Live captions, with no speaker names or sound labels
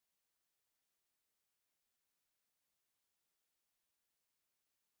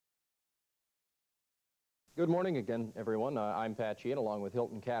Good morning again, everyone. I'm Pat Sheehan, along with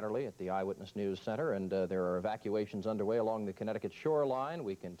Hilton Kaderli at the Eyewitness News Center, and there are evacuations underway along the Connecticut shoreline.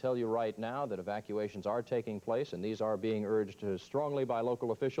 We can tell you right now that evacuations are taking place, and these are being urged strongly by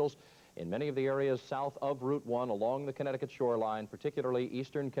local officials in many of the areas south of Route 1 along the Connecticut shoreline, particularly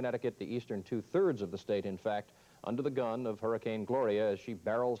eastern Connecticut, the eastern two-thirds of the state, in fact, under the gun of Hurricane Gloria as she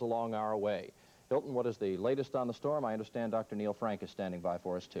barrels along our way. Hilton, what is the latest on the storm? I understand Dr. Neil Frank is standing by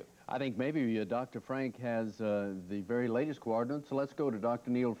for us, too. I think maybe Dr. Frank has the very latest coordinates. So let's go to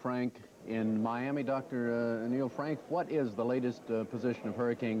Dr. Neil Frank in Miami. Dr. Neil Frank, what is the latest position of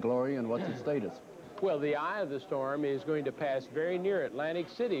Hurricane Gloria and what's its status? Well, the eye of the storm is going to pass very near Atlantic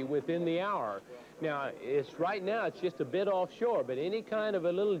City within the hour. Now, right now it's just a bit offshore, but any kind of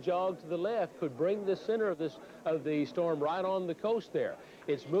a little jog to the left could bring the center of the storm right on the coast there.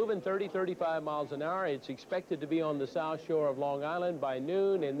 It's moving 30-35 miles an hour. It's expected to be on the south shore of Long Island by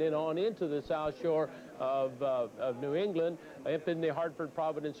noon, and then on into the south shore of New England, up in the Hartford,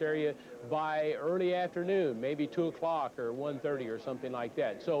 Providence area by early afternoon, maybe 2 o'clock or 1:30 or something like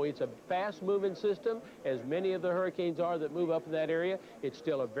that. So it's a fast-moving system, as many of the hurricanes are that move up in that area. It's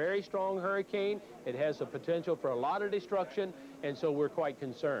still a very strong hurricane. It has the potential for a lot of destruction, and so we're quite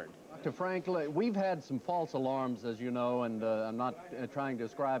concerned. Dr. Frank, we've had some false alarms, as you know, and I'm not trying to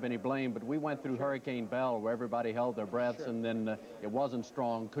ascribe any blame, but we went through Hurricane Belle where everybody held their breaths, and then it wasn't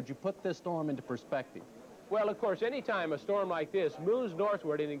strong. Could you put this storm into perspective? Well, of course, anytime a storm like this moves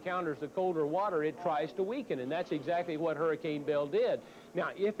northward and encounters the colder water, it tries to weaken, and that's exactly what Hurricane Belle did. Now,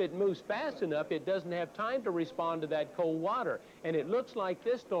 if it moves fast enough, it doesn't have time to respond to that cold water, and it looks like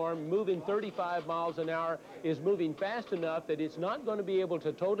this storm, moving 35 miles an hour, is moving fast enough that it's not going to be able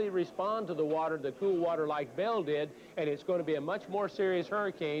to totally respond to the water, the cool water like Belle did, and it's going to be a much more serious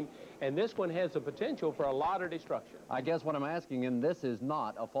hurricane, and this one has the potential for a lot of destruction. I guess what I'm asking, and this is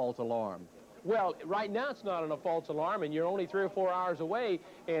not a false alarm. Well, right now it's not a false alarm, and you're only 3 or 4 hours away,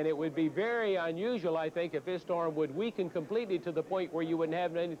 and it would be very unusual, I think, if this storm would weaken completely to the point where you wouldn't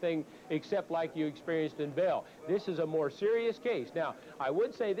have anything except like you experienced in Belle. This is a more serious case. Now, I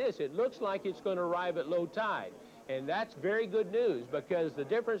would say this, it looks like it's going to arrive at low tide. And that's very good news, because the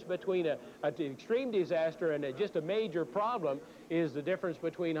difference between an extreme disaster and just a major problem is the difference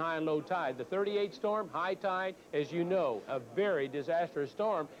between high and low tide. The 38 storm, high tide, as you know, a very disastrous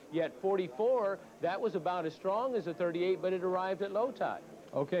storm, yet 44, that was about as strong as the 38, but it arrived at low tide.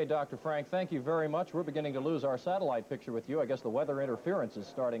 Okay, Dr. Frank, thank you very much. We're beginning to lose our satellite picture with you. I guess the weather interference is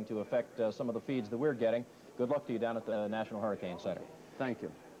starting to affect some of the feeds that we're getting. Good luck to you down at the National Hurricane Center. Thank you.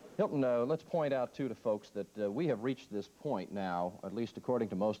 Hilton, let's point out, too, to folks that we have reached this point now, at least according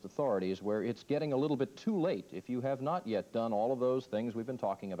to most authorities, where it's getting a little bit too late. If you have not yet done all of those things we've been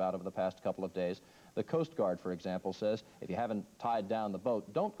talking about over the past couple of days, the Coast Guard, for example, says if you haven't tied down the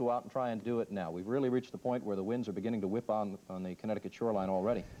boat, don't go out and try and do it now. We've really reached the point where the winds are beginning to whip on the Connecticut shoreline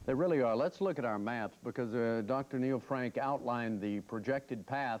already. They really are. Let's look at our maps, because Dr. Neil Frank outlined the projected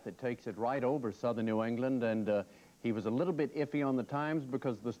path. It takes it right over southern New England, and he was a little bit iffy on the times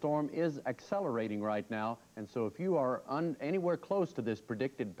because the storm is accelerating right now, and so if you are anywhere close to this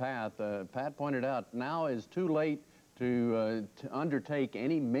predicted path, Pat pointed out, now is too late to undertake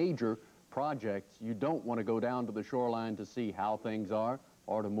any major projects. You don't want to go down to the shoreline to see how things are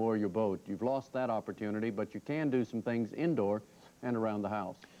or to moor your boat. You've lost that opportunity, but you can do some things indoor and around the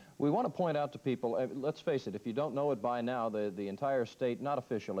house. We want to point out to people, let's face it, if you don't know it by now, the entire state, not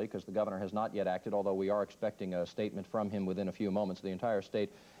officially, because the governor has not yet acted, although we are expecting a statement from him within a few moments, the entire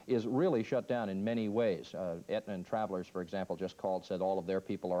state is really shut down in many ways. Aetna and Travelers, for example, just called, said all of their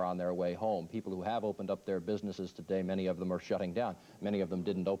people are on their way home. People who have opened up their businesses today, many of them are shutting down. Many of them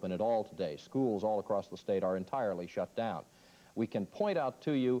didn't open at all today. Schools all across the state are entirely shut down. We can point out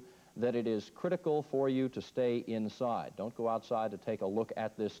to you that it is critical for you to stay inside. Don't go outside to take a look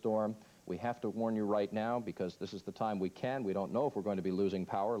at this storm. We have to warn you right now because this is the time we can. We don't know if we're going to be losing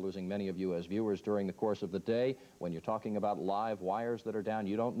power, losing many of you as viewers during the course of the day. When you're talking about live wires that are down,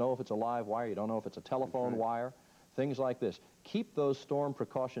 you don't know if it's a live wire, you don't know if it's a telephone wire, things like this. Keep those storm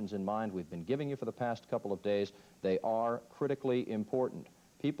precautions in mind. We've been giving you for the past couple of days. They are critically important.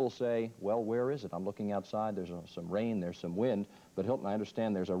 People say, well, where is it? I'm looking outside, there's some rain, there's some wind, but Hilton, I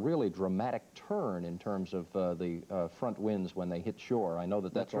understand there's a really dramatic turn in terms of the front winds when they hit shore. I know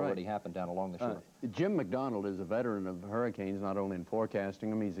that that's already happened down along the shore. Jim McDonald is a veteran of hurricanes, not only in forecasting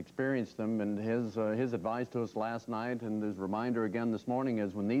them, he's experienced them, and his advice to us last night and his reminder again this morning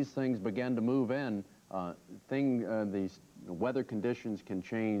is when these things begin to move in, these weather conditions can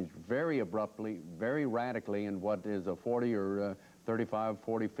change very abruptly, very radically in what is a 40 or 35,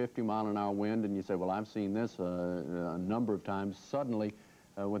 40, 50 mile an hour wind, and you say, well, I've seen this a number of times. Suddenly,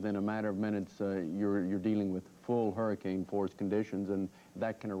 within a matter of minutes, you're dealing with full hurricane force conditions, and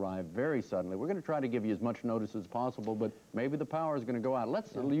that can arrive very suddenly. We're going to try to give you as much notice as possible, but maybe the power is going to go out.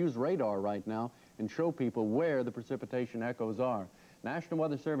 Let's use radar right now and show people where the precipitation echoes are. National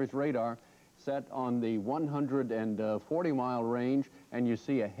Weather Service radar set on the 140-mile range, and you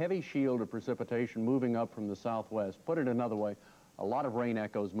see a heavy shield of precipitation moving up from the southwest. Put it another way, a lot of rain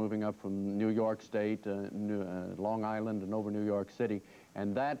echoes moving up from New York State, Long Island, and over New York City,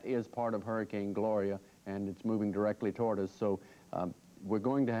 and that is part of Hurricane Gloria, and it's moving directly toward us. So we're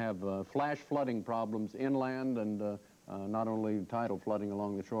going to have flash flooding problems inland, and not only tidal flooding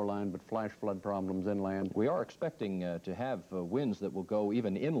along the shoreline, but flash flood problems inland. We are expecting to have winds that will go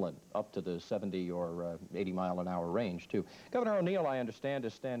even inland up to the 70 or 80 mile an hour range, too. Governor O'Neill, I understand,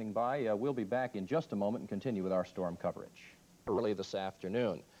 is standing by. We'll be back in just a moment and continue with our storm coverage. Early this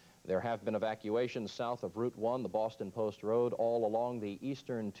afternoon, there have been evacuations south of Route 1, the Boston Post Road, all along the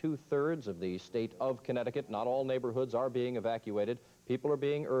eastern two-thirds of the state of Connecticut. Not all neighborhoods are being evacuated. People are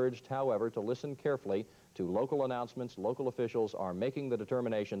being urged, however, to listen carefully to local announcements. Local officials are making the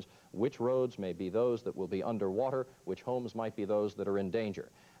determinations which roads may be those that will be underwater, which homes might be those that are in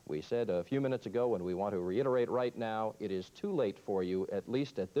danger. We said a few minutes ago, and we want to reiterate right now, it is too late for you, at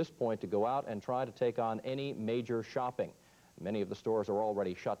least at this point, to go out and try to take on any major shopping. Many of the stores are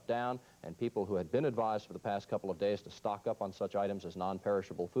already shut down, and people who had been advised for the past couple of days to stock up on such items as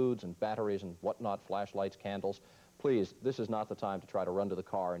non-perishable foods and batteries and whatnot, flashlights, candles, please, this is not the time to try to run to the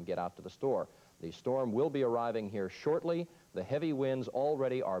car and get out to the store. The storm will be arriving here shortly. The heavy winds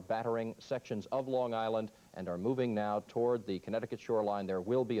already are battering sections of Long Island and are moving now toward the Connecticut shoreline. There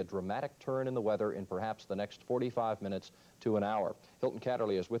will be a dramatic turn in the weather in perhaps the next 45 minutes to an hour. Hilton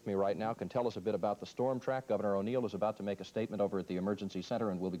Kaderli is with me right now, can tell us a bit about the storm track. Governor O'Neill is about to make a statement over at the Emergency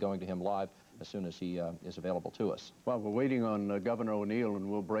Center, and we'll be going to him live as soon as he is available to us. Well, we're waiting on Governor O'Neill, and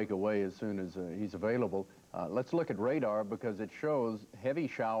we'll break away as soon as he's available. Let's look at radar, because it shows heavy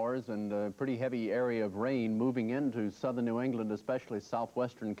showers and a pretty heavy area of rain moving into southern New England, especially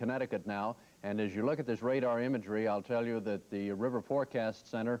southwestern Connecticut now. And as you look at this radar imagery, I'll tell you that the River Forecast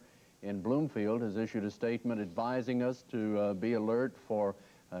Center in Bloomfield has issued a statement advising us to be alert for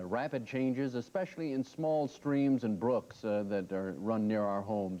rapid changes, especially in small streams and brooks that run near our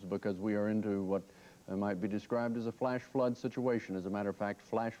homes, because we are into what might be described as a flash flood situation. As a matter of fact,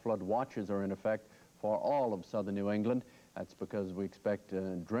 flash flood watches are in effect for all of southern New England. That's because we expect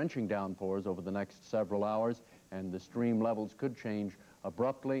drenching downpours over the next several hours, and the stream levels could change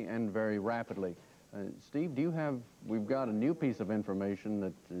abruptly and very rapidly. Steve, we've got a new piece of information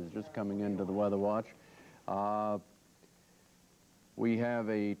that is just coming into the Weather Watch. We have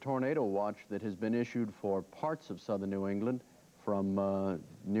a tornado watch that has been issued for parts of southern New England, from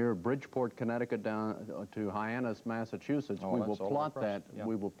near Bridgeport, Connecticut, down to Hyannis, Massachusetts. We will plot that. Yeah.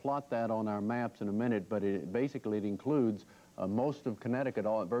 We will plot that on our maps in a minute, but basically it includes most of Connecticut,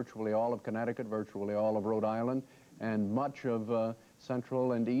 virtually all of Connecticut, virtually all of Rhode Island, and much of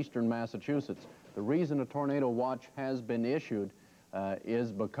central and eastern Massachusetts. The reason a tornado watch has been issued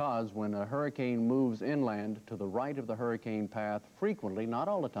is because when a hurricane moves inland to the right of the hurricane path, frequently, not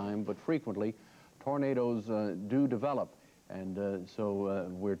all the time, but frequently, tornadoes do develop. And so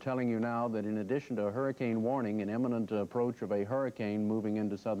we're telling you now that in addition to a hurricane warning, an imminent approach of a hurricane moving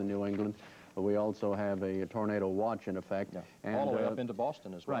into southern New England, we also have a tornado watch in effect. Yeah. And, all the way up into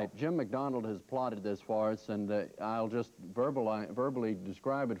Boston as well. Right. Jim McDonald has plotted this for us, and I'll just verbally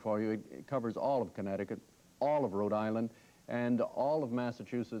describe it for you. It covers all of Connecticut, all of Rhode Island, and all of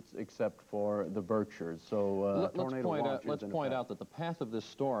Massachusetts except for the Berkshires. So let's point out that the path of this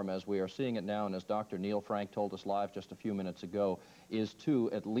storm, as we are seeing it now, and as Dr. Neil Frank told us live just a few minutes ago, is to,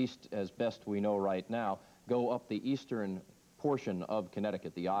 at least as best we know right now, go up the eastern portion of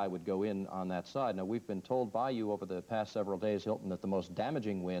Connecticut. The eye would go in on that side. Now, we've been told by you over the past several days, Hilton, that the most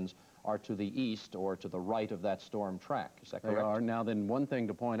damaging winds are to the east or to the right of that storm track. Is that correct? They are. Now, then, one thing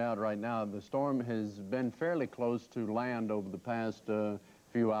to point out right now, the storm has been fairly close to land over the past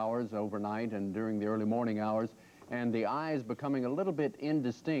few hours, overnight and during the early morning hours, and the eye is becoming a little bit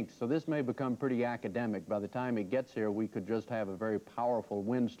indistinct, so this may become pretty academic. By the time it gets here, we could just have a very powerful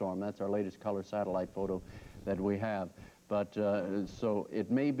windstorm. That's our latest color satellite photo that we have. But so it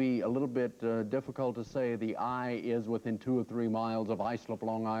may be a little bit difficult to say the eye is within 2 or 3 miles of Islip,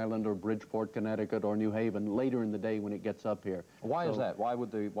 Long Island, or Bridgeport, Connecticut, or New Haven later in the day when it gets up here. Why is that?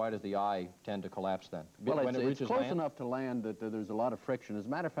 Why does the eye tend to collapse then? Well, it's close enough to land that there's a lot of friction. As a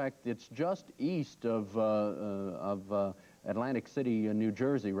matter of fact, it's just east of Atlantic City, New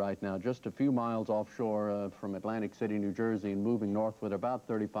Jersey right now, just a few miles offshore from Atlantic City, New Jersey, and moving northward about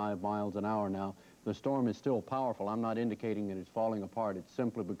 35 miles an hour now. The storm is still powerful. I'm not indicating that it's falling apart. It's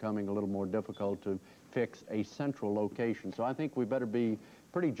simply becoming a little more difficult to fix a central location. So I think we better be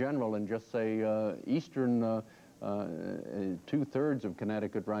pretty general and just say eastern two-thirds of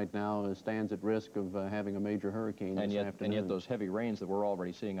Connecticut right now stands at risk of having a major hurricane this afternoon. And yet those heavy rains that we're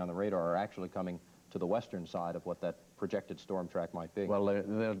already seeing on the radar are actually coming to the western side of what that projected storm track might be. Well,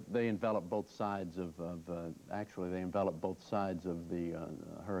 they envelop both sides actually they envelop both sides of the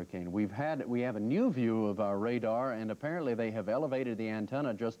hurricane. We have a new view of our radar, and apparently they have elevated the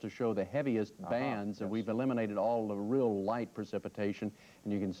antenna just to show the heaviest bands, and we've eliminated all the real light precipitation,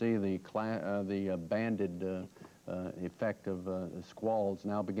 and you can see the banded effect of squalls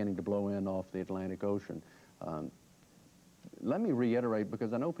now beginning to blow in off the Atlantic Ocean. Let me reiterate,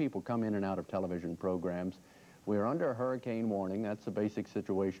 because I know people come in and out of television programs. We're under a hurricane warning. That's the basic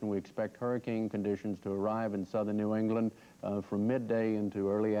situation. We expect hurricane conditions to arrive in southern New England from midday into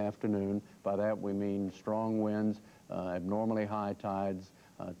early afternoon. By that we mean strong winds, abnormally high tides,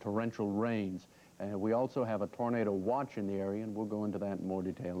 torrential rains. We also have a tornado watch in the area, and we'll go into that in more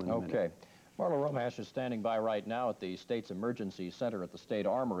detail in a minute. Okay. Marla Romash is standing by right now at the state's emergency center at the State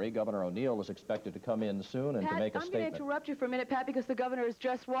Armory. Governor O'Neill is expected to come in soon and to make a statement. I'm going to interrupt you for a minute, Pat, because the governor has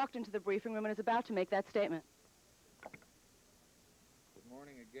just walked into the briefing room and is about to make that statement. Good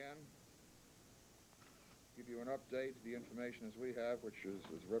morning again. Give you an update, the information as we have, which is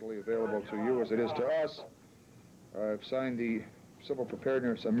as readily available to you as it is to us. I've signed the Civil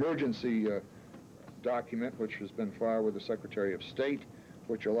Preparedness Emergency document, which has been filed with the Secretary of State,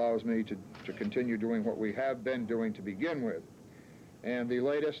 which allows me to continue doing what we have been doing to begin with. And the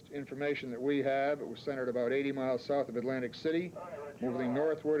latest information that we have, it was centered about 80 miles south of Atlantic City, moving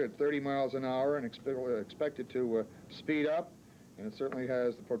northward at 30 miles an hour and expected to speed up. And it certainly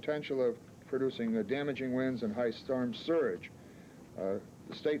has the potential of producing damaging winds and high storm surge. The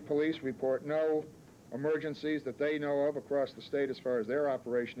state police report no emergencies that they know of across the state as far as their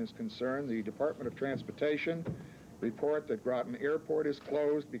operation is concerned. The Department of Transportation report that Groton Airport is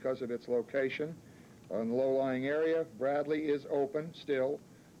closed because of its location. In the low-lying area, Bradley is open still.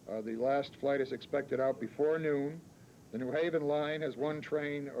 The last flight is expected out before noon. The New Haven line has one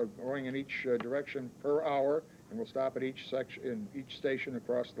train going in each direction per hour, and will stop at each station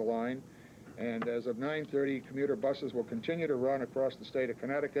across the line. And as of 9:30, commuter buses will continue to run across the state of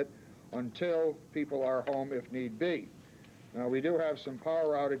Connecticut until people are home if need be. Now, we do have some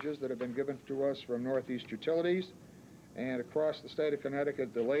power outages that have been given to us from Northeast Utilities. And across the state of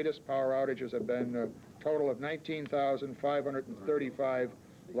Connecticut, the latest power outages have been a total of 19,535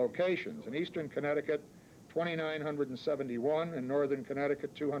 locations. In eastern Connecticut, 2,971. In northern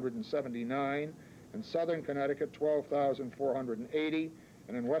Connecticut, 279. In southern Connecticut, 12,480.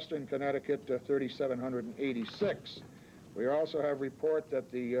 And in western Connecticut, 3,786. We also have report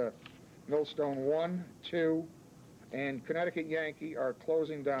that the Millstone 1, 2, and Connecticut Yankee are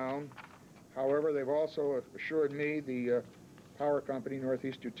closing down. However, they've also assured me, the power company,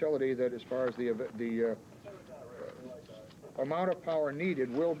 Northeast Utility, that as far as the amount of power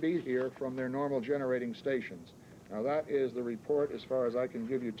needed will be here from their normal generating stations. Now, that is the report as far as I can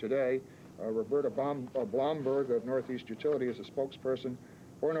give you today. Roberta Blomberg of Northeast Utility is a spokesperson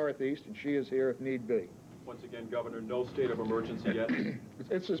for Northeast, and she is here if need be. Once again, Governor, no state of emergency yet?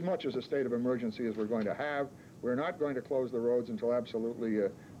 It's as much as a state of emergency as we're going to have. We're not going to close the roads until absolutely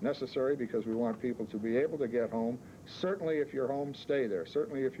necessary, because we want people to be able to get home. Certainly, if you're home, stay there.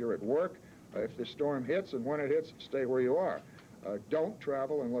 Certainly, if you're at work, if the storm hits, and when it hits, stay where you are. Don't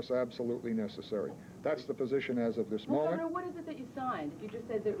travel unless absolutely necessary. That's the position as of this moment. Governor, what is it that you signed? You just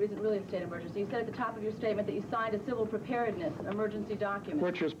said there isn't really a state of emergency. You said at the top of your statement that you signed a civil preparedness emergency document.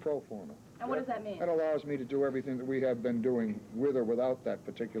 Which is pro forma. And what does that mean? That allows me to do everything that we have been doing with or without that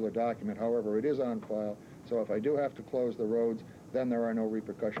particular document. However, it is on file, so if I do have to close the roads, then there are no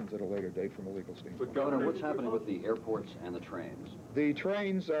repercussions at a later date from a legal standpoint. But Governor, what's happening with the airports and the trains? The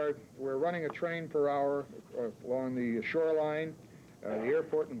trains we're running a train per hour along the shoreline. The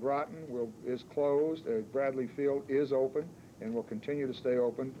airport in Groton is closed. Bradley Field is open and will continue to stay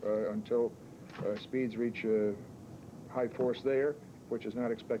open until speeds reach high force there, which is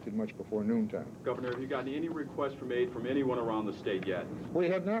not expected much before noontime. Governor, have you gotten any requests from aid from anyone around the state yet? We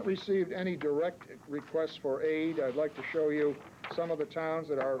have not received any direct requests for aid. I'd like to show you some of the towns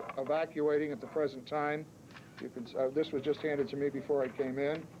that are evacuating at the present time. You can, this was just handed to me before I came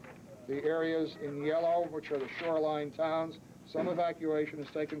in. The areas in yellow, which are the shoreline towns, some evacuation has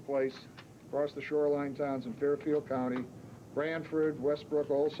taken place across the shoreline towns in Fairfield County, Branford, Westbrook,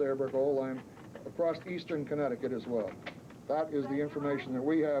 Old Saybrook, Old Lyme, across eastern Connecticut as well. That is the information that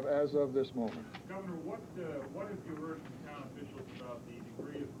we have as of this moment. Governor, what have you heard from town officials about the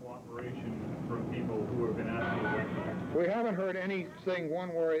degree of cooperation from people who have been asked to evacuate? We haven't heard anything one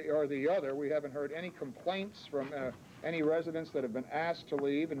way or the other. We haven't heard any complaints from any residents that have been asked to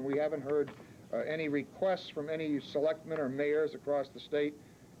leave, and we haven't heard any requests from any selectmen or mayors across the state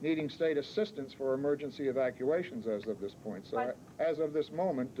needing state assistance for emergency evacuations as of this point. So as of this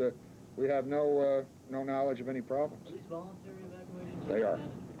moment, we have no knowledge of any problems. Are these voluntary evacuations? They are.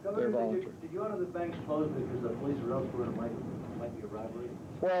 Governor, They're voluntary. Did you order the banks closed because the police are elsewhere and it might be a robbery?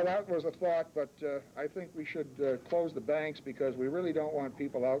 Well, that was a thought, but I think we should close the banks because we really don't want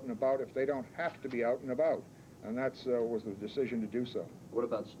people out and about if they don't have to be out and about. And that was the decision to do so. What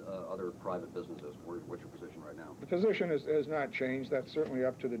about other private businesses? What's your position right now? The position has not changed. That's certainly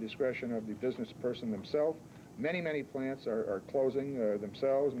up to the discretion of the business person themselves. Many plants are closing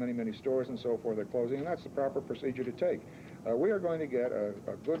themselves. Many stores and so forth are closing, and that's the proper procedure to take. We are going to get a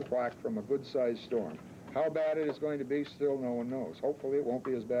good whack from a good-sized storm. How bad it is going to be, still no one knows. Hopefully it won't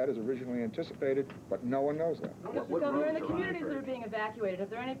be as bad as originally anticipated, but no one knows that. Governor, in the communities that are being evacuated, have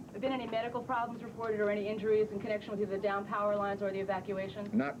there been any medical problems reported or any injuries in connection with either the down power lines or the evacuation?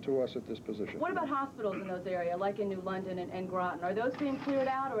 Not to us at this position. What about hospitals in those areas, like in New London and Groton? Are those being cleared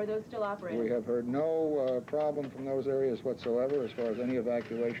out, or are those still operating? We have heard no problem from those areas whatsoever as far as any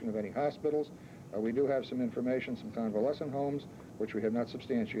evacuation of any hospitals. We do have some information, some convalescent homes, which we have not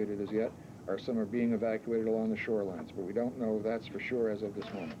substantiated as yet. Some are being evacuated along the shorelines, but we don't know that's for sure as of this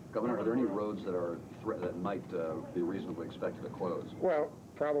moment. Governor, are there any roads that might be reasonably expected to close? Well,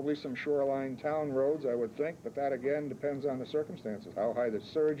 probably some shoreline town roads, I would think, but that again depends on the circumstances, how high the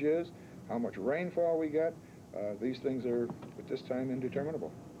surge is, how much rainfall we get. These things are, at this time,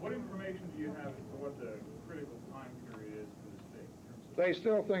 indeterminable. What information do you have as to what the critical time period is for the state? They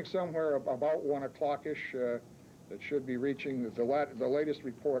still think somewhere about 1 o'clock-ish. That should be reaching the latest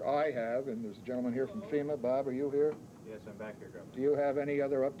report I have, and there's a gentleman here from FEMA. Bob, are you here? Yes, I'm back here, Governor. Do you have any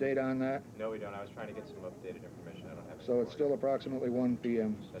other update on that? No, we don't. I was trying to get some updated information. I don't have it. So it's still approximately 1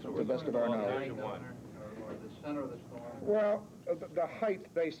 p.m., to the best of our knowledge. Or the center of the storm? Well, the height,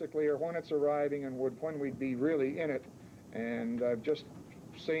 basically, or when it's arriving and when we'd be really in it, and I've just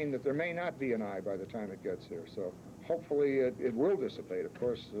seen that there may not be an eye by the time it gets here, so hopefully it will dissipate. Of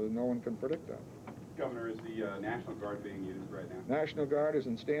course, no one can predict that. Governor, is the National Guard being used right now? National Guard is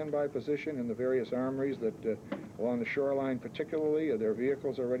in standby position in the various armories that, along the shoreline particularly, their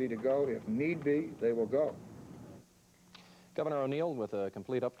vehicles are ready to go. If need be, they will go. Governor O'Neill with a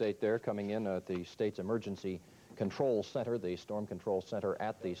complete update there coming in at the state's emergency control center, the storm control center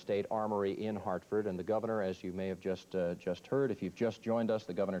at the state armory in Hartford. And the governor, as you may have just heard, if you've just joined us,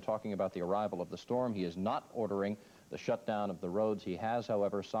 the governor talking about the arrival of the storm. He is not ordering the shutdown of the roads. He has,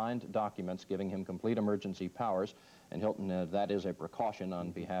 however, signed documents giving him complete emergency powers. And Hilton, that is a precaution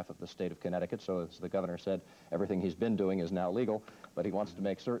on behalf of the state of Connecticut. So as the governor said, everything he's been doing is now legal, but he wants to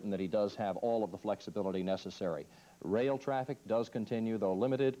make certain that he does have all of the flexibility necessary. Rail traffic does continue, though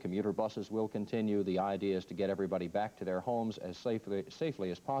limited. Commuter buses will continue. The idea is to get everybody back to their homes as safely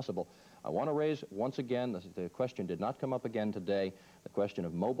as possible. I want to raise, once again, the question did not come up again today, the question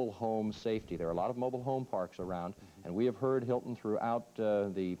of mobile home safety. There are a lot of mobile home parks around, and we have heard, Hilton, throughout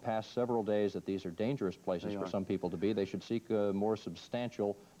the past several days that these are dangerous places for some people to be. They should seek more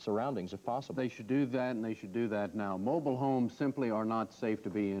substantial surroundings if possible. They should do that, and they should do that now. Mobile homes simply are not safe to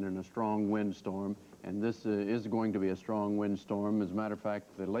be in a strong windstorm, and this is going to be a strong windstorm. As a matter of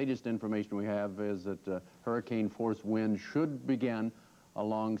fact, the latest information we have is that hurricane force winds should begin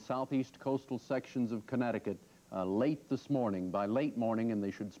along southeast coastal sections of Connecticut late this morning, by late morning, and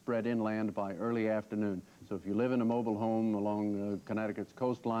they should spread inland by early afternoon. So if you live in a mobile home along Connecticut's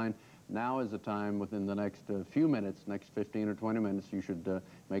coastline, now is the time within the next few minutes, next 15 or 20 minutes, you should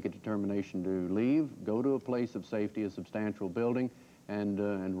make a determination to leave, go to a place of safety, a substantial building,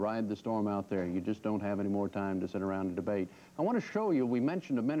 and ride the storm out there. You just don't have any more time to sit around and debate. I want to show you, we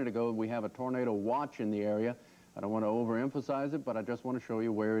mentioned a minute ago, we have a tornado watch in the area. I don't want to overemphasize it, but I just want to show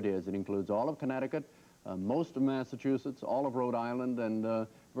you where it is. It includes all of Connecticut, most of Massachusetts, all of Rhode Island, and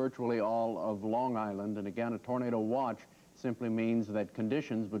virtually all of Long Island. And again, a tornado watch simply means that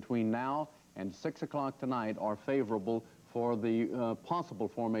conditions between now and 6 o'clock tonight are favorable for the possible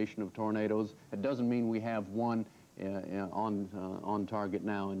formation of tornadoes. It doesn't mean we have one on target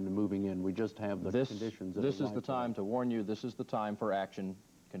now and moving in. We just have the conditions. This is the time to warn you. This is the time for action.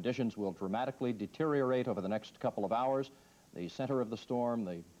 Conditions will dramatically deteriorate over the next couple of hours. The center of the storm,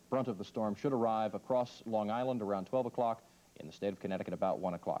 the brunt of the storm, should arrive across Long Island around 12 o'clock, in the state of Connecticut about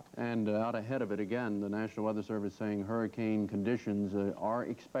 1 o'clock. And out ahead of it, again, the National Weather Service saying hurricane conditions are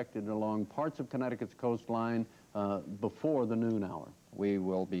expected along parts of Connecticut's coastline, before the noon hour. We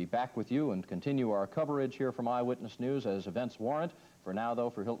will be back with you and continue our coverage here from Eyewitness News as events warrant. For now, though,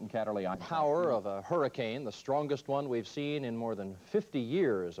 for Hilton Kaderli, the power of a hurricane, the strongest one we've seen in more than 50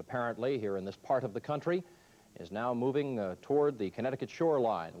 years, apparently, here in this part of the country, is now moving toward the Connecticut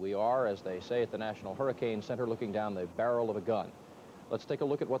shoreline. We are, as they say at the National Hurricane Center, looking down the barrel of a gun. Let's take a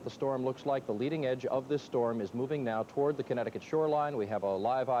look at what the storm looks like. The leading edge of this storm is moving now toward the Connecticut shoreline. We have a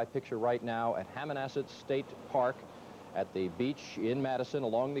live eye picture right now at Hammonasset State Park at the beach in Madison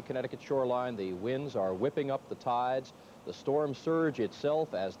along the Connecticut shoreline. The winds are whipping up the tides. The storm surge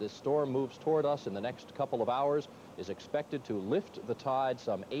itself, as this storm moves toward us in the next couple of hours, is expected to lift the tide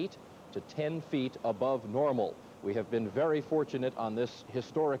some 8 to 10 feet above normal. We have been very fortunate on this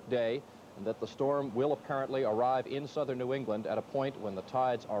historic day that the storm will apparently arrive in southern New England at a point when the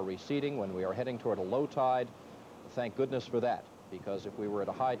tides are receding, when we are heading toward a low tide. Thank goodness for that, because if we were at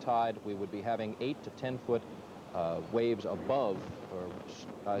a high tide, we would be having 8 to 10 foot waves above, or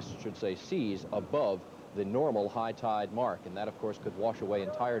I should say seas above the normal high tide mark, and that of course could wash away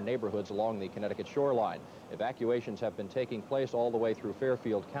entire neighborhoods along the Connecticut shoreline. Evacuations have been taking place all the way through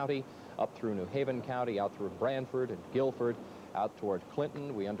Fairfield County, up through New Haven County, out through Branford and Guilford, out toward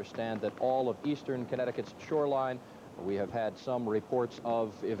Clinton. We understand that all of eastern Connecticut's shoreline, we have had some reports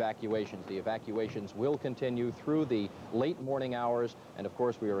of evacuations. The evacuations will continue through the late morning hours, and of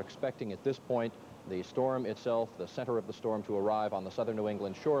course we are expecting at this point the storm itself, the center of the storm, to arrive on the southern New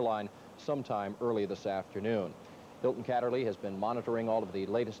England shoreline sometime early this afternoon. Hilton Kaderli has been monitoring all of the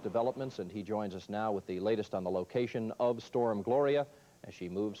latest developments, and he joins us now with the latest on the location of Storm Gloria as she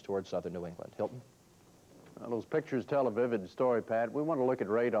moves towards southern New England. Hilton? Well, those pictures tell a vivid story, Pat. We want to look at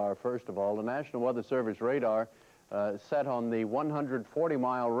radar, first of all. The National Weather Service radar set on the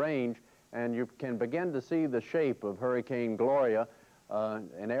 140-mile range, and you can begin to see the shape of Hurricane Gloria,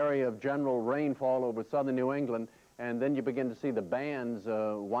 an area of general rainfall over southern New England, and then you begin to see the bands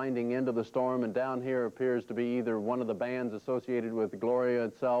winding into the storm, and down here appears to be either one of the bands associated with Gloria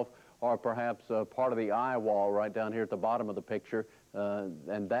itself or perhaps part of the eye wall right down here at the bottom of the picture,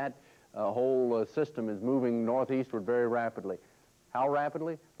 and that whole system is moving northeastward very rapidly. How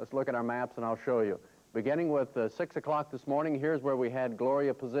rapidly? Let's look at our maps and I'll show you. Beginning with 6 o'clock this morning, here's where we had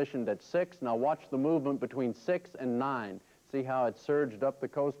Gloria positioned at 6. Now watch the movement between 6 and 9. See how it surged up the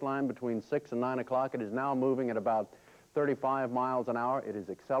coastline between 6 and 9 o'clock. It is now moving at about 35 miles an hour. It is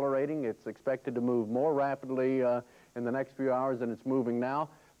accelerating. It's expected to move more rapidly in the next few hours than it's moving now.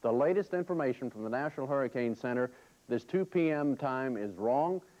 The latest information from the National Hurricane Center, this 2 p.m. time is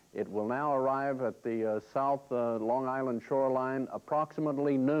wrong. It will now arrive at the south Long Island shoreline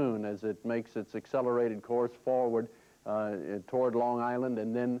approximately noon as it makes its accelerated course forward toward Long Island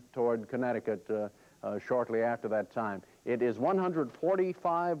and then toward Connecticut shortly after that time. It is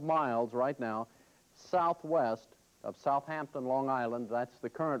 145 miles right now southwest of Southampton, Long Island. That's the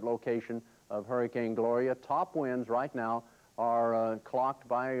current location of Hurricane Gloria. Top winds right now are clocked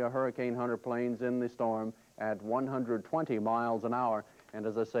by Hurricane Hunter planes in the storm at 120 miles an hour. And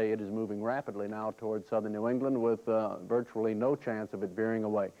as I say, it is moving rapidly now towards southern New England with virtually no chance of it veering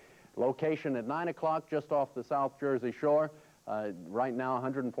away. Location at 9 o'clock just off the South Jersey shore. Right now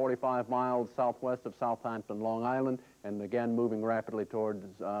 145 miles southwest of Southampton, Long Island, and again moving rapidly toward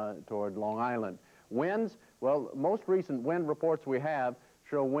Long Island. Winds, well, most recent wind reports we have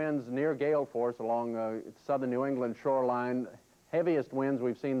show winds near gale force along southern New England shoreline. Heaviest winds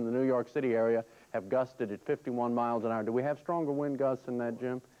we've seen in the New York City area have gusted at 51 miles an hour. Do we have stronger wind gusts than that,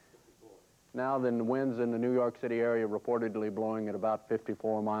 Jim? Now then, the winds in the New York City area reportedly blowing at about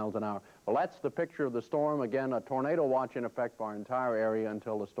 54 miles an hour. Well, that's the picture of the storm. Again, a tornado watch in effect for our entire area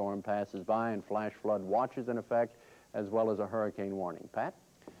until the storm passes by, and flash flood watches in effect, as well as a hurricane warning. Pat?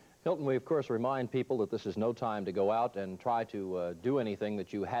 Hilton, we of course remind people that this is no time to go out and try to do anything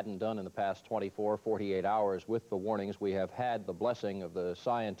that you hadn't done in the past 24, 48 hours with the warnings. We have had the blessing of the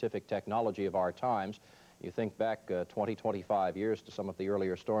scientific technology of our times. You think back 20, 25 years to some of the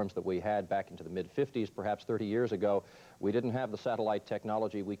earlier storms that we had back into the mid-50s, perhaps 30 years ago. We didn't have the satellite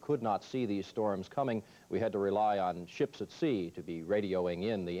technology. We could not see these storms coming. We had to rely on ships at sea to be radioing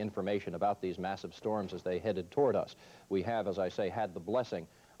in the information about these massive storms as they headed toward us. We have, as I say, had the blessing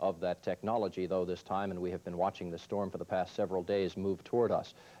of that technology, though, this time, and we have been watching this storm for the past several days move toward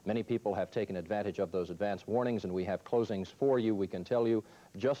us. Many people have taken advantage of those advance warnings, and we have closings for you. We can tell you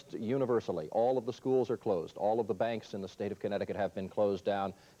just universally, all of the schools are closed. All of the banks in the state of Connecticut have been closed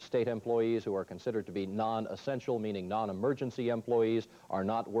down. State employees who are considered to be non-essential, meaning non-emergency employees, are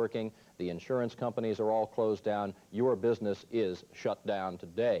not working. The insurance companies are all closed down. Your business is shut down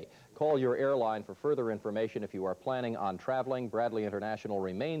today. Call your airline for further information if you are planning on traveling. Bradley International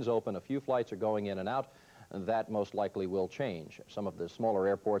remains open. A few flights are going in and out. that most likely will change. Some of the smaller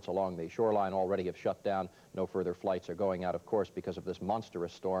airports along the shoreline already have shut down. No further flights are going out, of course, because of this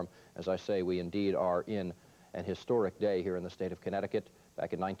monstrous storm. As I say, we indeed are in an historic day here in the state of Connecticut.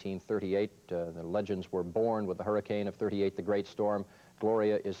 Back in 1938, the legends were born with the hurricane of '38, the Great Storm.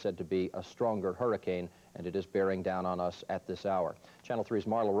 Gloria is said to be a stronger hurricane, and it is bearing down on us at this hour. Channel 3's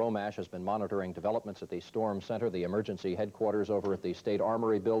Marla Romash has been monitoring developments at the Storm Center, the emergency headquarters over at the State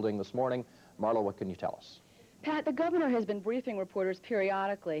Armory building this morning. Marla, what can you tell us? Pat, the governor has been briefing reporters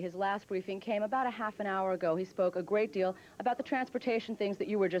periodically. His last briefing came about a half an hour ago. He spoke a great deal about the transportation things that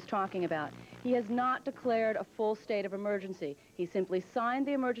you were just talking about. He has not declared a full state of emergency. He simply signed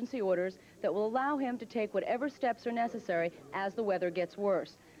the emergency orders that will allow him to take whatever steps are necessary as the weather gets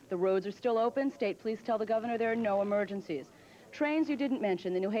worse. The roads are still open. State police tell the governor there are no emergencies. Trains you didn't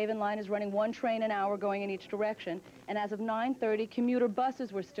mention. The New Haven line is running 1 train an hour going in each direction, and as of 9:30, commuter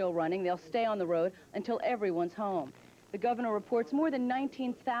buses were still running. They'll stay on the road until everyone's home. The governor reports more than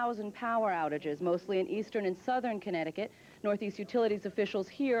 19,000 power outages, mostly in eastern and southern Connecticut. Northeast Utilities officials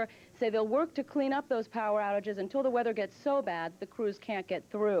here say they'll work to clean up those power outages until the weather gets so bad the crews can't get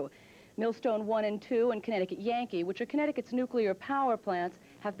through. Millstone 1 and 2 and Connecticut Yankee, which are Connecticut's nuclear power plants,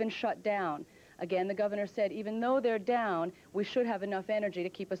 have been shut down. Again, the governor said even though they're down, we should have enough energy to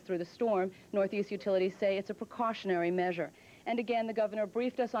keep us through the storm. Northeast Utilities say it's a precautionary measure. And again, the governor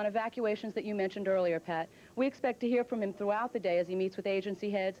briefed us on evacuations that you mentioned earlier, Pat. We expect to hear from him throughout the day as he meets with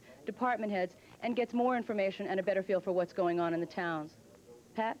agency heads, department heads, and gets more information and a better feel for what's going on in the towns.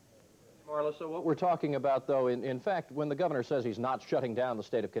 Pat? Marla, so what we're talking about, though, in fact, when the governor says he's not shutting down the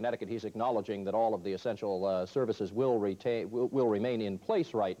state of Connecticut, he's acknowledging that all of the essential services will remain in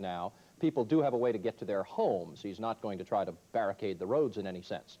place right now. People do have a way to get to their homes. He's not going to try to barricade the roads in any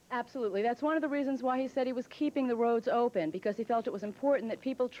sense. Absolutely. That's one of the reasons why he said he was keeping the roads open, because he felt it was important that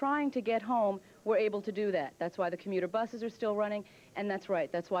people trying to get home were able to do that. That's why the commuter buses are still running, and that's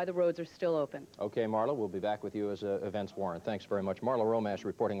right. That's why the roads are still open. Okay, Marla, we'll be back with you as events warrant. Thanks very much. Marla Romash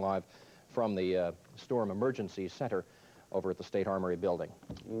reporting live from the Storm Emergency Center over at the State Armory building.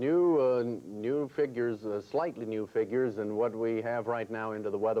 New figures, slightly new figures, and what we have right now into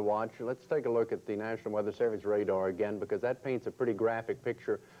the Weather Watch. Let's take a look at the National Weather Service radar again, because that paints a pretty graphic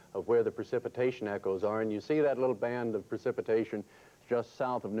picture of where the precipitation echoes are. And you see that little band of precipitation just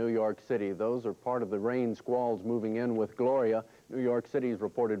south of New York City. Those are part of the rain squalls moving in with Gloria. New York City's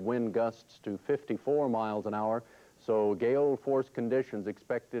reported wind gusts to 54 miles an hour. So gale force conditions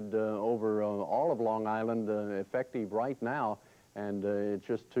expected over all of Long Island, effective right now, and it's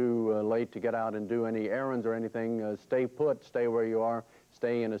just too late to get out and do any errands or anything. Stay put, stay where you are,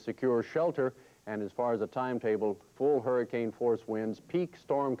 stay in a secure shelter, and as far as a timetable, full hurricane force winds, peak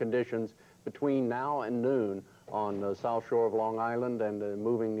storm conditions between now and noon on the south shore of Long Island and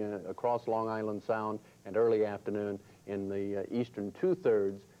moving across Long Island Sound, and early afternoon in the eastern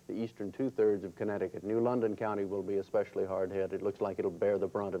two-thirds of Connecticut. New London County will be especially hard hit. It looks like it'll bear the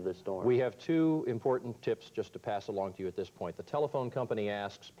brunt of this storm. We have 2 important tips just to pass along to you at this point. The telephone company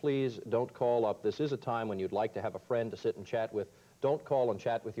asks, please don't call up. This is a time when you'd like to have a friend to sit and chat with. Don't call and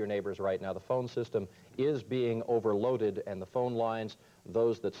chat with your neighbors right now. The phone system is being overloaded, and the phone lines,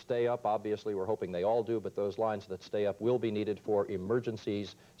 those that stay up, obviously we're hoping they all do, but those lines that stay up will be needed for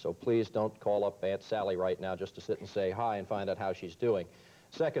emergencies. So please don't call up Aunt Sally right now just to sit and say hi and find out how she's doing.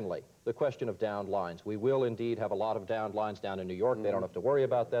 Secondly, the question of downed lines. We will indeed have a lot of downed lines down in New York. They don't have to worry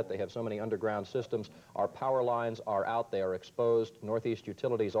about that. They have so many underground systems. Our power lines are out. They are exposed. Northeast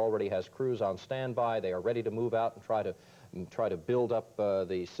Utilities already has crews on standby. They are ready to move out and try to build up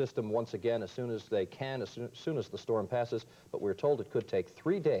the system once again as soon as they can, as soon as the storm passes. But we're told it could take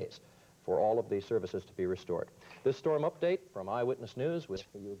 3 days for all of these services to be restored. This storm update from Eyewitness News with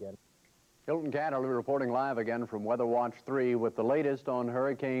you again. Hilton Kaderli reporting live again from Weather Watch 3 with the latest on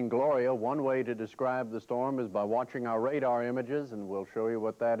Hurricane Gloria. One way to describe the storm is by watching our radar images, and we'll show you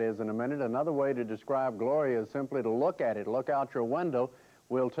what that is in a minute. Another way to describe Gloria is simply to look at it. Look out your window.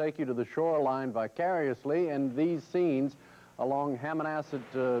 We'll take you to the shoreline vicariously, and these scenes along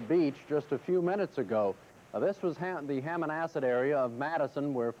Hammonasset Beach just a few minutes ago. This was the Hammonasset area of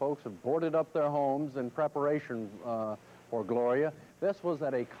Madison, where folks have boarded up their homes in preparation for Gloria. This was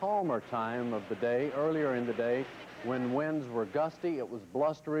at a calmer time of the day, earlier in the day, when winds were gusty. It was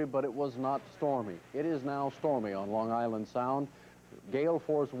blustery, but it was not stormy. It is now stormy on Long Island Sound. Gale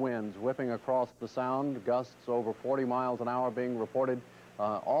force winds whipping across the Sound, gusts over 40 miles an hour being reported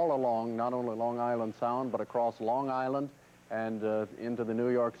all along, not only Long Island Sound, but across Long Island and into the New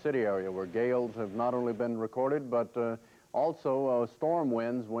York City area, where gales have not only been recorded, but also storm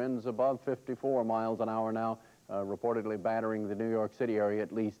winds above 54 miles an hour now, reportedly battering the New York City area,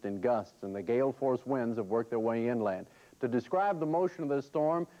 at least in gusts, and the gale force winds have worked their way inland. To describe the motion of this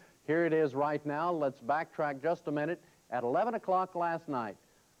storm, here it is right now. Let's backtrack just a minute. At 11 o'clock last night,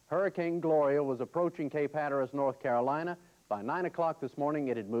 Hurricane Gloria was approaching Cape Hatteras, North Carolina. By 9 o'clock this morning,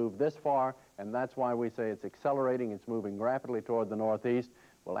 it had moved this far, and that's why we say it's accelerating. It's moving rapidly toward the northeast.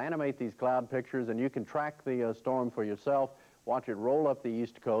 We'll animate these cloud pictures, and you can track the storm for yourself. Watch it roll up the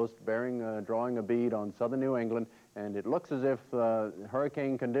east coast, drawing a bead on southern New England, and it looks as if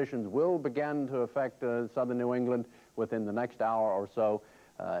hurricane conditions will begin to affect southern New England within the next hour or so.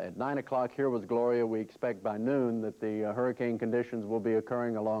 At 9 o'clock, here was Gloria. We expect by noon that the hurricane conditions will be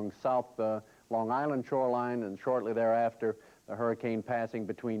occurring along South Long Island shoreline, and shortly thereafter, the hurricane passing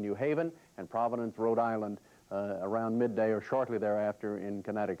between New Haven and Providence, Rhode Island, around midday or shortly thereafter in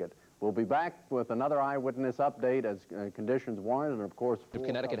Connecticut. We'll be back with another eyewitness update as conditions warrant, and of course...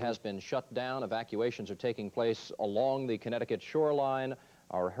 Connecticut has been shut down. Evacuations are taking place along the Connecticut shoreline.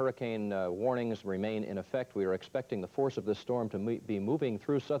 Our hurricane warnings remain in effect. We are expecting the force of this storm to be moving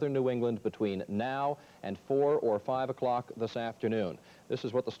through southern New England between now and 4 or 5 o'clock this afternoon. This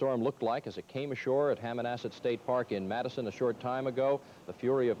is what the storm looked like as it came ashore at Hammonasset State Park in Madison a short time ago. The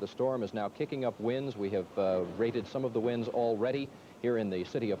fury of the storm is now kicking up winds. We have rated some of the winds already here in the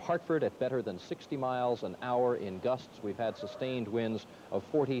city of Hartford at better than 60 miles an hour in gusts. We've had sustained winds of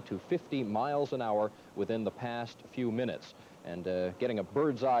 40 to 50 miles an hour within the past few minutes. And getting a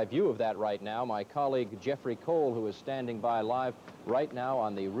bird's eye view of that right now, my colleague Jeffrey Cole, who is standing by live right now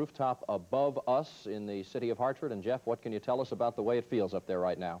on the rooftop above us in the city of Hartford. And Jeff, what can you tell us about the way it feels up there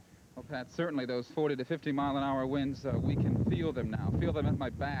right now? Well, Pat, certainly those 40 to 50 mile an hour winds, we can feel them now, feel them at my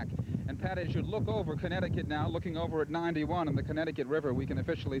back. And Pat, as you look over Connecticut now, looking over at 91 and the Connecticut River, we can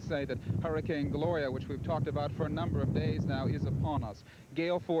officially say that Hurricane Gloria, which we've talked about for a number of days now, is upon us.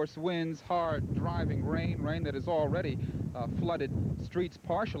 Gale force winds, hard driving rain that has already flooded streets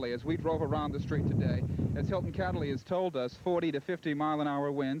partially as we drove around the street today. As Hilton Kaderli has told us, 40 to 50 mile an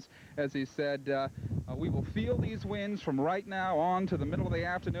hour winds. As he said, we will feel these winds from right now on to the middle of the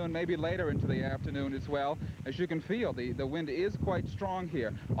afternoon, maybe later into the afternoon as well. As you can feel, the wind is quite strong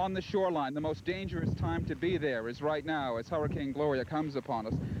here. On the shoreline, the most dangerous time to be there is right now as Hurricane Gloria comes upon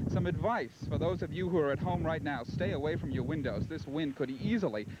us. Some advice for those of you who are at home right now: stay away from your windows. This wind could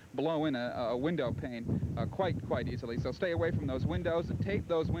easily blow in a window pane quite easily. So stay away from those windows and tape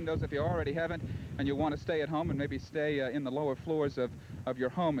those windows if you already haven't, and you want to stay at home and maybe stay in the lower floors of your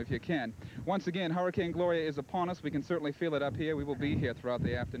home if you can. Once again, Hurricane Gloria is upon us. We can certainly feel it up here. We will be here throughout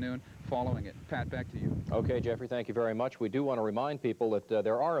the afternoon following it. Pat, back to you. Okay, Jeffrey, thank you very much. We do want to remind people that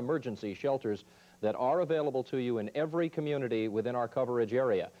there are emergency shelters that are available to you in every community within our coverage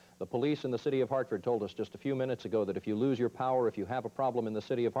area. The police in the city of Hartford told us just a few minutes ago that if you lose your power, if you have a problem in the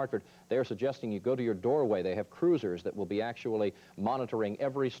city of Hartford, they're suggesting you go to your doorway. They have cruisers that will be actually monitoring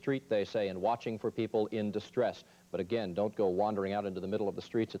every street, they say, and watching for people in distress. But again, don't go wandering out into the middle of the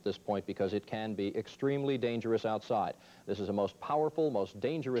streets at this point, because it can be extremely dangerous outside. This is a most powerful, most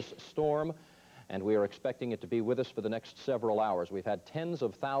dangerous storm, and we are expecting it to be with us for the next several hours. We've had tens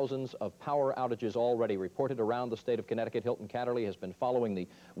of thousands of power outages already reported around the state of Connecticut. Hilton Kaderli has been following the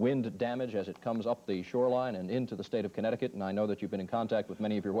wind damage as it comes up the shoreline and into the state of Connecticut, and I know that you've been in contact with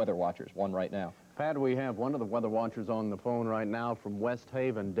many of your weather watchers, one right now. Pat, we have one of the weather watchers on the phone right now from West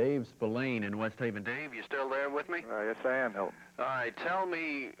Haven, Dave Spillane in West Haven. Dave, you still there with me? Yes, I am, Hilton. All right, tell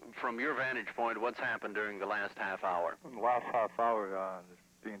me from your vantage point what's happened during the last half hour. In the last half hour,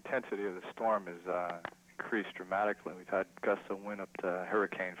 the intensity of the storm has increased dramatically. We've had gusts of wind up to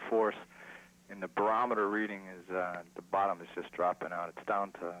hurricane force, and the barometer reading is the bottom is just dropping out. It's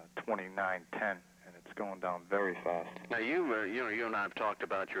down to 29.10, and it's going down very fast. Now, you and I have talked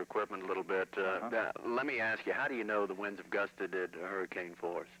about your equipment a little bit. Let me ask you, how do you know the winds have gusted at hurricane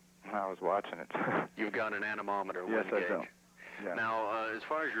force? I was watching it. You've got an anemometer yes, wind gauge. I do. Yeah. Now, as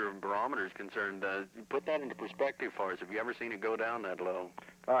far as your barometer is concerned, put that into perspective for us. Have you ever seen it go down that low?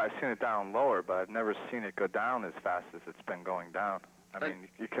 I've seen it down lower, but I've never seen it go down as fast as it's been going down. I mean,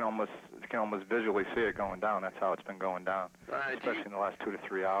 you can almost visually see it going down. That's how it's been going down, especially in the last 2 to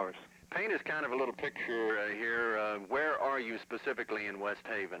 3 hours. Paint us kind of a little picture here. Where are you specifically in West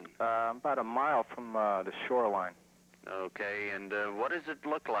Haven? About a mile from the shoreline. Okay, and what does it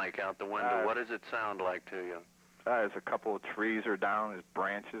look like out the window? What does it sound like to you? There's a couple of trees are down. There's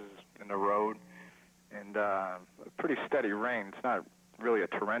branches in the road, and a pretty steady rain. It's not really a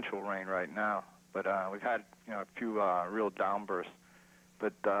torrential rain right now, but we've had a few real downbursts.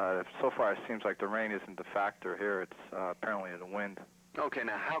 But so far, it seems like the rain isn't the factor here. It's apparently the wind. Okay,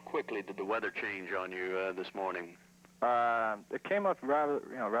 now how quickly did the weather change on you this morning? It came up rather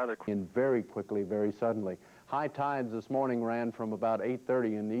quickly. And very quickly, very suddenly. High tides this morning ran from about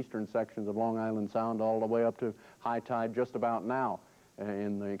 8:30 in the eastern sections of Long Island Sound all the way up to high tide just about now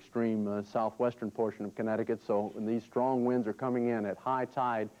in the extreme southwestern portion of Connecticut. So these strong winds are coming in at high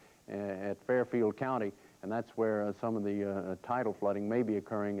tide at Fairfield County, and that's where some of the tidal flooding may be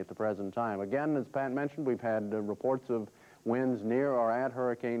occurring at the present time. Again, as Pat mentioned, we've had reports of winds near or at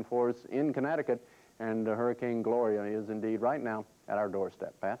hurricane force in Connecticut, and Hurricane Gloria is indeed right now at our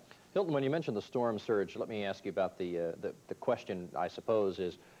doorstep. Pat? Hilton, when you mentioned the storm surge, let me ask you about the question, I suppose,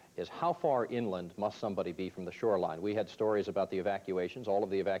 is how far inland must somebody be from the shoreline? We had stories about the evacuations. All of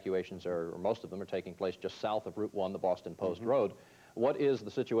the evacuations, or most of them, are taking place just south of Route 1, the Boston Post Road. What is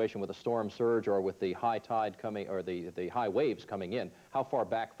the situation with the storm surge or with the high tide coming, or the high waves coming in? How far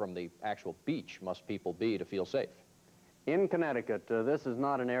back from the actual beach must people be to feel safe? In Connecticut, this is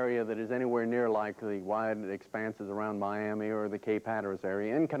not an area that is anywhere near like the wide expanses around Miami or the Cape Hatteras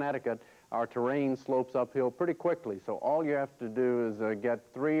area. In Connecticut, our terrain slopes uphill pretty quickly, so all you have to do is get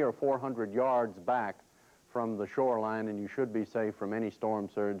 300 or 400 yards back from the shoreline, and you should be safe from any storm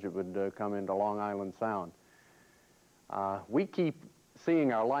surge that would come into Long Island Sound. We keep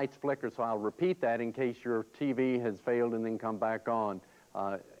seeing our lights flicker, so I'll repeat that in case your TV has failed and then come back on.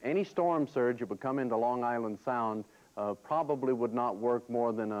 Any storm surge that would come into Long Island Sound probably would not work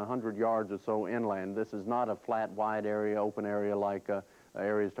more than 100 yards or so inland. This is not a flat, wide area, open area like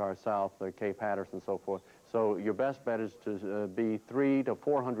areas to our south, Cape Hatteras and so forth. So your best bet is to be 300 to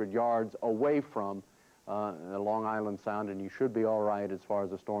 400 yards away from Long Island Sound, and you should be all right as far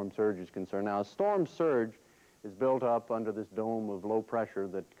as a storm surge is concerned. Now, a storm surge is built up under this dome of low pressure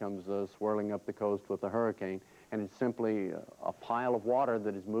that comes swirling up the coast with the hurricane, and it's simply a pile of water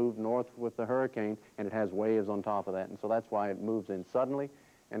that is moved north with the hurricane, and it has waves on top of that, and so that's why it moves in suddenly,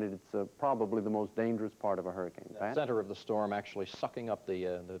 and it's probably the most dangerous part of a hurricane. The center of the storm actually sucking up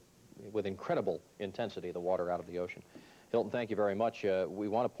with incredible intensity the water out of the ocean. Hilton, thank you very much. We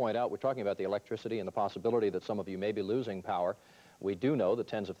want to point out, we're talking about the electricity and the possibility that some of you may be losing power. We do know that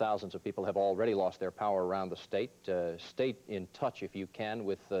tens of thousands of people have already lost their power around the state. Stay in touch, if you can,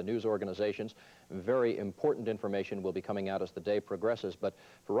 with news organizations. Very important information will be coming out as the day progresses. But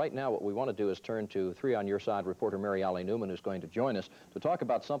for right now, what we want to do is turn to 3 on Your Side reporter Mary Ali Newman, who's going to join us to talk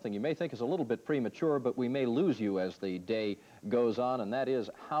about something you may think is a little bit premature, but we may lose you as the day goes on, and that is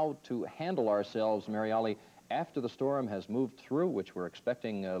how to handle ourselves, Mary Ali, after the storm has moved through, which we're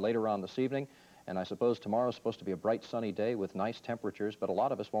expecting later on this evening. And I suppose tomorrow's supposed to be a bright, sunny day with nice temperatures, but a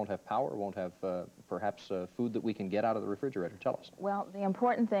lot of us won't have power, won't have perhaps food that we can get out of the refrigerator. Tell us. Well, the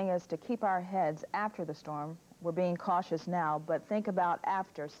important thing is to keep our heads after the storm. We're being cautious now, but think about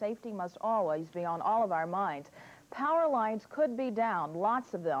after. Safety must always be on all of our minds. Power lines could be down,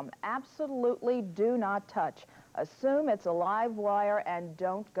 lots of them. Absolutely do not touch. Assume it's a live wire and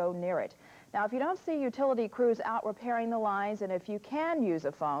don't go near it. Now, if you don't see utility crews out repairing the lines, and if you can use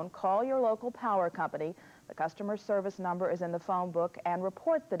a phone, call your local power company. The customer service number is in the phone book, and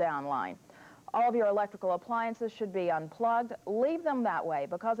report the down line. All of your electrical appliances should be unplugged. Leave them that way,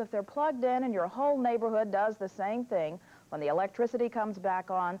 because if they're plugged in and your whole neighborhood does the same thing, when the electricity comes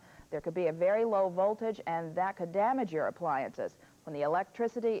back on, there could be a very low voltage, and that could damage your appliances. When the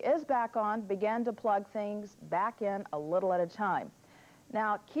electricity is back on, begin to plug things back in a little at a time.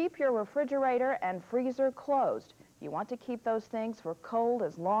 Now, keep your refrigerator and freezer closed. You want to keep those things for cold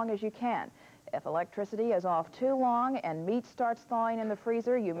as long as you can. If electricity is off too long and meat starts thawing in the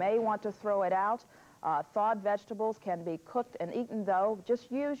freezer, you may want to throw it out. Thawed vegetables can be cooked and eaten, though.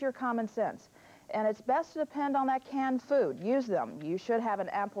 Just use your common sense. And it's best to depend on that canned food. Use them. You should have an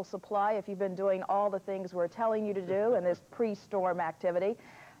ample supply if you've been doing all the things we're telling you to do in this pre-storm activity.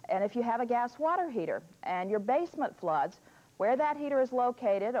 And if you have a gas water heater and your basement floods, where that heater is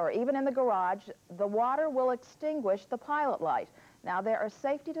located, or even in the garage, the water will extinguish the pilot light. Now, there are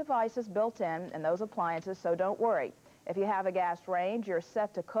safety devices built in those appliances, so don't worry. If you have a gas range, you're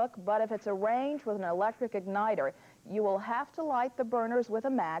set to cook, but if it's a range with an electric igniter, you will have to light the burners with a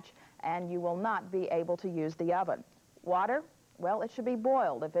match, and you will not be able to use the oven. Water? Well, it should be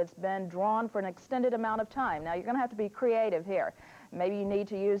boiled if it's been drawn for an extended amount of time. Now, you're going to have to be creative here. Maybe you need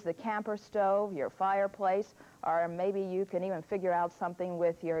to use the camper stove, your fireplace, or maybe you can even figure out something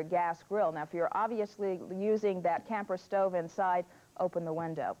with your gas grill. Now, if you're obviously using that camper stove inside, open the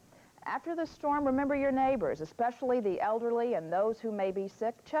window. After the storm, remember your neighbors, especially the elderly and those who may be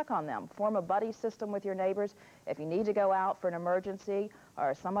sick. Check on them. Form a buddy system with your neighbors. If you need to go out for an emergency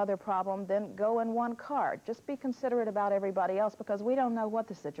or some other problem, then go in one car. Just be considerate about everybody else, because we don't know what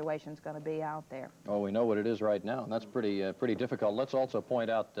the situation's going to be out there. Oh, we know what it is right now, and that's pretty difficult. Let's also point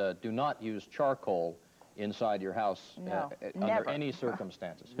out, do not use charcoal inside your house under any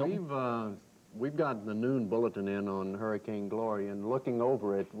circumstances. We've got the noon bulletin in on Hurricane Gloria, and looking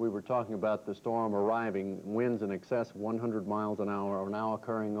over it, we were talking about the storm arriving. Winds in excess of 100 miles an hour are now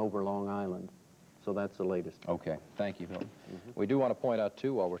occurring over Long Island. So that's the latest. Okay, thank you, Hilton. We do want to point out,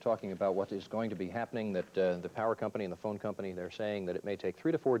 too, while we're talking about what is going to be happening, that the power company and the phone company, they're saying that it may take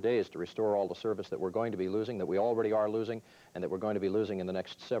 3 to 4 days to restore all the service that we're going to be losing, that we already are losing, and that we're going to be losing in the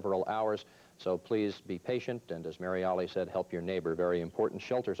next several hours. So please be patient, and as Mary Ollie said, help your neighbor. Very important.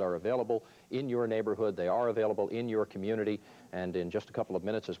 Shelters are available in your neighborhood. They are available in your community. And in just a couple of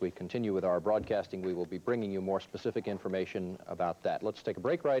minutes, as we continue with our broadcasting, we will be bringing you more specific information about that. Let's take a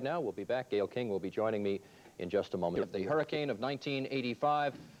break right now. We'll be back. Gayle King will be joining me in just a moment. The hurricane of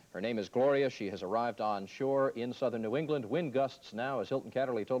 1985. Her name is Gloria. She has arrived on shore in southern New England. Wind gusts now, as Hilton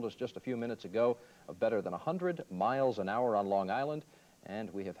Kaderli told us just a few minutes ago, of better than 100 miles an hour on Long Island.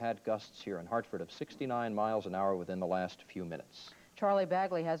 And we have had gusts here in Hartford of 69 miles an hour within the last few minutes. Charlie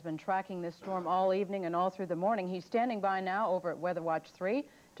Bagley has been tracking this storm all evening and all through the morning. He's standing by now over at Weather Watch 3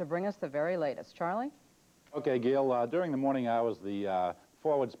 to bring us the very latest. Charlie? Okay, Gail, during the morning hours, the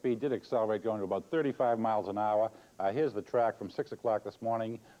forward speed did accelerate, going to about 35 miles an hour. Here's the track from 6 o'clock this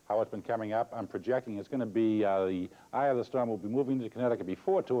morning, how it's been coming up. I'm projecting it's going to be the eye of the storm will be moving to Connecticut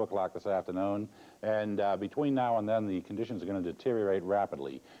before 2 o'clock this afternoon. And between now and then, the conditions are going to deteriorate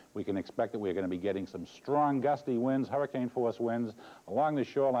rapidly. We can expect that we're going to be getting some strong gusty winds, hurricane force winds along the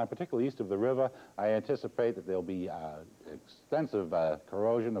shoreline, particularly east of the river. I anticipate that there'll be extensive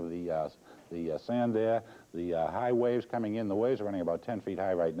corrosion of the sand there. The high waves coming in, the waves are running about 10 feet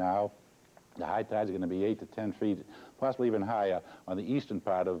high right now. The high tides are going to be 8 to 10 feet, possibly even higher, on the eastern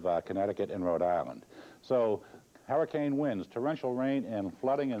part of Connecticut and Rhode Island. So hurricane winds, torrential rain, and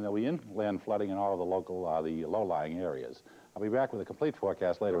flooding, and there'll be inland flooding in all of the local, the low-lying areas. I'll be back with a complete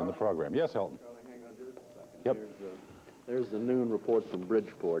forecast later in the program. Yes, Hilton? Yep. There's the noon report from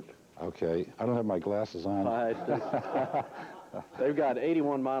Bridgeport. Okay. I don't have my glasses on. They've got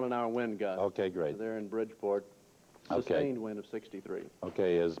 81 mile an hour wind gusts. Okay, great. They're in Bridgeport. Sustained wind of 63.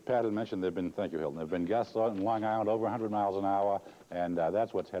 Okay, as Pat had mentioned, thank you, Hilton, there have been gusts on Long Island over 100 miles an hour, and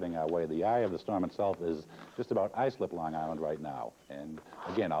that's what's heading our way. The eye of the storm itself is just about ice-lip Long Island right now. And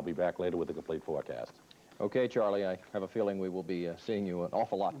again, I'll be back later with a complete forecast. Okay, Charlie, I have a feeling we will be seeing you an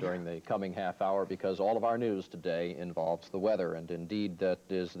awful lot during the coming half hour, because all of our news today involves the weather, and indeed that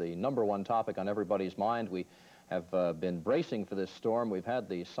is the #1 topic on everybody's mind. We have been bracing for this storm. We've had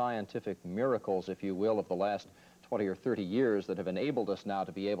the scientific miracles, if you will, of the last 20 or 30 years that have enabled us now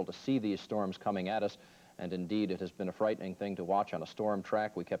to be able to see these storms coming at us. And indeed, it has been a frightening thing to watch on a storm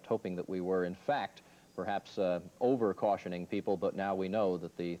track. We kept hoping that we were, in fact, perhaps over-cautioning people, but now we know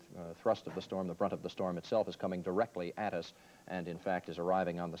that the thrust of the storm, the brunt of the storm itself, is coming directly at us and, in fact, is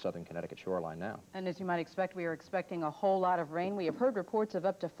arriving on the southern Connecticut shoreline now. And as you might expect, we are expecting a whole lot of rain. We have heard reports of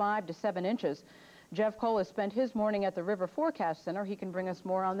up to 5 to 7 inches. Jeff Cole has spent his morning at the River Forecast Center. He can bring us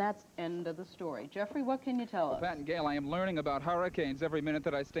more on that end of the story. Jeffrey, what can you tell us? Pat and Gail, I am learning about hurricanes every minute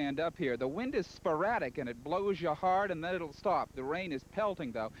that I stand up here. The wind is sporadic, and it blows you hard, and then it'll stop. The rain is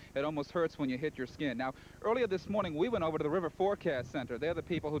pelting, though. It almost hurts when you hit your skin. Now, earlier this morning, we went over to the River Forecast Center. They're the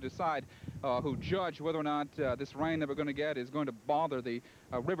people who decide, who judge whether or not this rain that we're going to get is going to bother the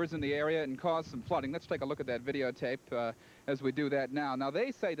rivers in the area and cause some flooding. Let's take a look at that videotape as we do that now. Now,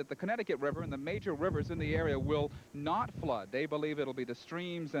 they say that the Connecticut River and the major rivers in the area will not flood. They believe it'll be the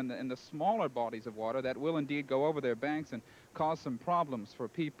streams and the smaller bodies of water that will indeed go over their banks and cause some problems for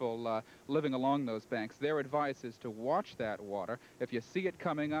people living along those banks. Their advice is to watch that water. If you see it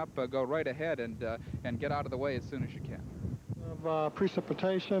coming up, go right ahead and get out of the way as soon as you can. Of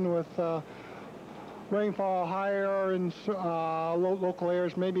precipitation with rainfall higher in local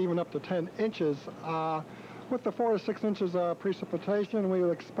areas, maybe even up to 10 inches. With the 4 to 6 inches of precipitation, we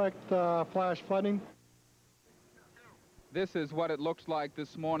would expect flash flooding. This is what it looks like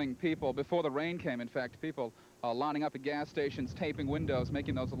this morning. People, before the rain came, in fact, people lining up at gas stations, taping windows,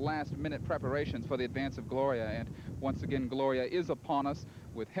 making those last-minute preparations for the advance of Gloria. And once again, Gloria is upon us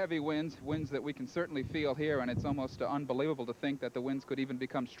with heavy winds, winds that we can certainly feel here, and it's almost unbelievable to think that the winds could even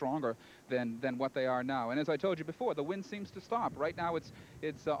become stronger than what they are now. And as I told you before, the wind seems to stop. Right now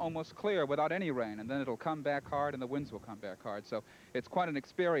it's almost clear without any rain, and then it'll come back hard and the winds will come back hard. So it's quite an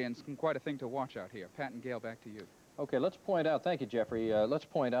experience and quite a thing to watch out here. Pat and Gail, back to you. Okay, let's point out, thank you, Jeffrey, let's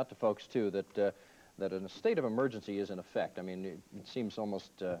point out to folks, too, that that a state of emergency is in effect. I mean, it seems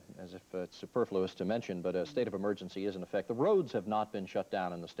almost as if it's superfluous to mention, but a state of emergency is in effect. The roads have not been shut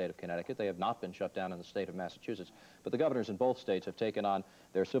down in the state of Connecticut. They have not been shut down in the state of Massachusetts. But the governors in both states have taken on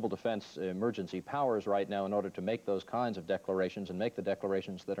their civil defense emergency powers right now in order to make those kinds of declarations and make the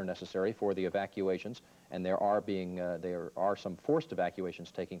declarations that are necessary for the evacuations. And there are some forced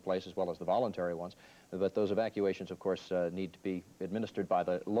evacuations taking place as well as the voluntary ones. But those evacuations, of course, need to be administered by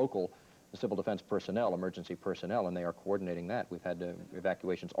the local civil defense personnel, emergency personnel, and they are coordinating that. We've had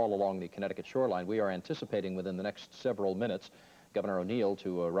evacuations all along the Connecticut shoreline. We are anticipating within the next several minutes Governor O'Neill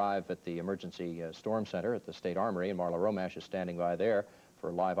to arrive at the emergency storm center at the State Armory, and Marla Romash is standing by there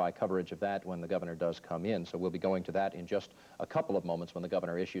for live eye coverage of that when the governor does come in. So we'll be going to that in just a couple of moments when the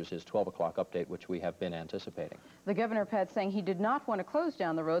governor issues his 12 o'clock update, which we have been anticipating. The governor, Pat, saying he did not want to close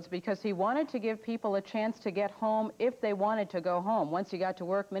down the roads because he wanted to give people a chance to get home if they wanted to go home. Once he got to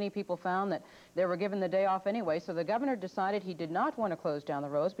work, many people found that they were given the day off anyway, so the governor decided he did not want to close down the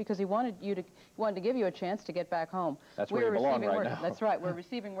roads because he wanted to give you a chance to get back home. That's where you belong right now. That's right. We're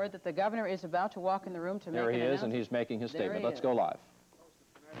receiving word that the governor is about to walk in the room to make an announcement. There he is, and he's making his statement. Let's go live.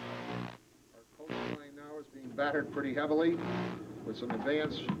 Our coastline now is being battered pretty heavily with some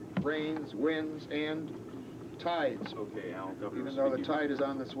advanced rains, winds, and tides. Okay, Al. Even though the tide is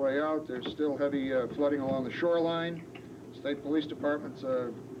on its way out, there's still heavy flooding along the shoreline. State police departments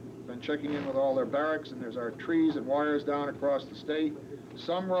been checking in with all their barracks, and there's our trees and wires down across the state.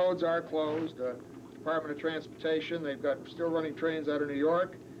 Some roads are closed. Department of Transportation, they've got still running trains out of New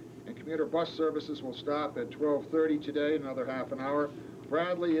York, and commuter bus services will stop at 12:30 today, another half an hour.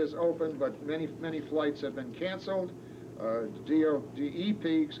 Bradley is open, but many flights have been canceled. DEP,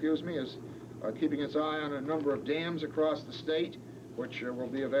 is keeping its eye on a number of dams across the state, which will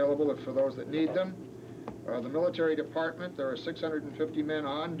be available for those that need them. The military department, there are 650 men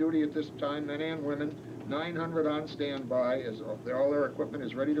on duty at this time, men and women, 900 on standby, as all their equipment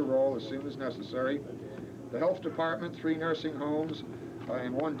is ready to roll as soon as necessary. The health department, 3 nursing homes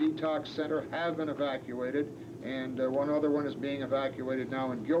and 1 detox center have been evacuated, and one other one is being evacuated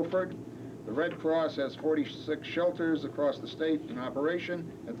now in Guilford. The Red Cross has 46 shelters across the state in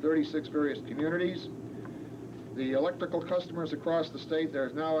operation at 36 various communities. The electrical customers across the state,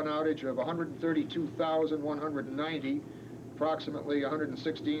 there's now an outage of 132,190, approximately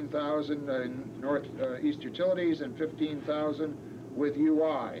 116,000 in Northeast Utilities and 15,000 with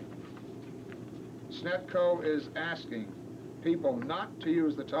UI. SNETCO is asking people not to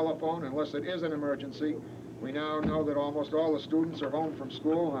use the telephone unless it is an emergency. We now know that almost all the students are home from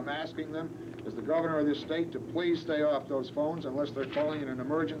school. I'm asking them, as the governor of this state, to please stay off those phones unless they're calling in an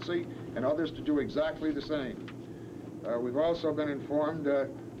emergency, and others to do exactly the same. We've also been informed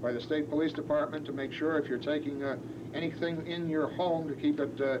by the state police department to make sure if you're taking anything in your home to keep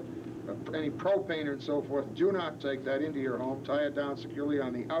it, any propane and so forth, do not take that into your home. Tie it down securely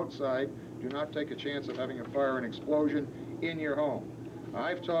on the outside. Do not take a chance of having a fire and explosion in your home.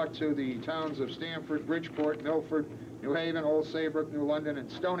 I've talked to the towns of Stamford, Bridgeport, Milford, New Haven, Old Saybrook, New London,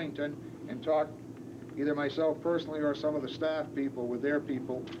 and Stonington, and talked either myself personally or some of the staff people with their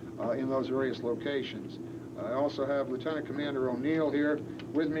people in those various locations. I also have Lieutenant Commander O'Neill here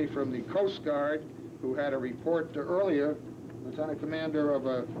with me from the Coast Guard, who had a report earlier, Lieutenant Commander of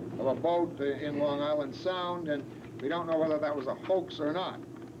a boat in Long Island Sound, and we don't know whether that was a hoax or not.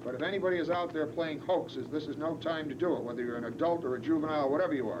 But if anybody is out there playing hoaxes, this is no time to do it, whether you're an adult or a juvenile,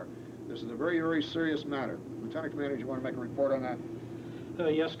 whatever you are. This is a very, very serious matter. Lieutenant Commander, do you want to make a report on that?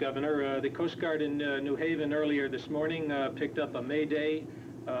 Yes, Governor. The Coast Guard in New Haven earlier this morning picked up a mayday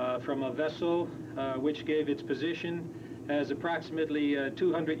from a vessel which gave its position as approximately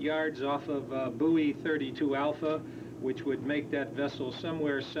 200 yards off of buoy 32 Alpha, which would make that vessel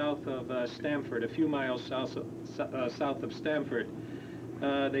somewhere south of Stamford, a few miles south of Stamford.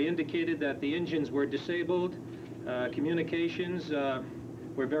 They indicated that the engines were disabled. Communications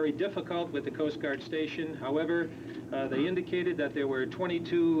were very difficult with the Coast Guard station. However, they indicated that there were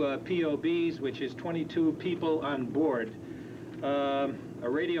 22 POBs, which is 22 people on board. A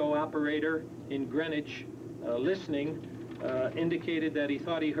radio operator in Greenwich listening indicated that he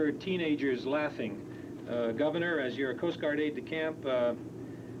thought he heard teenagers laughing. Governor, as your Coast Guard aide-de-camp,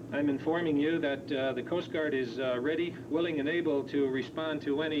 I'm informing you that the Coast Guard is ready, willing, and able to respond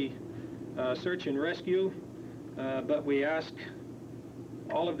to any search and rescue, but we ask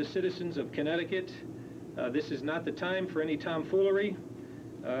all of the citizens of Connecticut, this is not the time for any tomfoolery,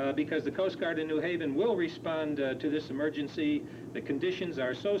 because the Coast Guard in New Haven will respond to this emergency. The conditions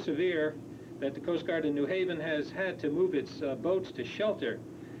are so severe that the Coast Guard in New Haven has had to move its boats to shelter,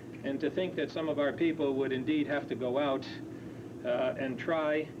 and to think that some of our people would indeed have to go out and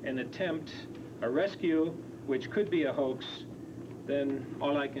try and attempt a rescue, which could be a hoax, then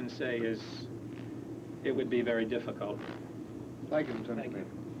all I can say is it would be very difficult. Thank you, Lieutenant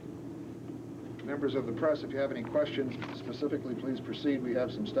Commander. Members of the press, if you have any questions specifically, please proceed. We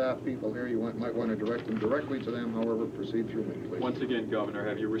have some staff people here. You might want to direct them directly to them. However, proceed through me, please. Once again, Governor,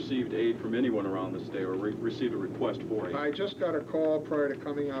 have you received aid from anyone around the state or received a request for aid? I just got a call prior to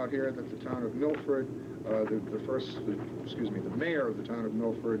coming out here that the town of Milford, the mayor of the town of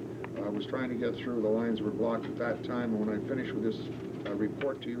Milford was trying to get through. The lines were blocked at that time. And when I finish with this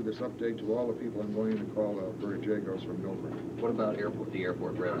report to you, this update to all the people, I'm going to call Alberta Jagos from Milford. What about the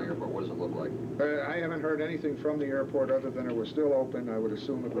airport, Bradley Airport? What does it look like? I haven't heard anything from the airport other than it was still open. I would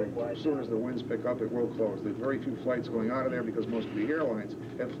assume that as soon as the winds pick up, it will close. There's very few flights going out of there because most of the airlines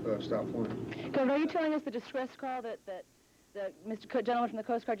have stopped flying. Governor, are you telling us the distress call that the gentleman from the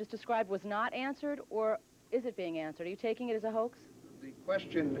Coast Guard just described was not answered, or is it being answered? Are you taking it as a hoax? The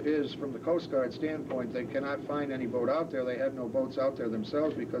question is, from the Coast Guard standpoint, they cannot find any boat out there. They have no boats out there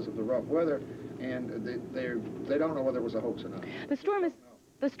themselves because of the rough weather, and they don't know whether it was a hoax or not. The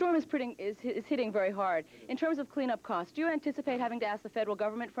storm is hitting very hard. In terms of cleanup costs, do you anticipate having to ask the federal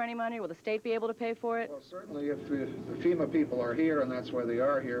government for any money? Will the state be able to pay for it? Well, certainly if the FEMA people are here, and that's why they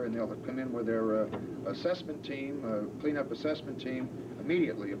are here, and they'll come in with their assessment team, cleanup assessment team,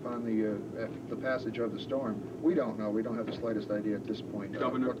 immediately upon the passage of the storm. We don't know. We don't have the slightest idea at this point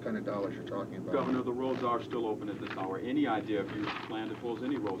what kind of dollars you're talking about. Governor, the roads are still open at this hour. Any idea if you plan to close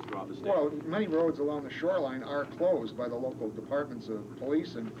any roads throughout the state? Well, many roads along the shoreline are closed by the local departments of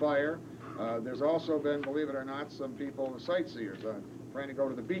police and fire. There's also been, believe it or not, some people, sightseers, trying to go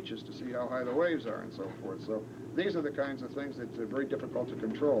to the beaches to see how high the waves are and so forth. So these are the kinds of things that are very difficult to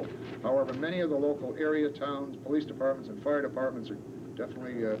control. However, many of the local area towns, police departments, and fire departments are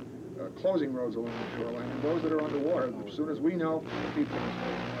definitely closing roads along the shoreline, and those that are underwater, as soon as we know, people...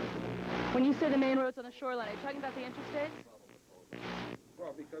 When you say the main roads on the shoreline, are you talking about the interstates?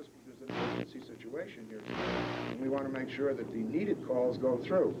 Well, because there's an emergency situation here, and we want to make sure that the needed calls go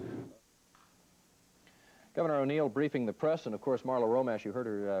through. Governor O'Neill briefing the press, and of course Marla Romash, you heard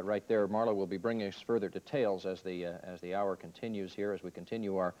her right there. Marla will be bringing us further details as the hour continues here, as we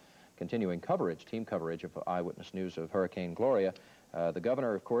continue our continuing coverage, team coverage of Eyewitness News of Hurricane Gloria. The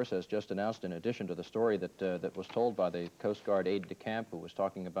governor, of course, has just announced, in addition to the story that was told by the Coast Guard aide-de-camp, who was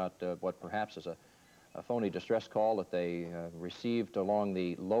talking about what perhaps is a phony distress call that they received along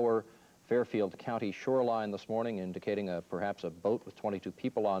the lower Fairfield County shoreline this morning, indicating perhaps a boat with 22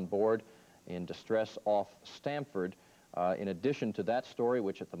 people on board in distress off Stamford. In addition to that story,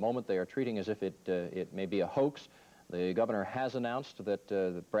 which at the moment they are treating as if it may be a hoax, the governor has announced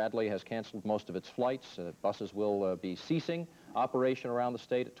that Bradley has canceled most of its flights. Buses will be ceasing operation around the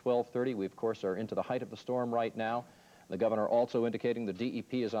state at 12:30. We, of course, are into the height of the storm right now. The governor also indicating the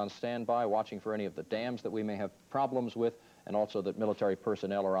DEP is on standby, watching for any of the dams that we may have problems with, and also that military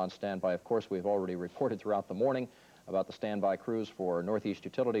personnel are on standby. Of course, we've already reported throughout the morning about the standby crews for Northeast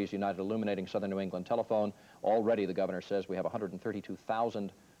Utilities, United Illuminating, Southern New England Telephone. Already, the governor says, we have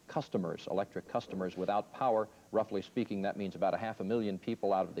 132,000 customers, electric customers, without power. Roughly speaking, that means about 500,000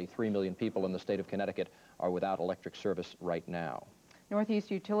 people out of the 3 million people in the state of Connecticut are without electric service right now.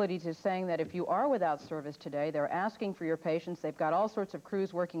 Northeast Utilities is saying that if you are without service today, they're asking for your patience. They've got all sorts of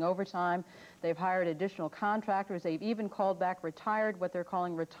crews working overtime. They've hired additional contractors. They've even called back what they're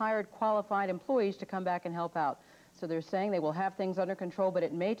calling retired qualified employees to come back and help out. So they're saying they will have things under control, but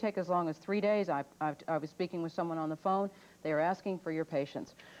it may take as long as 3 days. I was speaking with someone on the phone. They are asking for your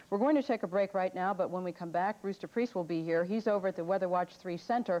patience. We're going to take a break right now, but when we come back, Brewster Priest will be here. He's over at the Weather Watch 3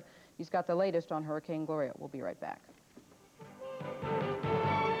 Center. He's got the latest on Hurricane Gloria. We'll be right back.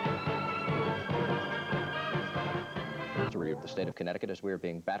 Of the state of Connecticut, as we are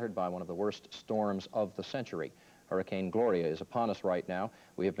being battered by one of the worst storms of the century. Hurricane Gloria is upon us right now.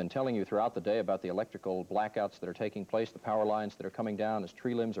 We have been telling you throughout the day about the electrical blackouts that are taking place, the power lines that are coming down as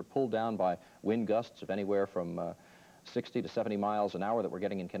tree limbs are pulled down by wind gusts of anywhere from 60 to 70 miles an hour that we're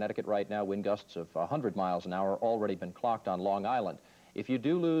getting in Connecticut right now. Wind gusts of 100 miles an hour already been clocked on Long Island. If you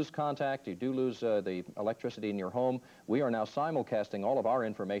do lose contact, you do lose the electricity in your home, we are now simulcasting all of our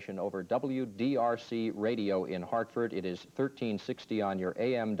information over WDRC radio in Hartford. It is 1360 on your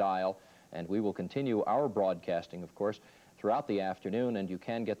AM dial, and we will continue our broadcasting, of course, throughout the afternoon, and you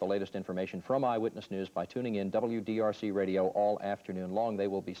can get the latest information from Eyewitness News by tuning in WDRC radio all afternoon long. They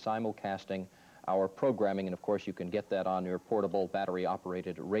will be simulcasting our programming, and of course you can get that on your portable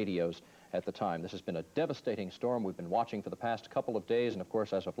battery-operated radios at the time. This has been a devastating storm we've been watching for the past couple of days, and of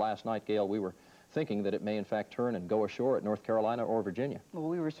course as of last night, Gayle, we were thinking that it may in fact turn and go ashore at North Carolina or Virginia. Well,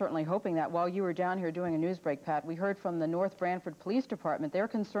 we were certainly hoping that. While you were down here doing a news break, Pat, we heard from the North Branford Police Department. They're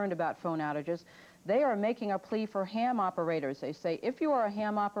concerned about phone outages. They are making a plea for ham operators. They say if you are a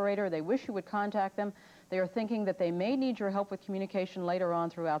ham operator, they wish you would contact them. They are thinking that they may need your help with communication later on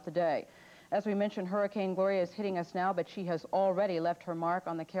throughout the day. As we mentioned, Hurricane Gloria is hitting us now, but she has already left her mark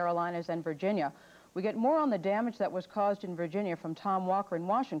on the Carolinas and Virginia. We get more on the damage that was caused in Virginia from Tom Walker in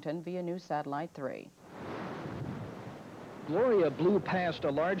Washington via News Satellite 3. Gloria blew past a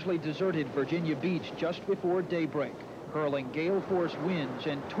largely deserted Virginia beach just before daybreak, hurling gale-force winds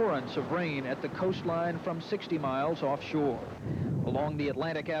and torrents of rain at the coastline from 60 miles offshore. Along the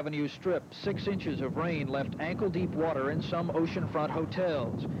Atlantic Avenue Strip, 6 inches of rain left ankle-deep water in some oceanfront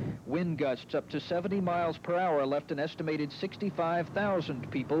hotels. Wind gusts up to 70 miles per hour left an estimated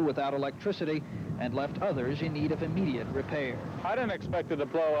 65,000 people without electricity and left others in need of immediate repair. I didn't expect it to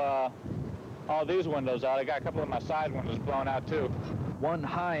blow all these windows out. I got a couple of my side windows blown out, too. One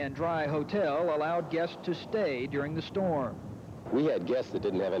high and dry hotel allowed guests to stay during the storm. We had guests that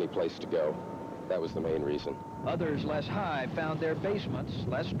didn't have any place to go. That was the main reason. Others less high found their basements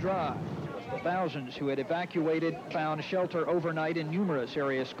less dry. Thousands who had evacuated found shelter overnight in numerous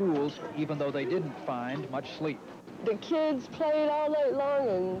area schools, even though they didn't find much sleep. The kids played all night long,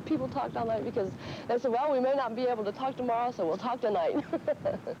 and people talked all night because they said, well, we may not be able to talk tomorrow, so we'll talk tonight.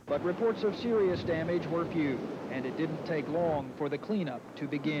 But reports of serious damage were few, and it didn't take long for the cleanup to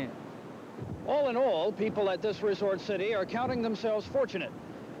begin. All in all, people at this resort city are counting themselves fortunate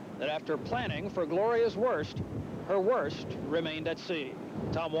that after planning for Gloria's worst, her worst remained at sea.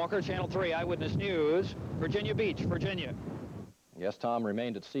 Tom Walker, Channel 3 Eyewitness News, Virginia Beach, Virginia. Yes, Tom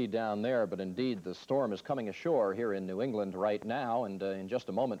remained at sea down there, but indeed the storm is coming ashore here in New England right now, and in just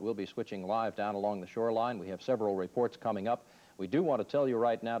a moment we'll be switching live down along the shoreline. We have several reports coming up. We do want to tell you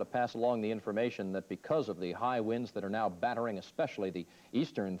right now to pass along the information that because of the high winds that are now battering especially the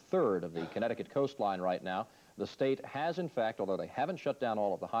eastern third of the Connecticut coastline right now, the state has in fact, although they haven't shut down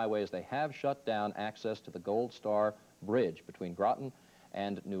all of the highways, they have shut down access to the Gold Star Bridge between Groton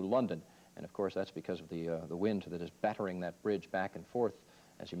and New London. And of course, that's because of the wind that is battering that bridge back and forth.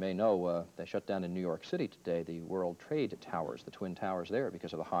 As you may know, they shut down in New York City today the World Trade Towers, the Twin Towers there,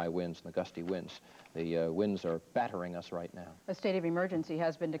 because of the high winds and the gusty winds. The winds are battering us right now. A state of emergency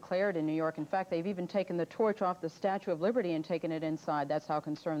has been declared in New York. In fact, they've even taken the torch off the Statue of Liberty and taken it inside. That's how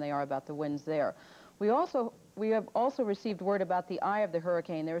concerned they are about the winds there. We have also received word about the eye of the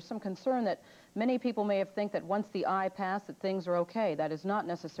hurricane. There is some concern that many people may have think that once the eye passed that things are okay. That is not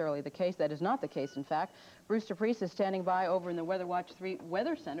necessarily the case. That is not the case, in fact. Bruce DePest is standing by over in the Weather Watch 3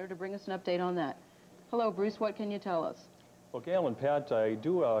 Weather Center to bring us an update on that. Hello, Bruce. What can you tell us? Well, Gail and Pat, I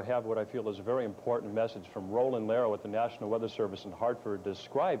do have what I feel is a very important message from Roland Larrow at the National Weather Service in Hartford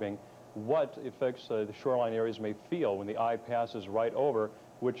describing what effects the shoreline areas may feel when the eye passes right over,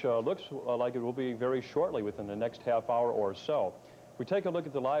 which looks like it will be very shortly within the next half hour or so. If we take a look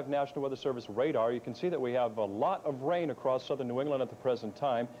at the live National Weather Service radar, you can see that we have a lot of rain across southern New England at the present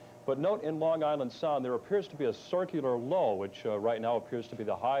time. But note in Long Island Sound, there appears to be a circular low, which right now appears to be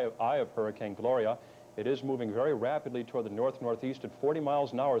the eye of Hurricane Gloria. It is moving very rapidly toward the north-northeast at 40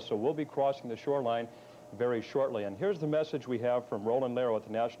 miles an hour, so we'll be crossing the shoreline very shortly. And here's the message we have from Roland Larrow at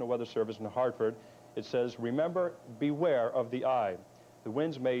the National Weather Service in Hartford. It says, remember, beware of the eye. The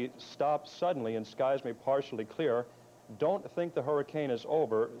winds may stop suddenly and skies may partially clear. Don't think the hurricane is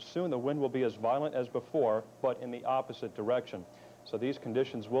over. Soon the wind will be as violent as before, but in the opposite direction. So these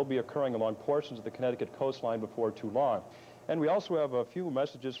conditions will be occurring along portions of the Connecticut coastline before too long. And we also have a few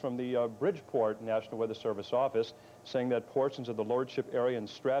messages from the Bridgeport National Weather Service office saying that portions of the Lordship area in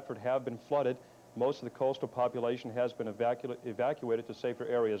Stratford have been flooded. Most of the coastal population has been evacuated to safer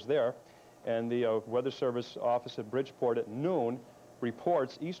areas there. And the Weather Service office at Bridgeport at noon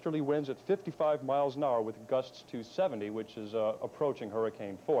reports easterly winds at 55 miles an hour with gusts to 70, which is approaching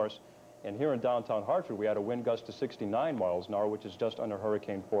hurricane force. And here in downtown Hartford, we had a wind gust to 69 miles an hour, which is just under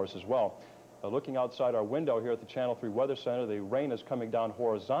hurricane force as well. Looking outside our window here at the Channel 3 Weather Center, the rain is coming down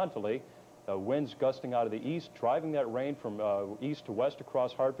horizontally. Winds gusting out of the east, driving that rain from east to west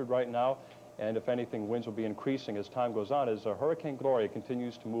across Hartford right now. And if anything, winds will be increasing as time goes on as Hurricane Gloria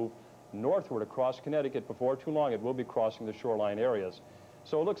continues to move northward across Connecticut. Before too long, it will be crossing the shoreline areas.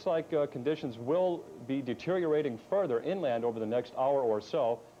 So it looks like conditions will be deteriorating further inland over the next hour or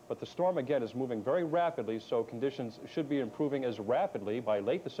so, but the storm again is moving very rapidly, so conditions should be improving as rapidly by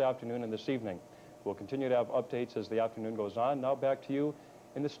late this afternoon and this evening. We'll continue to have updates as the afternoon goes on. Now back to you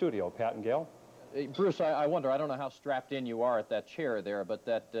in the studio, Pat and Gail. Bruce, I wonder, I don't know how strapped in you are at that chair there, but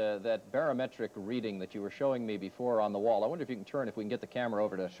that barometric reading that you were showing me before on the wall, I wonder if you can turn, if we can get the camera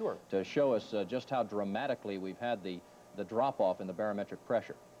over to show us just how dramatically we've had the drop-off in the barometric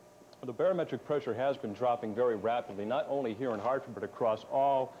pressure. The barometric pressure has been dropping very rapidly, not only here in Hartford, but across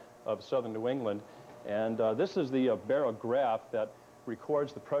all of southern New England. And this is the barograph that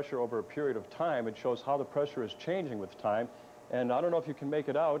records the pressure over a period of time. It shows how the pressure is changing with time. And I don't know if you can make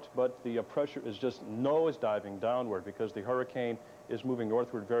it out, but the pressure is just nose-diving downward because the hurricane is moving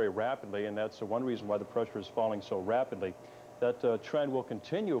northward very rapidly, and that's one reason why the pressure is falling so rapidly. That trend will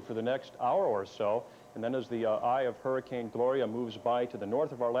continue for the next hour or so, and then as the eye of Hurricane Gloria moves by to the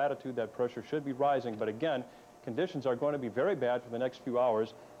north of our latitude, that pressure should be rising. But again, conditions are going to be very bad for the next few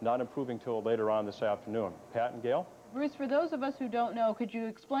hours, not improving till later on this afternoon. Pat and Gail? Bruce, for those of us who don't know, could you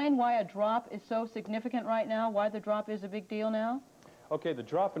explain why a drop is so significant right now, why the drop is a big deal now? Okay, the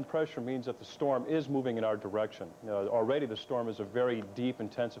drop in pressure means that the storm is moving in our direction. Already the storm is a very deep,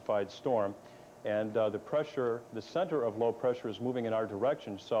 intensified storm, and the center of low pressure is moving in our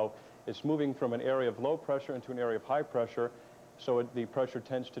direction, so it's moving from an area of low pressure into an area of high pressure, so the pressure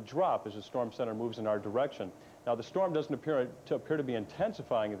tends to drop as the storm center moves in our direction. Now, the storm doesn't appear to be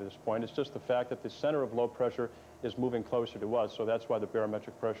intensifying at this point. It's just the fact that the center of low pressure is moving closer to us, so that's why the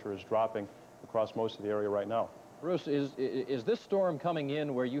barometric pressure is dropping across most of the area right now. Bruce, is this storm coming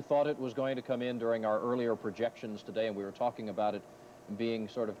in where you thought it was going to come in during our earlier projections today, and we were talking about it being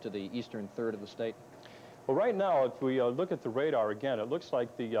sort of to the eastern third of the state? Well, right now, if we look at the radar again, it looks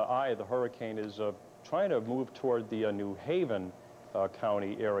like the eye of the hurricane is trying to move toward the New Haven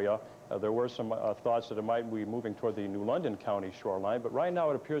County area. There were some thoughts that it might be moving toward the New London County shoreline, but right now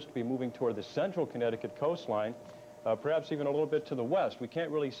it appears to be moving toward the central Connecticut coastline, perhaps even a little bit to the west. We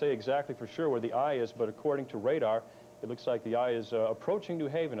can't really say exactly for sure where the eye is, but according to radar, it looks like the eye is approaching New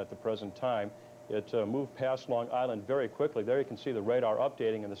Haven at the present time. It moved past Long Island very quickly. There you can see the radar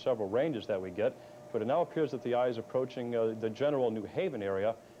updating in the several ranges that we get, but it now appears that the eye is approaching the general New Haven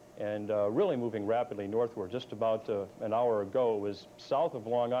area and really moving rapidly northward. Just about an hour ago, it was south of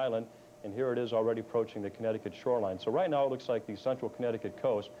Long Island, and here it is already approaching the Connecticut shoreline. So right now it looks like the central Connecticut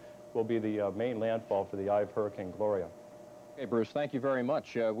coast will be the main landfall for the eye of Hurricane Gloria. Okay, Bruce, thank you very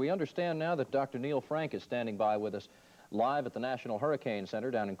much. We understand now that Dr. Neil Frank is standing by with us live at the National Hurricane Center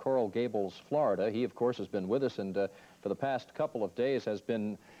down in Coral Gables, Florida. He, of course, has been with us and for the past couple of days has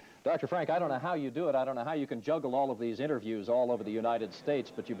been... Dr. Frank, I don't know how you do it. I don't know how you can juggle all of these interviews all over the United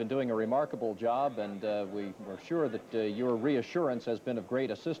States, but you've been doing a remarkable job, and we're sure that your reassurance has been of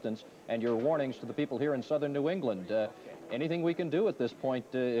great assistance, and your warnings to the people here in southern New England. Anything we can do at this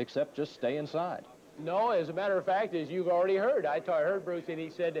point except just stay inside? No, as a matter of fact, as you've already heard, I heard Bruce, and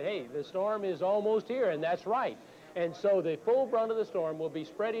he said, hey, the storm is almost here, and that's right. And so the full brunt of the storm will be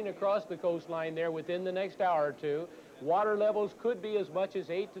spreading across the coastline there within the next hour or two. Water levels could be as much as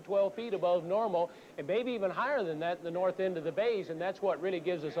 8 to 12 feet above normal, and maybe even higher than that in the north end of the bays, and that's what really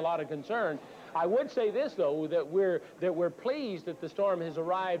gives us a lot of concern. I would say this, though, that we're pleased that the storm has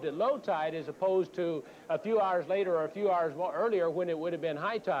arrived at low tide as opposed to a few hours later or a few hours earlier when it would have been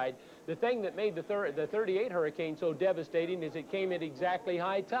high tide. The thing that made the 38 hurricane so devastating is it came at exactly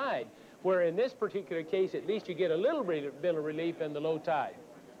high tide, where in this particular case, at least you get a little bit of relief in the low tide.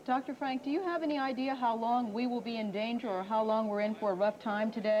 Dr. Frank, do you have any idea how long we will be in danger or how long we're in for a rough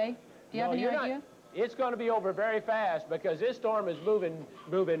time today? Do you have any idea? It's going to be over very fast because this storm is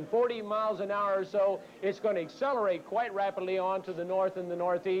moving 40 miles an hour or so. It's going to accelerate quite rapidly on to the north and the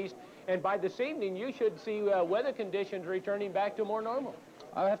northeast. And by this evening, you should see weather conditions returning back to more normal.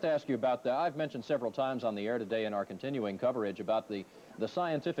 I have to ask you about that. I've mentioned several times on the air today in our continuing coverage about the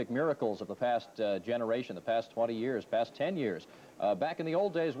scientific miracles of the past generation, the past 20 years, past 10 years. Back in the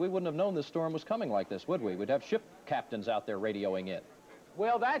old days, we wouldn't have known this storm was coming like this, would we? We'd have ship captains out there radioing in.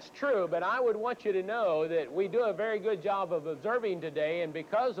 Well, that's true, but I would want you to know that we do a very good job of observing today, and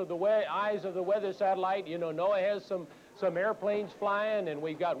because of the eyes of the weather satellite, you know, NOAA has some airplanes flying, and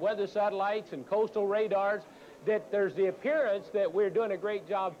we've got weather satellites and coastal radars, that there's the appearance that we're doing a great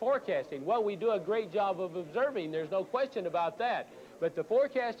job forecasting. Well, we do a great job of observing. There's no question about that. But the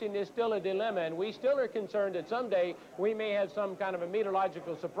forecasting is still a dilemma, and we still are concerned that someday we may have some kind of a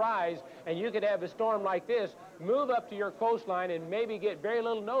meteorological surprise, and you could have a storm like this move up to your coastline and maybe get very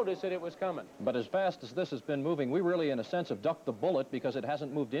little notice that it was coming. But as fast as this has been moving, we really, in a sense, have ducked the bullet because it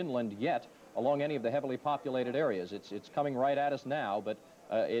hasn't moved inland yet along any of the heavily populated areas. It's coming right at us now, but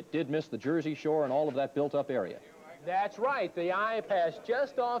it did miss the Jersey Shore and all of that built-up area. That's right. The eye passed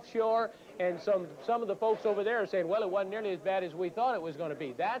just offshore, and some of the folks over there are saying, well, it wasn't nearly as bad as we thought it was going to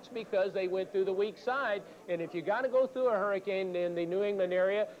be. That's because they went through the weak side, and if you got to go through a hurricane in the New England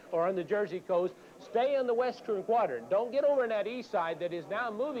area or on the Jersey coast, stay in the western quadrant. Don't get over in that east side that is now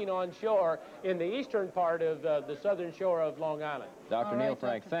moving on shore in the eastern part of the southern shore of Long Island. Dr. Neil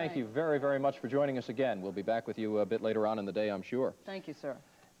Frank, thank you very, very much for joining us again. We'll be back with you a bit later on in the day, I'm sure. Thank you, sir.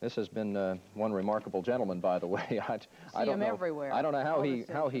 This has been one remarkable gentleman, by the way. I don't know, everywhere. I don't know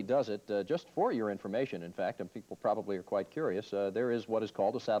how he does it. Just for your information, in fact, and people probably are quite curious, there is what is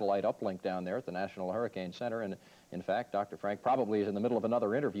called a satellite uplink down there at the National Hurricane Center, and in fact, Dr. Frank probably is in the middle of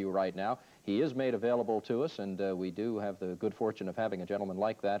another interview right now. He is made available to us, and we do have the good fortune of having a gentleman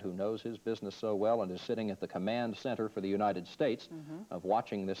like that who knows his business so well and is sitting at the command center for the United States of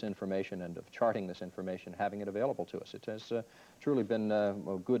watching this information and of charting this information, having it available to us. It has truly been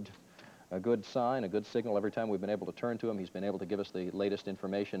a good sign, a good signal every time we've been able to turn to him. He's been able to give us the latest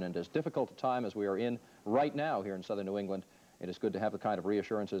information, and as difficult a time as we are in right now here in southern New England, it is good to have the kind of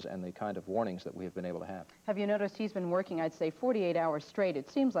reassurances and the kind of warnings that we have been able to have. Have you noticed he's been working, I'd say, 48 hours straight, it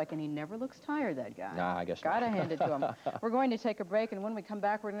seems like, and he never looks tired, that guy. Nah, I guess Gotta hand it to him. We're going to take a break, and when we come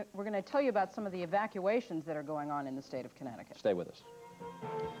back, we're going to tell you about some of the evacuations that are going on in the state of Connecticut. Stay with us.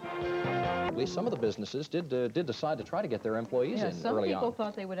 At least some of the businesses did decide to try to get their employees in early on. Some people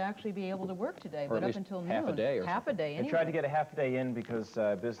thought they would actually be able to work today, but up until noon. Half a day or half a day anyway. They tried to get a half a day in because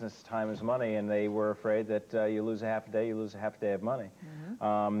business time is money, and they were afraid that you lose a half a day, you lose a half a day of money.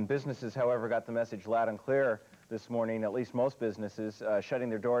 Businesses, however, got the message loud and clear this morning, at least most businesses, shutting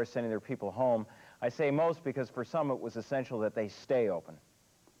their doors, sending their people home. I say most because for some it was essential that they stay open.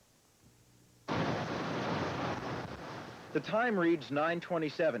 The time reads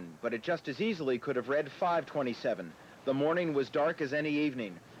 9:27, but it just as easily could have read 5:27. The morning was dark as any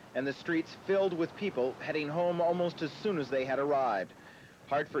evening, and the streets filled with people heading home almost as soon as they had arrived.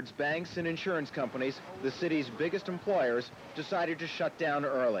 Hartford's banks and insurance companies, the city's biggest employers, decided to shut down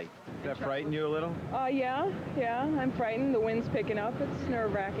early. Did that frighten you a little? Yeah, I'm frightened. The wind's picking up. It's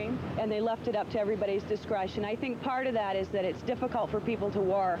nerve-wracking. And they left it up to everybody's discretion. I think part of that is that it's difficult for people to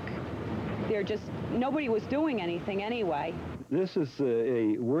work. Nobody was doing anything anyway. This is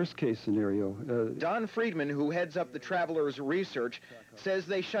a worst-case scenario. Don Friedman, who heads up the Travelers' research, says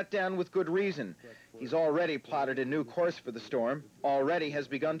they shut down with good reason. He's already plotted a new course for the storm, already has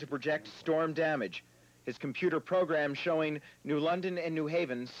begun to project storm damage. His computer program showing New London and New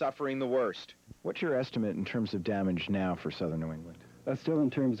Haven suffering the worst. What's your estimate in terms of damage now for southern New England? Still in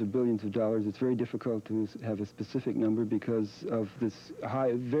terms of billions of dollars. It's very difficult to have a specific number because of this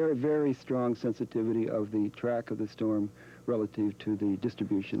high, very, very strong sensitivity of the track of the storm relative to the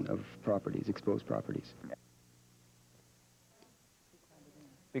distribution of properties, exposed properties.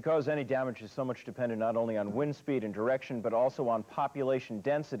 Because any damage is so much dependent not only on wind speed and direction, but also on population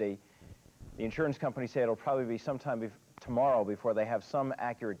density, the insurance companies say it'll probably be sometime tomorrow before they have some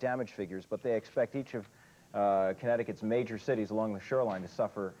accurate damage figures, but they expect each of Connecticut's major cities along the shoreline to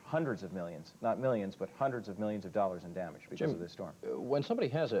suffer hundreds of millions, not millions, but hundreds of millions of dollars in damage because of this storm. When somebody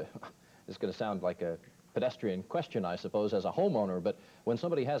has this is going to sound like a pedestrian question, I suppose, as a homeowner, but when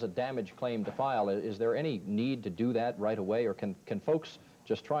somebody has a damage claim to file, is there any need to do that right away, or can folks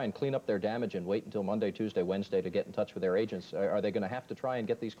just try and clean up their damage and wait until Monday, Tuesday, Wednesday to get in touch with their agents? Are they going to have to try and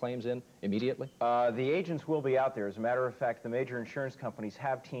get these claims in immediately? The agents will be out there. As a matter of fact, the major insurance companies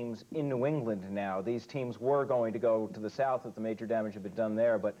have teams in New England now. These teams were going to go to the south if the major damage had been done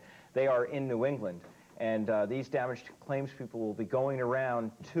there, but they are in New England. And these damaged claims people will be going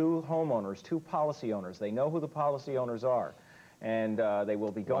around to homeowners, to policy owners. They know who the policy owners are. And they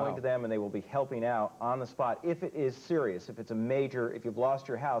will be going to them, and they will be helping out on the spot. If it is serious, if it's a major, if you've lost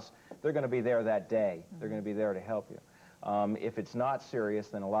your house, they're going to be there that day. They're going to be there to help you. If it's not serious,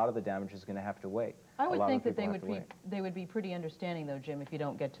 then a lot of the damage is going to have to wait. I would think that they would be pretty understanding, though, Jim, if you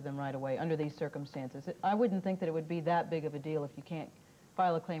don't get to them right away under these circumstances. I wouldn't think that it would be that big of a deal if you can't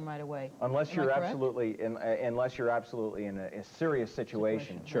file a claim right away. Unless you're absolutely in a serious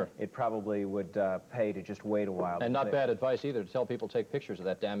situation, sure, it probably would pay to just wait a while. And not bad advice either to tell people to take pictures of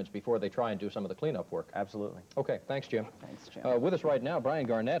that damage before they try and do some of the cleanup work. Absolutely. Okay, thanks, Jim. Thanks, Jim. With us right now, Brian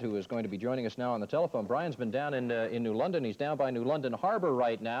Garnett, who is going to be joining us now on the telephone. Brian's been down in New London. He's down by New London Harbor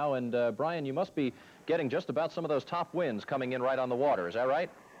right now, and Brian, you must be getting just about some of those top winds coming in right on the water. Is that right?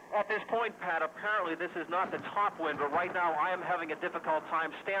 At this point, Pat, apparently this is not the top wind, but right now I am having a difficult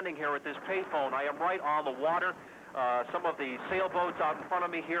time standing here at this payphone. I am right on the water. Some of the sailboats out in front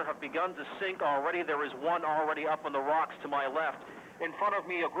of me here have begun to sink already. There is one already up on the rocks to my left. In front of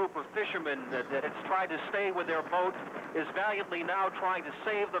me, a group of fishermen that has tried to stay with their boat is valiantly now trying to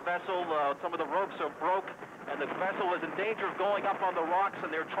save the vessel. Some of the ropes are broke, and the vessel is in danger of going up on the rocks,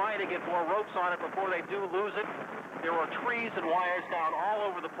 and they're trying to get more ropes on it before they do lose it. There are trees and wires down all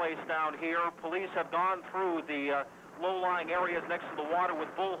over the place down here. Police have gone through the low-lying areas next to the water with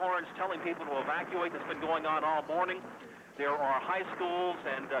bullhorns telling people to evacuate. That's been going on all morning. There are high schools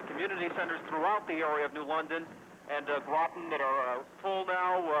and community centers throughout the area of New London and Groton that are full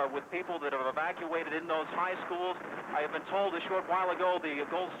now with people that have evacuated in those high schools. I have been told a short while ago the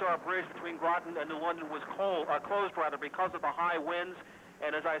Gold Star Bridge between Groton and New London was closed because of the high winds.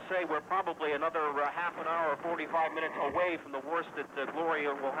 And as I say, we're probably another half an hour or 45 minutes away from the worst that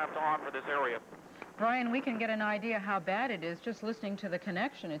Gloria will have to offer this area. Brian, we can get an idea how bad it is just listening to the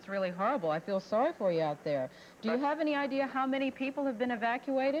connection. It's really horrible. I feel sorry for you out there. Do you have any idea how many people have been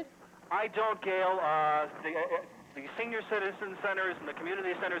evacuated? I don't, Gail. The senior citizen centers and the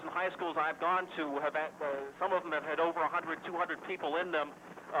community centers and high schools I've gone to, some of them have had over 100, 200 people in them.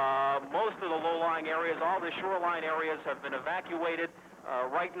 Most of the low-lying areas, all the shoreline areas have been evacuated.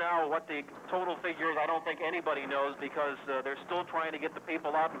 Right now, what the total figure is, I don't think anybody knows because they're still trying to get the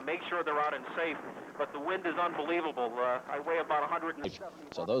people out and make sure they're out and safe. But the wind is unbelievable. I weigh about 170.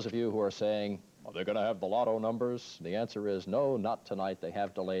 So those of you who are saying, well, they're going to have the lotto numbers, the answer is no, not tonight. They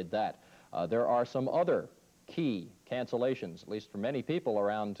have delayed that. There are some other key cancellations, at least for many people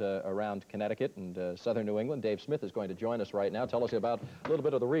around Connecticut and southern New England. Dave Smith is going to join us right now. Tell us about a little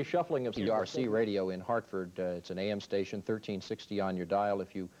bit of the reshuffling of CRC radio in Hartford. It's an AM station, 1360 on your dial.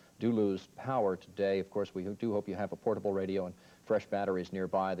 If you do lose power today, of course, we do hope you have a portable radio and fresh batteries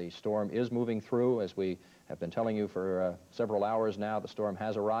nearby. The storm is moving through, as we have been telling you for several hours now. The storm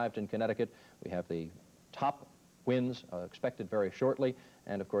has arrived in Connecticut. We have the top winds expected very shortly.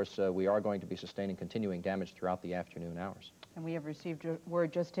 And, of course, we are going to be sustaining continuing damage throughout the afternoon hours. And we have received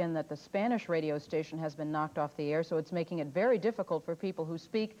word just in that the Spanish radio station has been knocked off the air, so it's making it very difficult for people who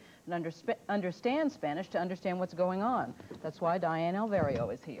speak and understand Spanish to understand what's going on. That's why Diane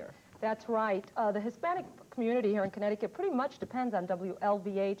Alvario is here. That's right. The Hispanic community here in Connecticut pretty much depends on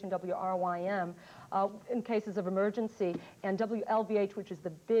WLVH and WRYM in cases of emergency. And WLVH, which is the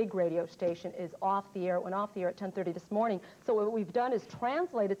big radio station, is off the air. It went off the air at 10:30 this morning. So what we've done is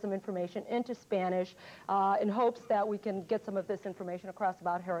translated some information into Spanish in hopes that we can get some of this information across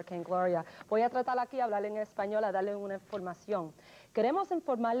about Hurricane Gloria. Voy a tratar aquí a hablarle en español, a darle una información. Queremos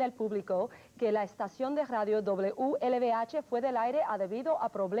informarle al público que la estación de radio WLVH fue del aire debido a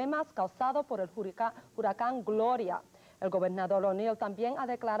problemas causados por el huracán Gloria. El gobernador O'Neill también ha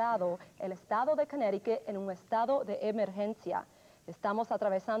declarado el estado de Connecticut en un estado de emergencia. Estamos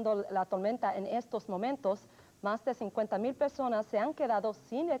atravesando la tormenta en estos momentos. Más de 50,000 personas se han quedado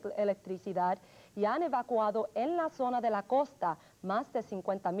sin electricidad y han evacuado en la zona de la costa más de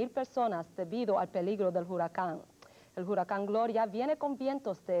 50,000 personas debido al peligro del huracán. El huracán Gloria viene con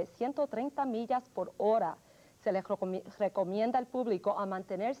vientos de 130 millas por hora. Se les recomienda al público a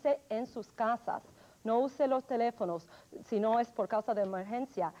mantenerse en sus casas. No use los teléfonos si no es por causa de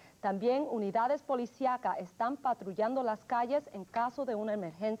emergencia. También unidades policíacas están patrullando las calles en caso de una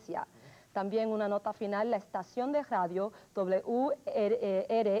emergencia. También una nota final, la estación de radio WRYM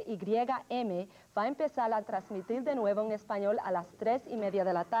va a empezar a transmitir de nuevo en español a las 3:30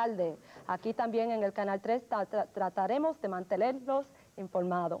 de la tarde. Aquí también en el Canal 3 trataremos de mantenerlos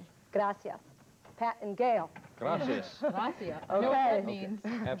informados. Gracias. Pat and Gayle. Gracias. Gracias. Okay. I know what that means.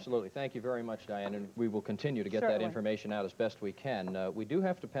 Absolutely. Thank you very much, Diane, and we will continue to get Certainly. that information out as best we can. We do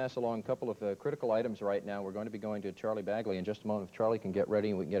have to pass along a couple of critical items right now. We're going to be going to Charlie Bagley in just a moment. If Charlie can get ready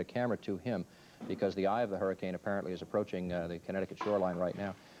and we can get a camera to him, because the eye of the hurricane apparently is approaching the Connecticut shoreline right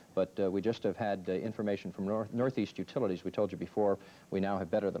now. But we just have had information from Northeast Utilities. We told you before, we now have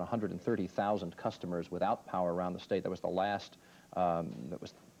better than 130,000 customers without power around the state. That was the last,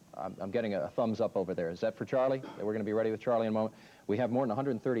 I'm getting a thumbs up over there. Is that for Charlie? We're going to be ready with Charlie in a moment. We have more than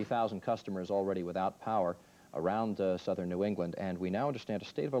 130,000 customers already without power around southern New England, and we now understand a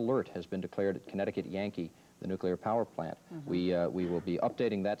state of alert has been declared at Connecticut Yankee, the nuclear power plant. Mm-hmm. We will be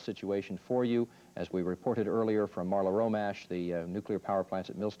updating that situation for you. As we reported earlier from Marla Romash, the nuclear power plants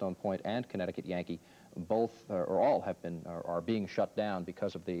at Millstone Point and Connecticut Yankee, both or all have been are being shut down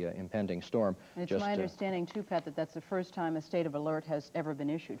because of the impending storm. And it's my understanding too, Pat, that that's the first time a state of alert has ever been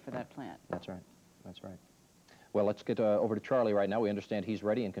issued for that plant. That's right. That's right. Well, let's get over to Charlie right now. We understand he's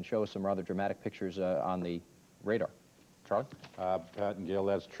ready and can show us some rather dramatic pictures on the radar. Charlie? Pat and Gail,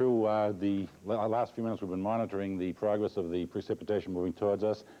 that's true. The last few minutes we've been monitoring the progress of the precipitation moving towards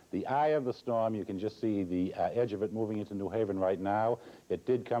us. The eye of the storm, you can just see the edge of it moving into New Haven right now. It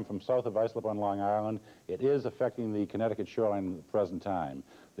did come from south of Islip on Long Island. It is affecting the Connecticut shoreline at the present time.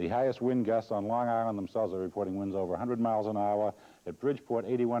 The highest wind gusts on Long Island themselves are reporting winds over 100 miles an hour. At Bridgeport,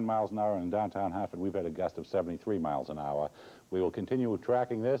 81 miles an hour, and in downtown Hartford, we've had a gust of 73 miles an hour. We will continue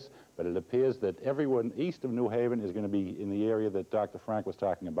tracking this, but it appears that everyone east of New Haven is going to be in the area that Dr. Frank was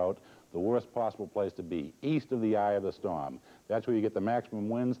talking about, the worst possible place to be, east of the eye of the storm. That's where you get the maximum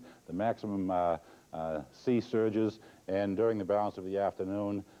winds, the maximum sea surges, and during the balance of the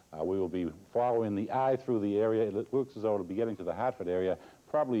afternoon, we will be following the eye through the area. It looks as though it'll be getting to the Hartford area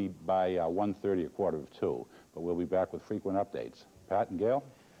probably by 1:30 or 1:45, but we'll be back with frequent updates. Pat and Gayle?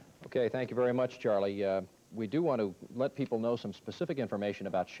 Okay, thank you very much, Charlie. We do want to let people know some specific information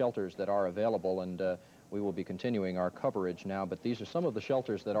about shelters that are available, and we will be continuing our coverage now, but these are some of the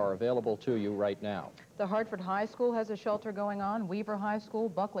shelters that are available to you right now. The Hartford High School has a shelter going on, Weaver High School,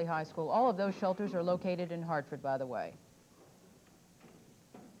 Buckley High School. All of those shelters are located in Hartford, by the way.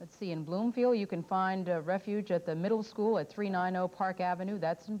 Let's see, in Bloomfield, you can find refuge at the middle school at 390 Park Avenue.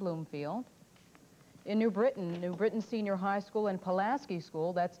 That's in Bloomfield. In New Britain Senior High School and Pulaski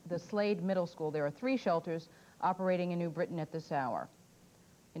School, that's the Slade Middle School. There are 3 shelters operating in New Britain at this hour.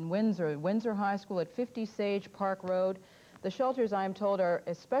 In Windsor High School at 50 Sage Park Road. The shelters, I'm told, are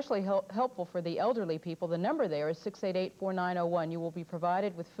especially helpful for the elderly people. The number there is 688-4901. You will be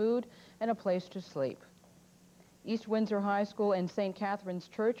provided with food and a place to sleep. East Windsor High School and St. Catherine's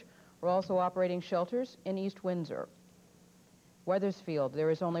Church are also operating shelters in East Windsor. Weathersfield,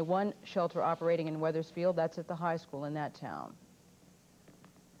 there is only 1 shelter operating in Weathersfield. That's at the high school in that town.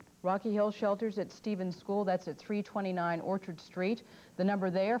 Rocky Hill Shelters at Stevens School, that's at 329 Orchard Street. The number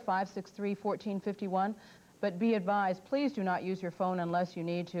there, 563-1451. But be advised, please do not use your phone unless you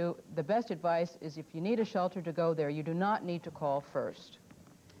need to. The best advice is if you need a shelter to go there, you do not need to call first.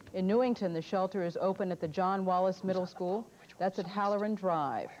 In Newington, the shelter is open at the John Wallace Middle School. That's at Halloran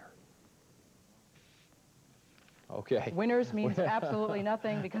Drive. Okay. Winners means absolutely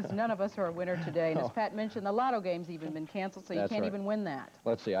nothing because none of us are a winner today. And as Pat mentioned, the lotto game's even been canceled, so you can't even win that.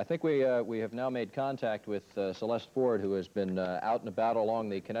 Let's see. I think we have now made contact with Celeste Ford, who has been out and about along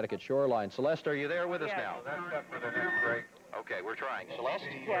the Connecticut shoreline. Celeste, are you there with us now? That's up for the next break. Okay, we're trying. Celeste?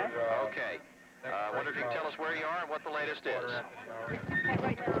 Yes. Okay. I wonder if you can tell us where you are and what the latest is.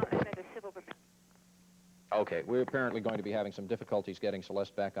 Right now, I'm at the civil. Okay, we're apparently going to be having some difficulties getting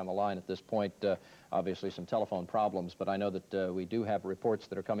Celeste back on the line at this point. Obviously some telephone problems, but I know that we do have reports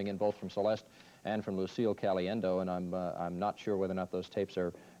that are coming in both from Celeste and from Lucille Caliendo, and I'm not sure whether or not those tapes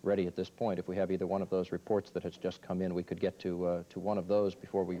are ready at this point. If we have either one of those reports that has just come in, we could get to one of those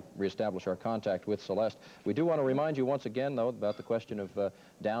before we reestablish our contact with Celeste. We do want to remind you once again, though, about the question of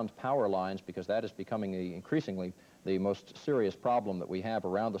downed power lines, because that is becoming increasingly the most serious problem that we have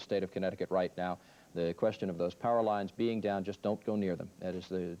around the state of Connecticut right now. The question of those power lines being down, just don't go near them. That is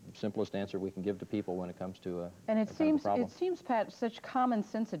the simplest answer we can give to people when it comes to and it seems, Pat, such common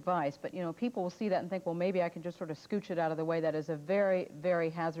sense advice, but you know, people will see that and think, well, maybe I can just sort of scooch it out of the way. That is a very, very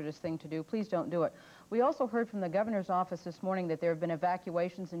hazardous thing to do. Please don't do it. We also heard from the governor's office this morning that there have been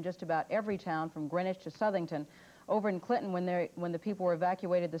evacuations in just about every town from Greenwich to Southington. Over in Clinton, when the people were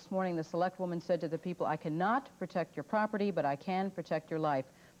evacuated this morning, the select woman said to the people, I cannot protect your property, but I can protect your life.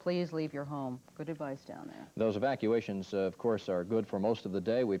 Please leave your home. Good advice down there. Those evacuations, of course, are good for most of the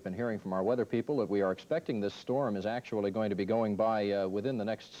day. We've been hearing from our weather people that we are expecting this storm is actually going to be going by within the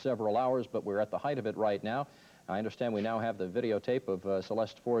next several hours, but we're at the height of it right now. I understand we now have the videotape of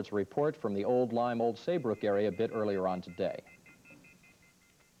Celeste Ford's report from the Old Lyme, Old Saybrook area a bit earlier on today.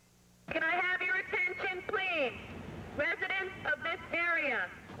 Can I have your attention, please? Residents of this area.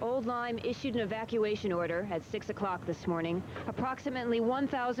 Old Lyme issued an evacuation order at 6 o'clock this morning. Approximately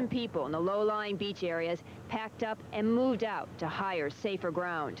 1,000 people in the low-lying beach areas packed up and moved out to higher, safer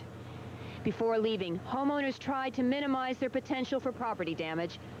ground. Before leaving, homeowners tried to minimize their potential for property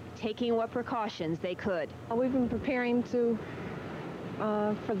damage, taking what precautions they could. We've been preparing for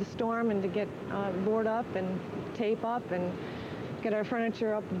the storm and to get board up and tape up and get our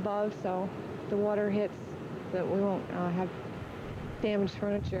furniture up above so the water hits that we won't have damaged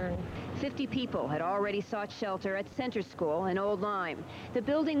furniture. 50 people had already sought shelter at Center School in Old Lyme. The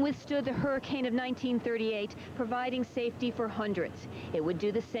building withstood the hurricane of 1938, providing safety for hundreds. It would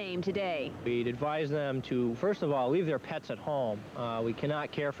do the same today. We'd advise them to, first of all, leave their pets at home. We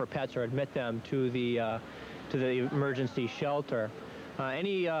cannot care for pets or admit them to the emergency shelter.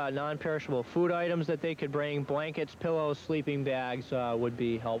 Any non-perishable food items that they could bring, blankets, pillows, sleeping bags would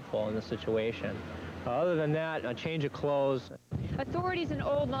be helpful in this situation. Other than that, a change of clothes. Authorities in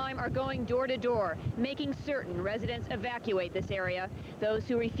Old Lyme are going door to door, making certain residents evacuate this area. Those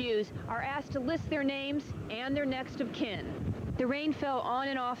who refuse are asked to list their names and their next of kin. The rain fell on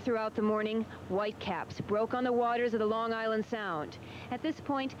and off throughout the morning. Whitecaps broke on the waters of the Long Island Sound. At this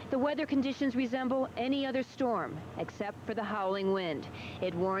point, the weather conditions resemble any other storm, except for the howling wind.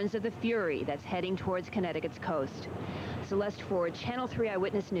 It warns of the fury that's heading towards Connecticut's coast. Celeste Ford, Channel 3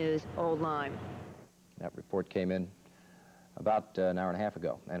 Eyewitness News, Old Lyme. That report came in about an hour and a half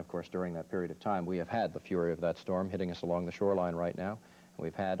ago. And of course, during that period of time, we have had the fury of that storm hitting us along the shoreline right now.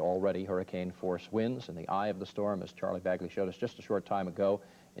 We've had already hurricane force winds, and the eye of the storm, as Charlie Bagley showed us just a short time ago,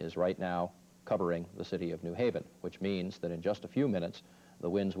 is right now covering the city of New Haven, which means that in just a few minutes, the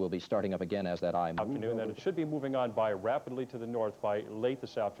winds will be starting up again as that eye moves. Afternoon, and it should be moving on by rapidly to the north by late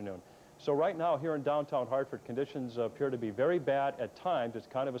this afternoon. So right now here in downtown Hartford, conditions appear to be very bad at times. It's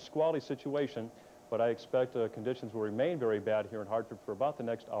kind of a squally situation, but I expect conditions will remain very bad here in Hartford for about the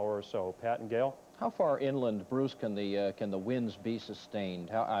next hour or so. Pat and Gail? How far inland, Bruce, can the winds be sustained?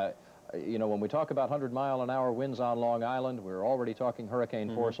 You know, when we talk about 100-mile-an-hour winds on Long Island, we're already talking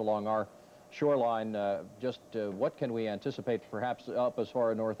hurricane force along our shoreline. What can we anticipate perhaps up as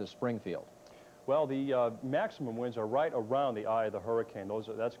far north as Springfield? Well, the maximum winds are right around the eye of the hurricane.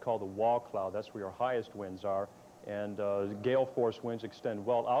 That's called the wall cloud. That's where your highest winds are. And gale force winds extend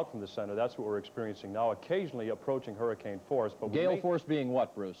well out from the center. That's what we're experiencing now, occasionally approaching hurricane force. But gale force being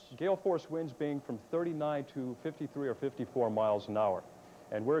what, Bruce? Gale force winds being from 39 to 53 or 54 miles an hour.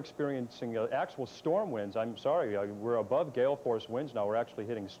 And we're experiencing actual storm winds. I'm sorry, we're above gale force winds now. We're actually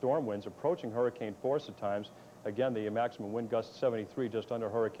hitting storm winds, approaching hurricane force at times. Again, the maximum wind gust 73, just under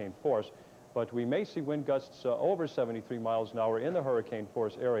hurricane force. But we may see wind gusts over 73 miles an hour in the hurricane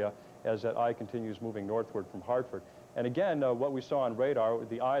force area as that eye continues moving northward from Hartford. And again, what we saw on radar,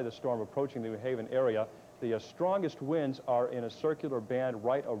 the eye of the storm approaching the New Haven area, the strongest winds are in a circular band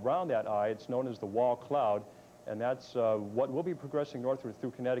right around that eye. It's known as the wall cloud, and that's what will be progressing northward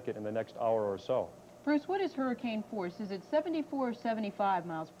through Connecticut in the next hour or so. Bruce, what is hurricane force? Is it 74 or 75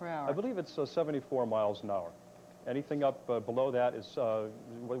 miles per hour? I believe it's 74 miles an hour. Anything up below that is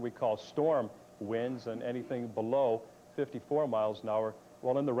what we call storm winds, and anything below 54 miles an hour,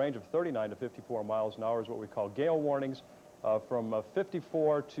 well, in the range of 39 to 54 miles an hour is what we call gale warnings. From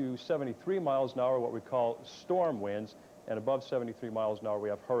 54 to 73 miles an hour, what we call storm winds, and above 73 miles an hour, we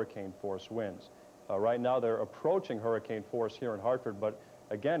have hurricane force winds. Right now, they're approaching hurricane force here in Hartford, but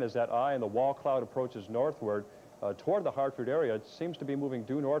again, as that eye and the wall cloud approaches northward toward the Hartford area, it seems to be moving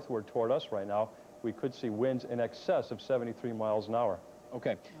due northward toward us right now. We could see winds in excess of 73 miles an hour.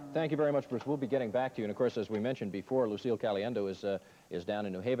 Okay. Thank you very much, Bruce. We'll be getting back to you. And, of course, as we mentioned before, Lucille Caliendo is down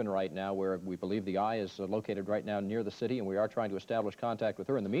in New Haven right now, where we believe the eye is located right now near the city, and we are trying to establish contact with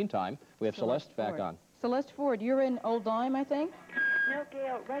her. In the meantime, we have Celeste back on. Celeste Ford, you're in Old Lyme, I think? No,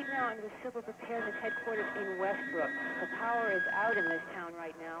 Gail, right now I'm the Civil Preparedness Headquarters in Westbrook. The power is out in this town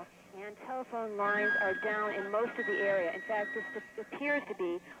right now, and telephone lines are down in most of the area. In fact, this appears to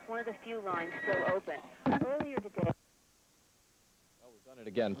be one of the few lines still open. Earlier today...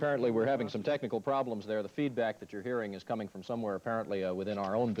 Again, apparently we're having some technical problems there. The feedback that you're hearing is coming from somewhere apparently within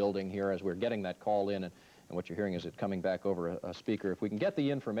our own building here as we're getting that call in, and what you're hearing is it coming back over a speaker. If we can get the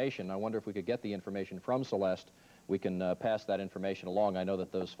information, I wonder if we could get the information from Celeste, we can pass that information along. I know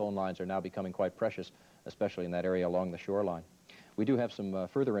that those phone lines are now becoming quite precious, especially in that area along the shoreline. We do have some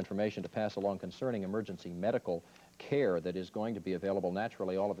further information to pass along concerning emergency medical care that is going to be available.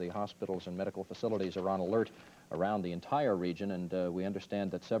 Naturally, all of the hospitals and medical facilities are on alert around the entire region, and we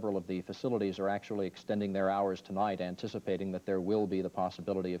understand that several of the facilities are actually extending their hours tonight, anticipating that there will be the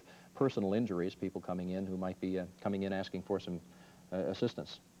possibility of personal injuries, people coming in who might be coming in asking for some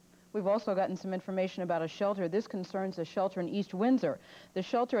assistance. We've also gotten some information about a shelter. This concerns a shelter in East Windsor. The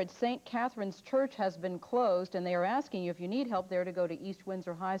shelter at St. Catherine's Church has been closed, and they are asking you, if you need help there, to go to East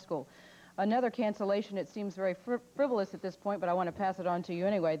Windsor High School. Another cancellation, it seems very frivolous at this point, but I want to pass it on to you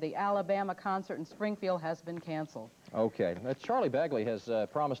anyway. The Alabama concert in Springfield has been canceled. Okay. Charlie Bagley has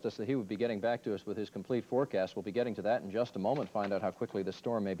promised us that he would be getting back to us with his complete forecast. We'll be getting to that in just a moment, find out how quickly the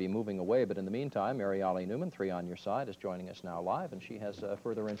storm may be moving away. But in the meantime, Mary Ollie Newman, 3 on Your Side, is joining us now live, and she has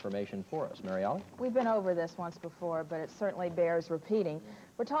further information for us. Mary Ollie? We've been over this once before, but it certainly bears repeating.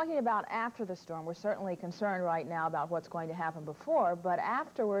 We're talking about after the storm. We're certainly concerned right now about what's going to happen before, but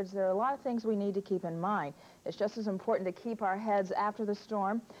afterwards there are a lot of things we need to keep in mind. It's just as important to keep our heads after the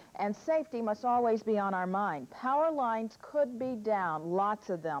storm, and safety must always be on our mind. Power lines could be down, lots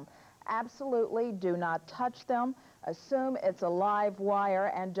of them. Absolutely do not touch them. Assume it's a live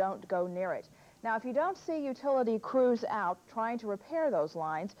wire and don't go near it. Now, if you don't see utility crews out trying to repair those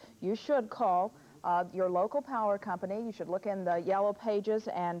lines, you should call your local power company. You should look in the yellow pages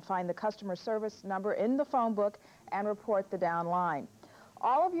and find the customer service number in the phone book and report the down line.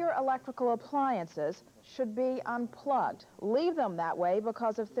 All of your electrical appliances should be unplugged. Leave them that way,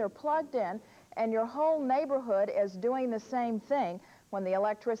 because if they're plugged in and your whole neighborhood is doing the same thing, when the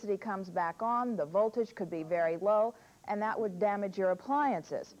electricity comes back on, the voltage could be very low, and that would damage your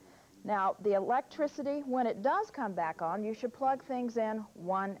appliances. Now, the electricity, when it does come back on, you should plug things in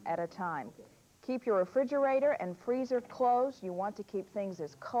one at a time. Keep your refrigerator and freezer closed. You want to keep things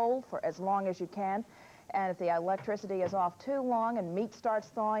as cold for as long as you can. And if the electricity is off too long and meat starts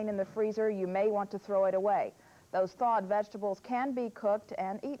thawing in the freezer, you may want to throw it away. Those thawed vegetables can be cooked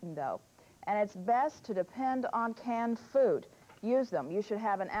and eaten, though. And it's best to depend on canned food. Use them. You should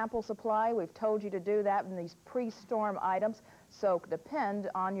have an ample supply. We've told you to do that in these pre-storm items, so depend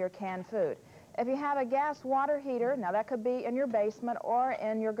on your canned food. If you have a gas water heater, now that could be in your basement or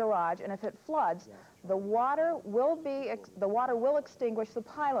in your garage, and if it floods, the water will extinguish the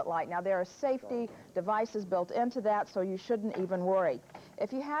pilot light. Now, there are safety devices built into that, so you shouldn't even worry.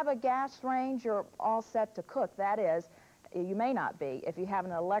 If you have a gas range, you're all set to cook. That is, you may not be if you have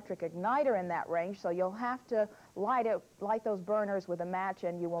an electric igniter in that range, so you'll have to light those burners with a match,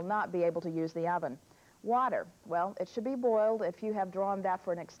 and you will not be able to use the oven. Water, well, it should be boiled if you have drawn that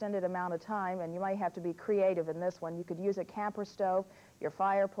for an extended amount of time, and you might have to be creative in this one. You could use a camper stove, your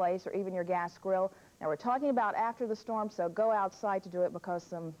fireplace, or even your gas grill. Now, we're talking about after the storm, so go outside to do it, because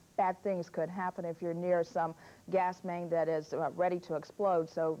some bad things could happen if you're near some gas main that is ready to explode,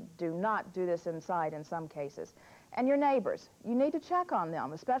 so do not do this inside in some cases. And your neighbors, you need to check on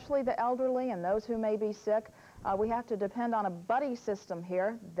them, especially the elderly and those who may be sick. We have to depend on a buddy system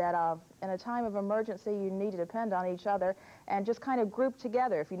here that in a time of emergency, you need to depend on each other and just kind of group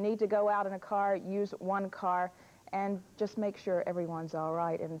together. If you need to go out in a car, use one car, and just make sure everyone's all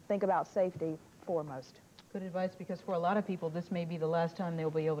right, and think about safety foremost. Good advice, because for a lot of people, this may be the last time they'll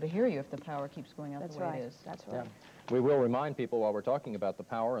be able to hear you if the power keeps going out the way it is. That's right. Yeah. We will remind people while we're talking about the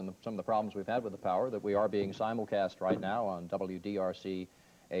power and some of the problems we've had with the power that we are being simulcast right now on WDRC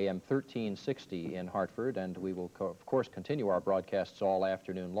AM 1360 in Hartford, and we will, of course, continue our broadcasts all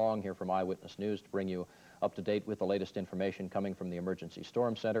afternoon long here from Eyewitness News to bring you up to date with the latest information coming from the Emergency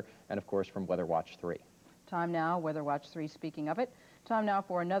Storm Center and, of course, from Weather Watch 3. Time now, Weather Watch 3, speaking of it, time now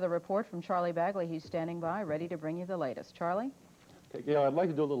for another report from Charlie Bagley. He's standing by, ready to bring you the latest. Charlie? Okay, Gail, I'd like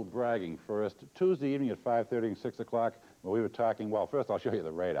to do a little bragging first. Tuesday evening at 5:30 and 6 o'clock, when we were talking, well, first I'll show you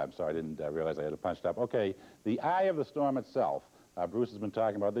the radar. I'm sorry, I didn't realize I had it punched up. Okay, the eye of the storm itself. Bruce has been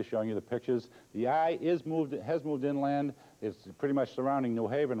talking about this, showing you the pictures. The eye has moved inland. It's pretty much surrounding New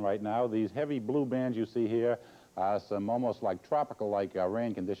Haven right now. These heavy blue bands you see here are some almost like tropical-like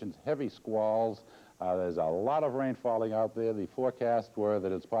rain conditions, heavy squalls. There's a lot of rain falling out there. The forecasts were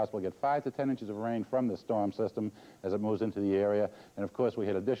that it's possible to get 5 to 10 inches of rain from the storm system as it moves into the area. And, of course, we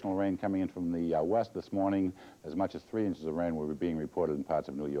had additional rain coming in from the west this morning. As much as 3 inches of rain were being reported in parts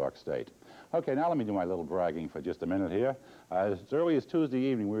of New York State. Okay, now let me do my little bragging for just a minute here. As early as Tuesday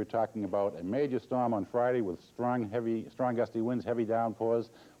evening, we were talking about a major storm on Friday with strong gusty winds, heavy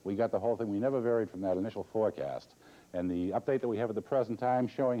downpours. We got the whole thing. We never varied from that initial forecast. And the update that we have at the present time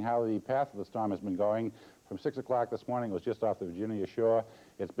showing how the path of the storm has been going from 6 o'clock this morning. It was just off the Virginia shore.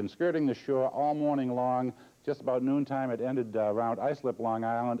 It's been skirting the shore all morning long. Just about noontime, it ended around Islip, Long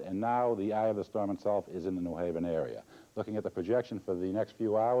Island, and now the eye of the storm itself is in the New Haven area. Looking at the projection for the next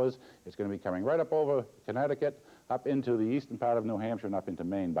few hours, it's going to be coming right up over Connecticut, up into the eastern part of New Hampshire, and up into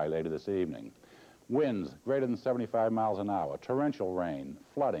Maine by later this evening. Winds greater than 75 miles an hour, torrential rain,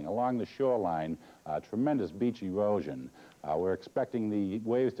 flooding along the shoreline, tremendous beach erosion. We're expecting the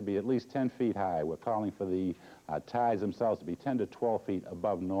waves to be at least 10 feet high. We're calling for the tides themselves to be 10 to 12 feet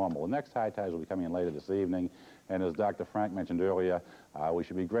above normal. The next high tides will be coming in later this evening. And as Dr. Frank mentioned earlier, we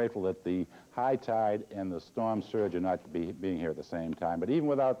should be grateful that the high tide and the storm surge are not being here at the same time. But even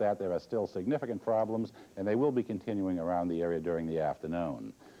without that, there are still significant problems, and they will be continuing around the area during the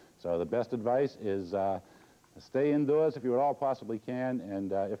afternoon. So the best advice is stay indoors if you at all possibly can,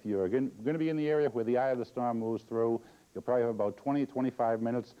 and if you're going to be in the area where the eye of the storm moves through, you'll probably have about 20, 25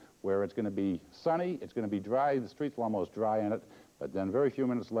 minutes where it's going to be sunny, it's going to be dry, the streets will almost dry in it, but then very few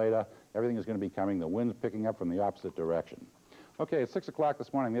minutes later, everything is going to be coming, the wind's picking up from the opposite direction. Okay, at 6 o'clock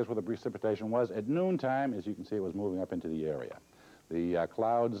this morning, there's where the precipitation was. At noontime, as you can see, it was moving up into the area. The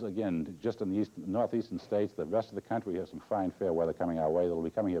clouds, again, just in the northeastern states, the rest of the country has some fine, fair weather coming our way. They'll be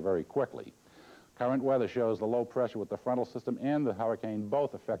coming here very quickly. Current weather shows the low pressure with the frontal system and the hurricane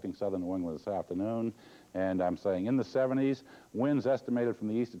both affecting southern New England this afternoon. And I'm saying in the 70s, winds estimated from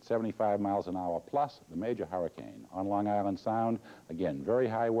the east at 75 miles an hour, plus the major hurricane. On Long Island Sound, again, very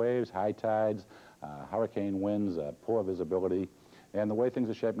high waves, high tides, hurricane winds, poor visibility. And the way things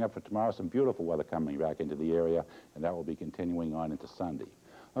are shaping up for tomorrow, some beautiful weather coming back into the area, and that will be continuing on into Sunday.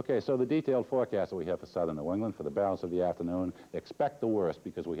 Okay, so the detailed forecast that we have for southern New England for the balance of the afternoon, expect the worst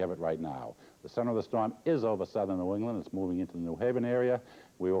because we have it right now. The center of the storm is over southern New England. It's moving into the New Haven area.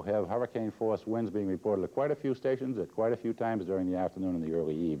 We will have hurricane-force winds being reported at quite a few stations at quite a few times during the afternoon and the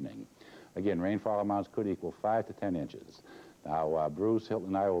early evening. Again, rainfall amounts could equal 5 to 10 inches. Now, Bruce, Hilton,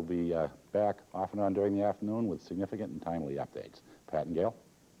 and I will be back off and on during the afternoon with significant and timely updates. Pat and Gayle?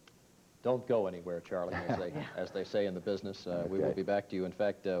 Don't go anywhere, Charlie, as they say in the business. We will be back to you. In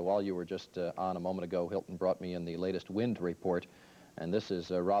fact, while you were just on a moment ago, Hilton brought me in the latest wind report, and this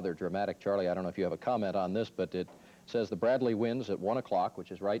is rather dramatic. Charlie, I don't know if you have a comment on this, but it says the Bradley winds at 1 o'clock,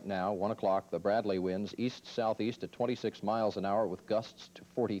 which is right now, 1 o'clock, the Bradley winds east-southeast at 26 miles an hour with gusts to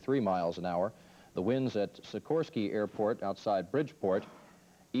 43 miles an hour. The winds at Sikorsky Airport outside Bridgeport,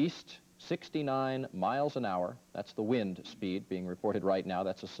 east 69 miles an hour. That's the wind speed being reported right now.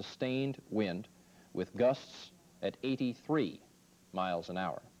 That's a sustained wind with gusts at 83 miles an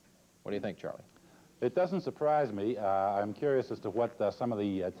hour. What do you think, Charlie? It doesn't surprise me. I'm curious as to what some of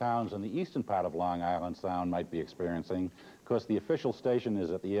the towns in the eastern part of Long Island Sound might be experiencing. Of course, the official station is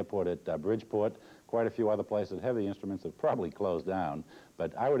at the airport at Bridgeport. Quite a few other places, heavy instruments have probably closed down.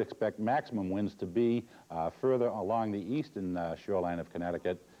 But I would expect maximum winds to be further along the eastern shoreline of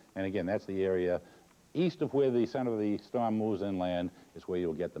Connecticut. And again, that's the area east of where the center of the storm moves inland is where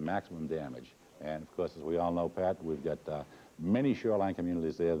you'll get the maximum damage. And of course, as we all know, Pat, we've got many shoreline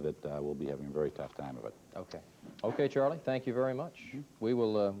communities there that will be having a very tough time of it. Okay. Okay, Charlie, thank you very much. We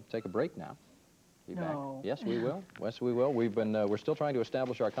will take a break now. Be back. Yes, we will. Yes, we will. We're still trying to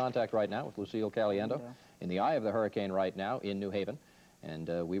establish our contact right now with Lucille Caliendo in the eye of the hurricane right now in New Haven. And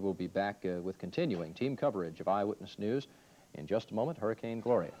we will be back with continuing team coverage of Eyewitness News. In just a moment, Hurricane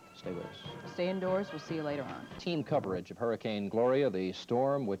Gloria. Stay with us. Stay indoors. We'll see you later on. Team coverage of Hurricane Gloria. The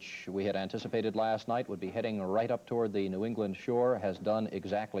storm, which we had anticipated last night would be heading right up toward the New England shore, has done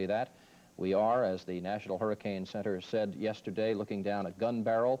exactly that. We are, as the National Hurricane Center said yesterday, looking down a gun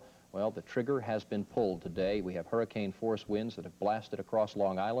barrel. Well, the trigger has been pulled today. We have hurricane-force winds that have blasted across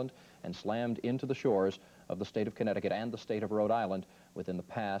Long Island and slammed into the shores of the state of Connecticut and the state of Rhode Island within the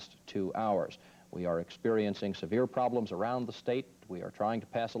past 2 hours. We are experiencing severe problems around the state. We are trying to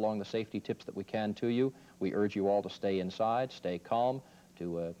pass along the safety tips that we can to you. We urge you all to stay inside, stay calm,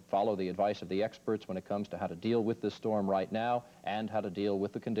 to follow the advice of the experts when it comes to how to deal with this storm right now and how to deal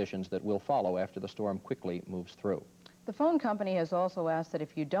with the conditions that will follow after the storm quickly moves through. The phone company has also asked that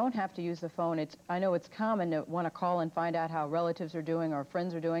if you don't have to use the phone, I know it's common to want to call and find out how relatives are doing or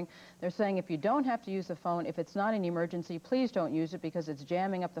friends are doing. They're saying if you don't have to use the phone, if it's not an emergency, please don't use it because it's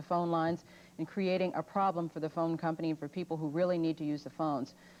jamming up the phone lines and creating a problem for the phone company and for people who really need to use the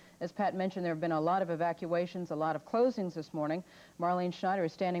phones. As Pat mentioned, there have been a lot of evacuations, a lot of closings this morning. Marlene Schneider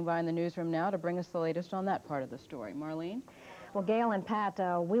is standing by in the newsroom now to bring us the latest on that part of the story. Marlene? Well, Gayle and Pat,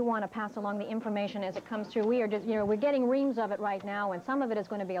 we want to pass along the information as it comes through. We are just, we're getting reams of it right now, and some of it is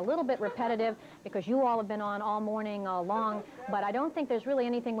going to be a little bit repetitive because you all have been on all morning long, but I don't think there's really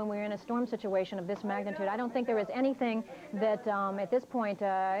anything when we're in a storm situation of this magnitude. I don't think there is anything that at this point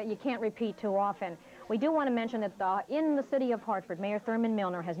you can't repeat too often. We do want to mention that in the city of Hartford, Mayor Thurman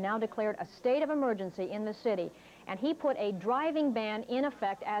Milner has now declared a state of emergency in the city, and he put a driving ban in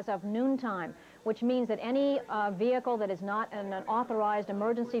effect as of noontime, which means that any vehicle that is not an authorized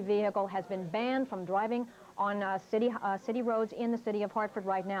emergency vehicle has been banned from driving on city roads in the city of Hartford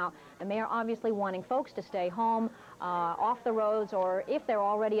right now. The mayor obviously wanting folks to stay home, off the roads, or if they're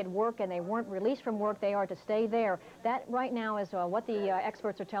already at work and they weren't released from work, they are to stay there. That right now is what the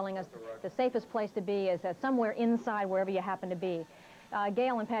experts are telling us. The safest place to be is somewhere inside wherever you happen to be.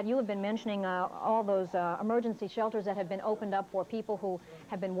 Gayle and Pat, you have been mentioning all those emergency shelters that have been opened up for people who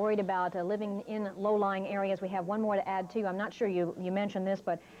have been worried about living in low-lying areas. We have one more to add, too. I'm not sure you mentioned this,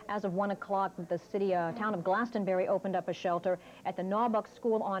 but as of 1 o'clock, the town of Glastonbury opened up a shelter at the Nawbuck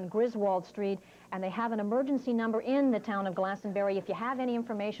School on Griswold Street, and they have an emergency number in the town of Glastonbury. If you have any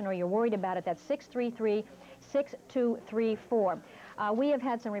information or you're worried about it, that's 633-6234. We have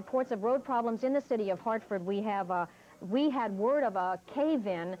had some reports of road problems in the city of Hartford. We had word of a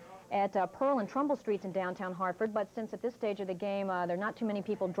cave-in at Pearl and Trumbull Streets in downtown Hartford, but since at this stage of the game there are not too many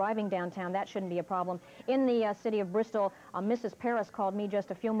people driving downtown, that shouldn't be a problem. In the city of Bristol, Mrs. Paris called me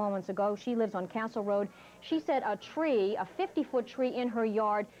just a few moments ago. She lives on Castle Road. She said a tree, a 50-foot tree in her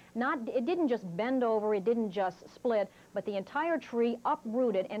yard, it didn't just bend over, it didn't just split, but the entire tree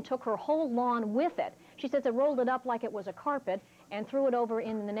uprooted and took her whole lawn with it. She says it rolled it up like it was a carpet and threw it over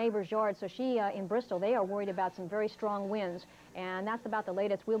in the neighbor's yard. So in Bristol, they are worried about some very strong winds. And that's about the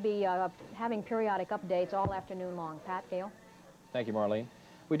latest. We'll be having periodic updates all afternoon long. Pat, Gayle? Thank you, Marlene.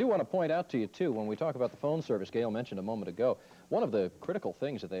 We do want to point out to you, too, when we talk about the phone service Gayle mentioned a moment ago, one of the critical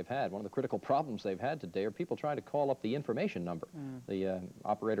things that they've had, one of the critical problems they've had today are people trying to call up the information number, the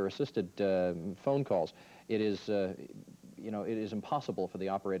operator-assisted phone calls. It is, you know, it is impossible for the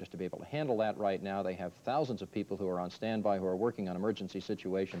operators to be able to handle that right now. They have thousands of people who are on standby, who are working on emergency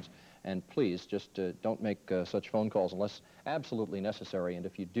situations, and please just don't make such phone calls unless absolutely necessary. And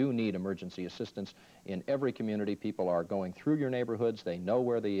if you do need emergency assistance, in every community, people are going through your neighborhoods. They know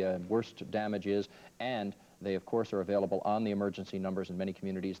where the worst damage is, and they, of course, are available on the emergency numbers in many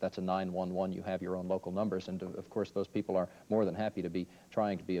communities. That's a 911. You have your own local numbers, and, of course, those people are more than happy to be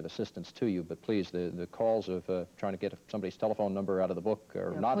trying to be of assistance to you. But please, the calls of trying to get somebody's telephone number out of the book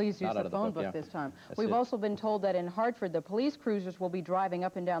or not please use not out the of the phone book, this time. That's We've it. also been told that in Hartford, the police cruisers will be driving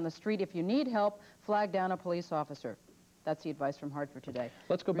up and down the street. If you need help, flag down a police officer. That's the advice from Hartford today.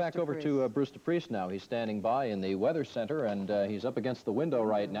 Let's go back over to Bruce DePest now. He's standing by in the weather center, and he's up against the window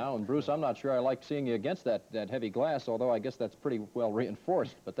right now. And, Bruce, I'm not sure I like seeing you against that heavy glass, although I guess that's pretty well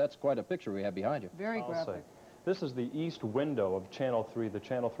reinforced. But that's quite a picture we have behind you. Very graphic. This is the east window of Channel 3, the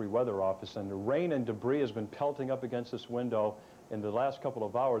Channel 3 weather office, and the rain and debris has been pelting up against this window in the last couple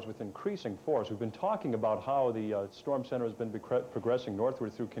of hours with increasing force. We've been talking about how the storm center has been progressing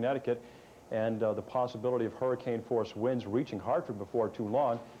northward through Connecticut, and the possibility of hurricane-force winds reaching Hartford before too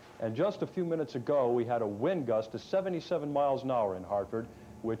long. And just a few minutes ago, we had a wind gust to 77 miles an hour in Hartford,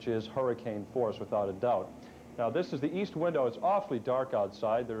 which is hurricane force without a doubt. Now, this is the east window. It's awfully dark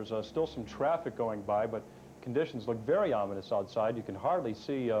outside. There's still some traffic going by, but conditions look very ominous outside. You can hardly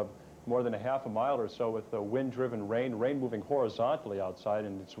see more than a half a mile or so with the wind-driven rain moving horizontally outside,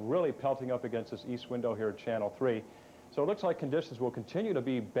 and it's really pelting up against this east window here at Channel 3. So it looks like conditions will continue to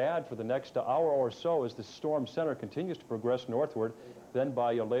be bad for the next hour or so as the storm center continues to progress northward. Then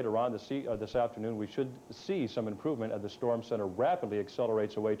by later on this afternoon, we should see some improvement as the storm center rapidly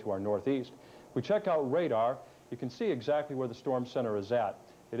accelerates away to our northeast. If we check out radar, you can see exactly where the storm center is at.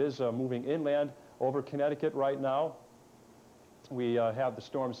 It is moving inland over Connecticut right now. We have the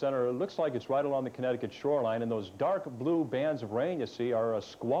storm center. It looks like it's right along the Connecticut shoreline, and those dark blue bands of rain you see are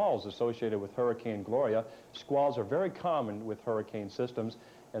squalls associated with Hurricane Gloria. Squalls are very common with hurricane systems,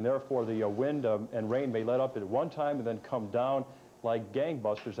 and therefore the wind and rain may let up at one time and then come down like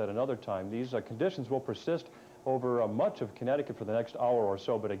gangbusters at another time. These conditions will persist over much of Connecticut for the next hour or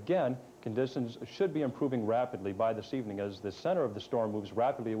so, but again, conditions should be improving rapidly by this evening as the center of the storm moves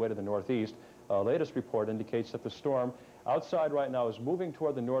rapidly away to the northeast. Latest report indicates that the storm outside right now is moving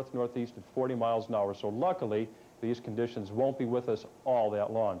toward the north-northeast at 40 miles an hour, so luckily these conditions won't be with us all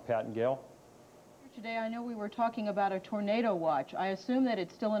that long. Pat and Gayle? Today, I know we were talking about a tornado watch. I assume that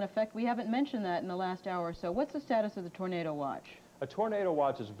it's still in effect. We haven't mentioned that in the last hour or so. What's the status of the tornado watch? A tornado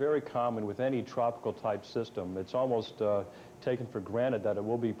watch is very common with any tropical type system. It's almost taken for granted that it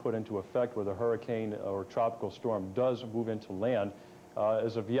will be put into effect where the hurricane or tropical storm does move into land.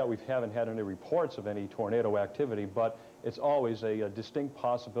 As of yet, we haven't had any reports of any tornado activity, but it's always a distinct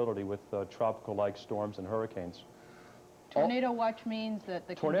possibility with tropical-like storms and hurricanes. Tornado watch means that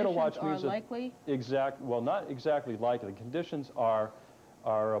the conditions are likely? Well, not exactly likely. The conditions are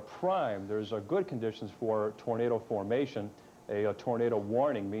prime. There's good conditions for tornado formation. A tornado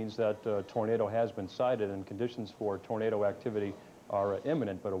warning means that a tornado has been sighted and conditions for tornado activity are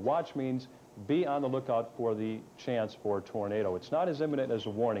imminent. But a watch means be on the lookout for the chance for a tornado. It's not as imminent as a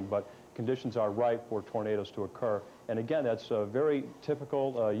warning, but conditions are ripe for tornadoes to occur. And again, that's a very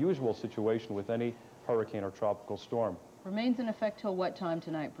typical, usual situation with any hurricane or tropical storm. Remains in effect till what time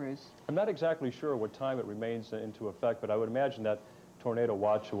tonight, Bruce? I'm not exactly sure what time it remains into effect, but I would imagine that tornado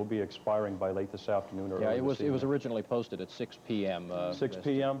watch will be expiring by late this afternoon or early this evening. It was originally posted at 6 p.m. 6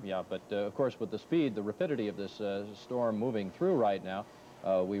 p.m.? Yeah, but of course with the speed, the rapidity of this storm moving through right now,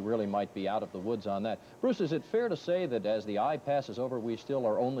 we really might be out of the woods on that. Bruce, is it fair to say that as the eye passes over, we still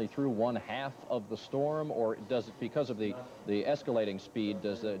are only through one half of the storm, or does it, because of the escalating speed,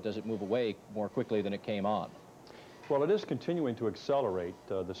 does it move away more quickly than it came on? Well, it is continuing to accelerate.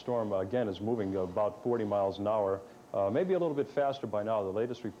 The storm, again, is moving about 40 miles an hour, maybe a little bit faster by now. The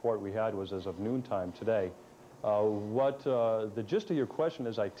latest report we had was as of noontime today. The gist of your question,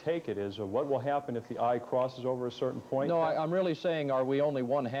 as I take it, is what will happen if the eye crosses over a certain point? No, I'm really saying, are we only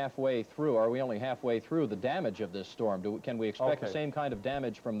halfway through? Are we only halfway through the damage of this storm? Can we expect the same kind of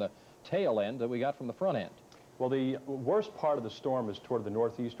damage from the tail end that we got from the front end? Well, the worst part of the storm is toward the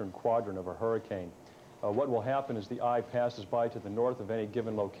northeastern quadrant of a hurricane. What will happen as the eye passes by to the north of any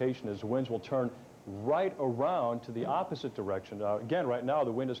given location is the winds will turn right around to the opposite direction. Again, right now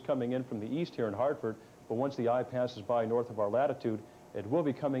the wind is coming in from the east here in Hartford, but once the eye passes by north of our latitude, it will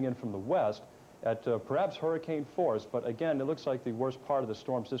be coming in from the west. at perhaps hurricane force, but again, it looks like the worst part of the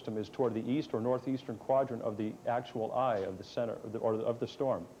storm system is toward the east or northeastern quadrant of the actual eye of the center of the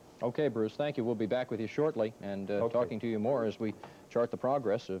storm. Okay, Bruce, thank you. We'll be back with you shortly and talking to you more as we chart the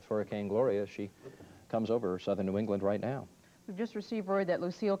progress of Hurricane Gloria as she comes over southern New England right now. We've just received word that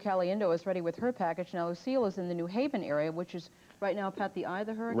Lucille Caliendo is ready with her package. Now, Lucille is in the New Haven area, which is right now, Pat, the eye of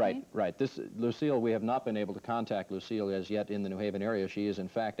the hurricane? Right. Lucille, we have not been able to contact Lucille as yet in the New Haven area. She is, in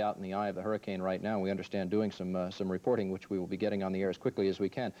fact, out in the eye of the hurricane right now. We understand doing some reporting, which we will be getting on the air as quickly as we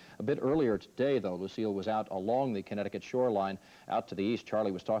can. A bit earlier today, though, Lucille was out along the Connecticut shoreline out to the east.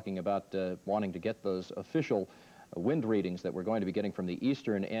 Charlie was talking about wanting to get those official wind readings that we're going to be getting from the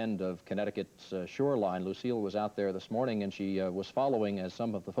eastern end of Connecticut's shoreline. Lucille was out there this morning, and she was following as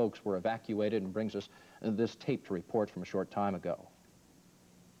some of the folks were evacuated, and brings us this taped report from a short time ago.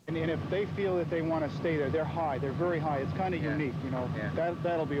 And if they feel that they want to stay there, they're high. They're very high. It's kind of unique, you know.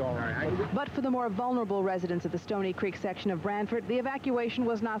 That'll be all right. But for the more vulnerable residents of the Stony Creek section of Branford, the evacuation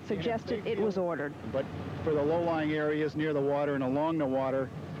was not suggested. It was ordered. But for the low-lying areas near the water and along the water,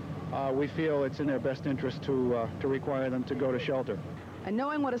 we feel it's in their best interest to require them to go to shelter. And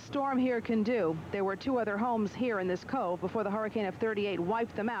knowing what a storm here can do, there were 2 other homes here in this cove before the hurricane of '38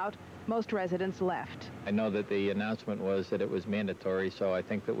 wiped them out. Most residents left. I know that the announcement was that it was mandatory, so I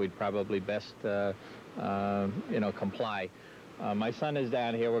think that we'd probably best, comply. My son is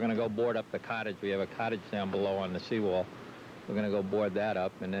down here. We're going to go board up the cottage. We have a cottage down below on the seawall. We're going to go board that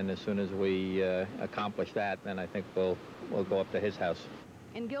up, and then as soon as we accomplish that, then I think we'll go up to his house.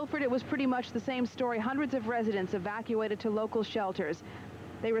 In Guilford, it was pretty much the same story. Hundreds of residents evacuated to local shelters.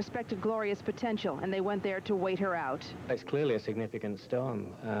 They respected Gloria's potential, and they went there to wait her out. It's clearly a significant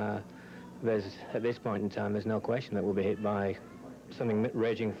storm. At this point in time, there's no question that we'll be hit by something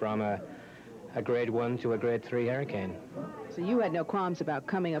ranging from a grade 1 to a grade 3 hurricane. So you had no qualms about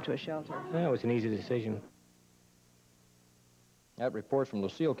coming up to a shelter? No, it was an easy decision. That report from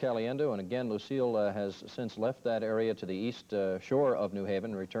Lucille Caliendo, and again, Lucille has since left that area to the east shore of New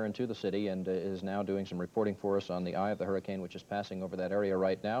Haven, returned to the city, and is now doing some reporting for us on the eye of the hurricane, which is passing over that area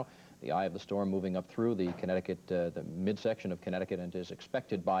right now. The eye of the storm moving up through the Connecticut, the midsection of Connecticut, and is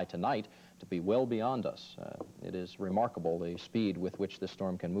expected by tonight to be well beyond us. It is remarkable the speed with which this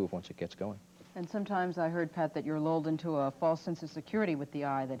storm can move once it gets going. And sometimes I heard, Pat, that you're lulled into a false sense of security with the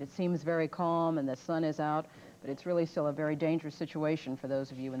eye, that it seems very calm and the sun is out, but it's really still a very dangerous situation for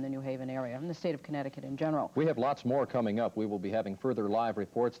those of you in the New Haven area and the state of Connecticut in general. We have lots more coming up. We will be having further live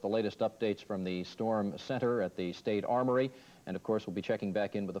reports, the latest updates from the Storm Center at the State Armory, and of course we'll be checking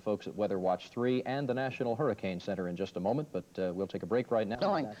back in with the folks at Weather Watch 3 and the National Hurricane Center in just a moment, but we'll take a break right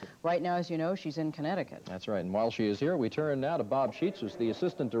now. Right now, as you know, she's in Connecticut. That's right, and while she is here, we turn now to Bob Sheets, who's the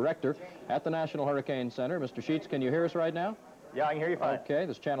Assistant Director at the National Hurricane Center. Mr. Sheets, can you hear us right now? Yeah, I can hear you fine. Okay,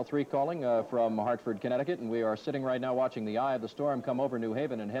 this is Channel 3 calling from Hartford, Connecticut, and we are sitting right now watching the eye of the storm come over New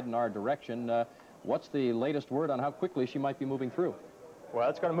Haven and head in our direction. What's the latest word on how quickly she might be moving through? Well,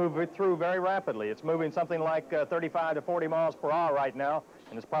 it's going to move through very rapidly. It's moving something like 35 to 40 miles per hour right now,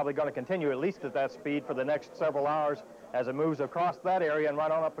 and it's probably going to continue at least at that speed for the next several hours as it moves across that area and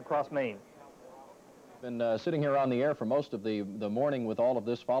right on up across Maine. Been sitting here on the air for most of the morning with all of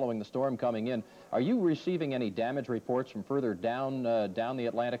this following the storm coming in. Are you receiving any damage reports from further down the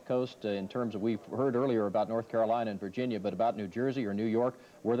Atlantic coast in terms of, we've heard earlier about North Carolina and Virginia, but about New Jersey or New York?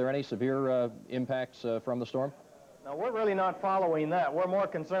 Were there any severe impacts from the storm? No, we're really not following that. We're more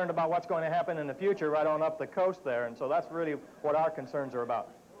concerned about what's going to happen in the future right on up the coast there, and so that's really what our concerns are about.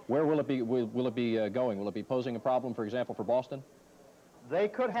 Where will it be, will it be going? Will it be posing a problem, for example, for Boston? They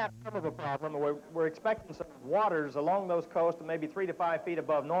could have some of a problem. We're expecting some waters along those coasts, maybe 3 to 5 feet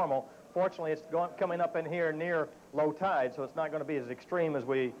above normal. Fortunately, it's coming up in here near low tide, so it's not going to be as extreme as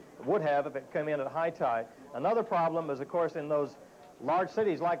we would have if it came in at high tide. Another problem is, of course, in those large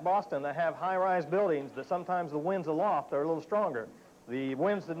cities like Boston that have high-rise buildings that sometimes the winds aloft are a little stronger. The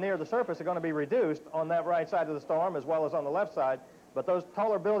winds near the surface are going to be reduced on that right side of the storm as well as on the left side, but those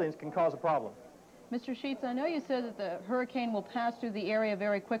taller buildings can cause a problem. Mr. Sheets, I know you said that the hurricane will pass through the area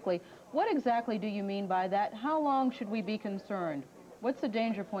very quickly. What exactly do you mean by that? How long should we be concerned? What's the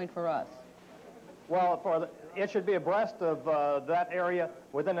danger point for us? Well, it should be abreast of that area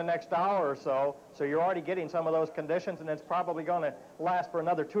within the next hour or so, so you're already getting some of those conditions, and it's probably going to last for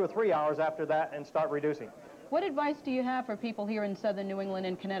another 2 or 3 hours after that and start reducing. What advice do you have for people here in southern New England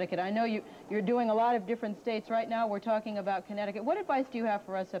and Connecticut? I know you're doing a lot of different states right now. We're talking about Connecticut. What advice do you have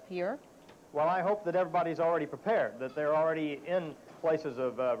for us up here? Well, I hope that everybody's already prepared, that they're already in places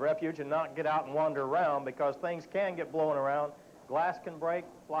of refuge and not get out and wander around, because things can get blown around. Glass can break,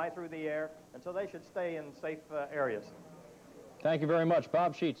 fly through the air, and so they should stay in safe areas. Thank you very much.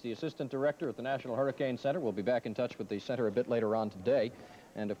 Bob Sheets, the Assistant Director at the National Hurricane Center. We'll be back in touch with the center a bit later on today.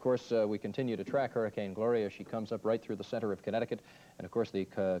 And, of course, we continue to track Hurricane Gloria. She comes up right through the center of Connecticut. And, of course, the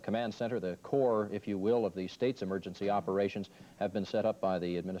command center, the core, if you will, of the state's emergency operations have been set up by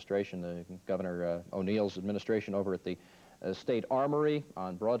the administration, the Governor O'Neill's administration over at the State Armory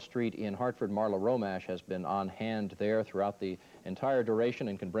on Broad Street in Hartford. Marla Romash has been on hand there throughout the entire duration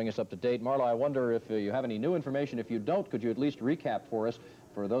and can bring us up to date. Marla, I wonder if you have any new information. If you don't, could you at least recap for us,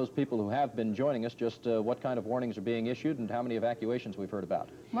 for those people who have been joining us, just what kind of warnings are being issued and how many evacuations we've heard about?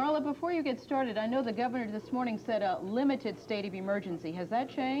 Marla, before you get started, I know the governor this morning said a limited state of emergency. Has that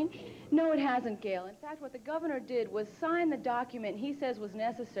changed? No, it hasn't, Gail. In fact, what the governor did was sign the document he says was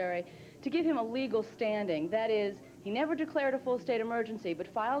necessary to give him a legal standing. That is, he never declared a full state emergency,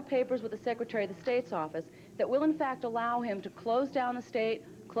 but filed papers with the Secretary of the State's office that will, in fact, allow him to close down the state,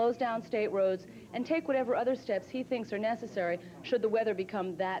 close down state roads, and take whatever other steps he thinks are necessary should the weather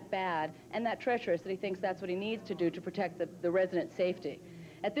become that bad and that treacherous that he thinks that's what he needs to do to protect the residents' safety.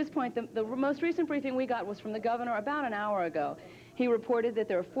 At this point, the most recent briefing we got was from the governor about an hour ago. He reported that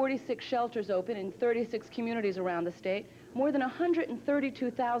there are 46 shelters open in 36 communities around the state, more than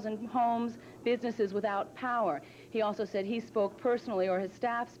 132,000 homes, businesses without power. He also said he spoke personally, or his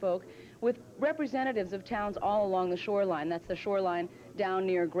staff spoke, with representatives of towns all along the shoreline. That's the shoreline down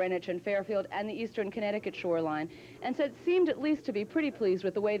near Greenwich and Fairfield and the eastern Connecticut shoreline, and said seemed at least to be pretty pleased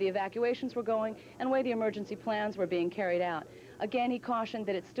with the way the evacuations were going and the way the emergency plans were being carried out. Again, he cautioned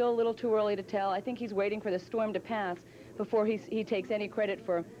that it's still a little too early to tell. I think he's waiting for the storm to pass before he takes any credit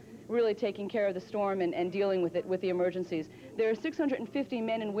for really taking care of the storm and dealing with it, with the emergencies. There are 650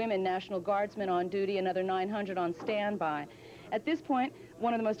 men and women National Guardsmen on duty, another 900 on standby. At this point,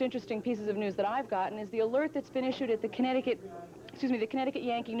 one of the most interesting pieces of news that I've gotten is the alert that's been issued at the Connecticut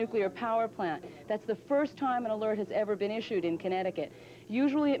Yankee Nuclear Power Plant. That's the first time an alert has ever been issued in Connecticut.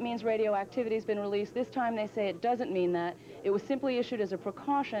 Usually it means radioactivity has been released. This time they say it doesn't mean that. It was simply issued as a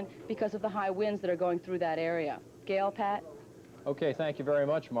precaution because of the high winds that are going through that area. Gail, Pat? Okay, thank you very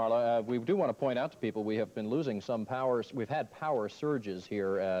much, Marla. We do want to point out to people we have been losing some power. We've had power surges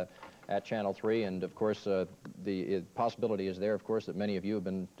here at Channel 3, and of course the possibility is there, of course, that many of you have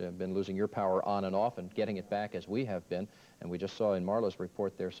been losing your power on and off and getting it back as we have been. And we just saw in Marla's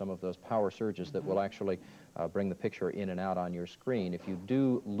report there some of those power surges that will actually bring the picture in and out on your screen. If you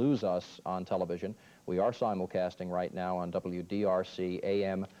do lose us on television, we are simulcasting right now on WDRC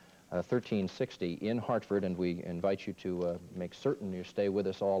AM 1360 in Hartford, and we invite you to make certain you stay with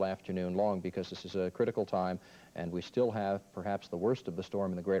us all afternoon long, because this is a critical time, and we still have perhaps the worst of the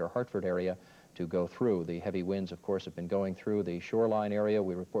storm in the greater Hartford area to go through. The heavy winds, of course, have been going through the shoreline area.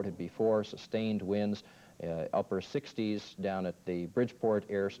 We reported before sustained winds, upper 60s down at the Bridgeport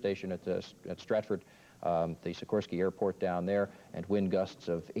Air Station at Stratford, the Sikorsky Airport down there, and wind gusts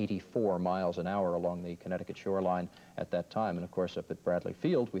of 84 miles an hour along the Connecticut shoreline at that time. And of course, up at Bradley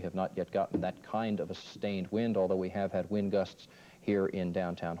Field, we have not yet gotten that kind of a sustained wind, although we have had wind gusts here in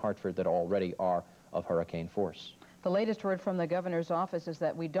downtown Hartford that already are of hurricane force. The latest word from the governor's office is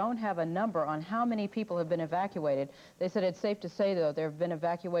that we don't have a number on how many people have been evacuated. They said it's safe to say, though, there have been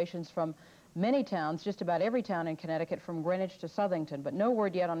evacuations from many towns, just about every town in Connecticut, from Greenwich to Southington, but no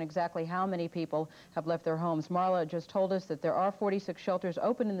word yet on exactly how many people have left their homes. Marla just told us that there are 46 shelters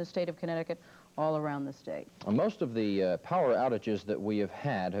open in the state of Connecticut all around the state. Most of the power outages that we have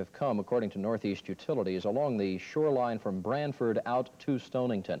had have come, according to Northeast Utilities, along the shoreline from Branford out to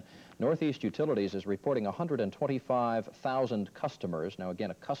Stonington. Northeast Utilities is reporting 125,000 customers. Now,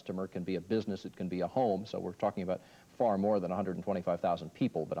 again, a customer can be a business, it can be a home, so we're talking about far more than 125,000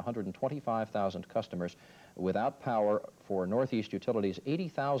 people, but 125,000 customers without power for Northeast Utilities.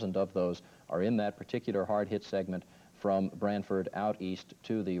 80,000 of those are in that particular hard-hit segment from Branford out east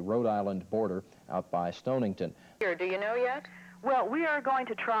to the Rhode Island border out by Stonington. Do you know yet? Well, we are going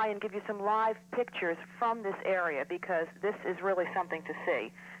to try and give you some live pictures from this area, because this is really something to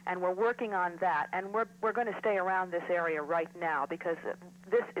see. And we're working on that, and we're going to stay around this area right now, because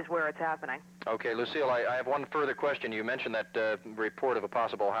this is where it's happening. Okay, Lucille, I have one further question. You mentioned that report of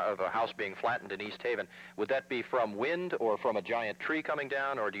a house being flattened in East Haven. Would that be from wind or from a giant tree coming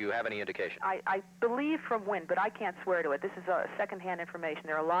down, or do you have any indication? I believe from wind, but I can't swear to it. This is secondhand information.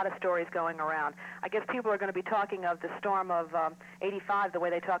 There are a lot of stories going around. I guess people are going to be talking of the storm of 85 the way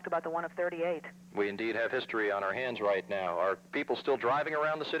they talked about the one of 38. We indeed have history on our hands right now. Are people still driving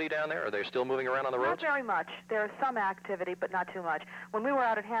around the city down there? Are they still moving around on the roads? Not very much. There is some activity, but not too much. When we were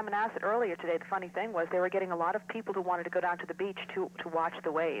out at Hammonasset earlier today, the funny thing was they were getting a lot of people who wanted to go down to the beach to watch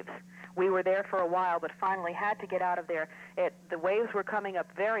the waves. We were there for a while, but finally had to get out of there. The waves were coming up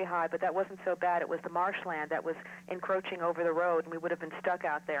very high, but that wasn't so bad. It was the marshland that was encroaching over the road, and we would have been stuck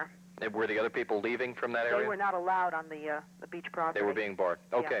out there. Were the other people leaving from that area? They were not allowed on the beach property. They were being barred.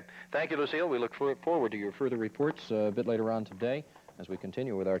 Okay. Yeah. Thank you, Lucille. We look forward to your further reports a bit later on today as we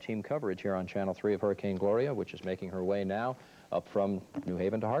continue with our team coverage here on Channel 3 of Hurricane Gloria, which is making her way now up from New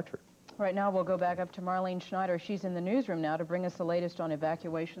Haven to Hartford. Right now, we'll go back up to Marlene Schneider. She's in the newsroom now to bring us the latest on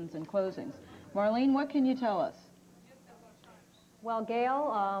evacuations and closings. Marlene, what can you tell us? Well,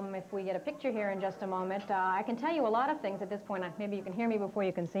 Gayle, if we get a picture here in just a moment, I can tell you a lot of things at this point. Maybe you can hear me before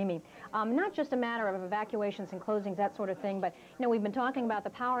you can see me. Not just a matter of evacuations and closings, that sort of thing, but, you know, we've been talking about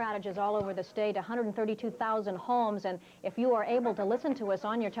the power outages all over the state, 132,000 homes, and if you are able to listen to us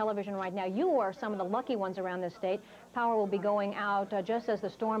on your television right now, you are some of the lucky ones around this state. Power will be going out just as the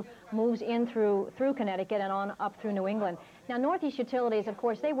storm moves in through Connecticut and on up through New England. Now, Northeast Utilities, of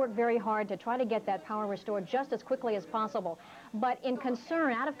course, they work very hard to try to get that power restored just as quickly as possible. But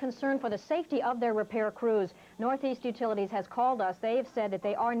out of concern for the safety of their repair crews, Northeast Utilities has called us. They have said that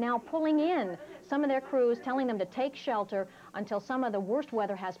they are now pulling in some of their crews, telling them to take shelter until some of the worst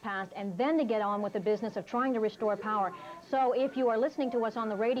weather has passed, and then to get on with the business of trying to restore power. So if you are listening to us on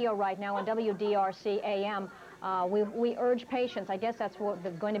the radio right now on WDRC AM, we urge patience. I guess that's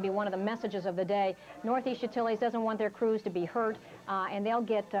going to be one of the messages of the day. Northeast Utilities doesn't want their crews to be hurt, and they'll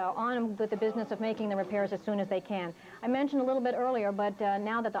get on with the business of making the repairs as soon as they can. I mentioned a little bit earlier, but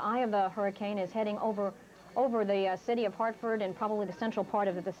now that the eye of the hurricane is heading over the city of Hartford and probably the central part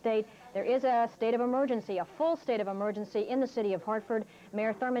of the state, there is a state of emergency, a full state of emergency in the city of Hartford.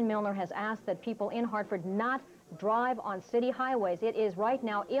 Mayor Thurman Milner has asked that people in Hartford not drive on city highways. It is right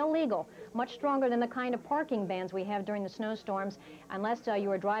now illegal, much stronger than the kind of parking bans we have during the snowstorms, unless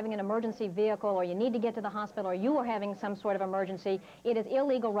you are driving an emergency vehicle or you need to get to the hospital or you are having some sort of emergency. It is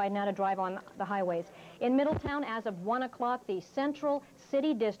illegal right now to drive on the highways. In Middletown, as of 1 o'clock, the Central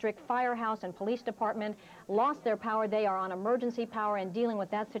City District Firehouse and Police Department lost their power. They are on emergency power and dealing with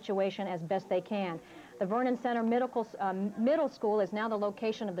that situation as best they can. The Vernon Center Middle School is now the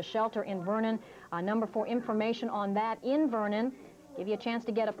location of the shelter in Vernon. Number for information on that in Vernon, give you a chance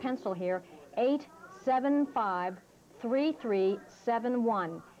to get a pencil here,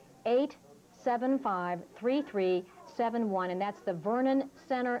 875-3371. 875-3371, and that's the Vernon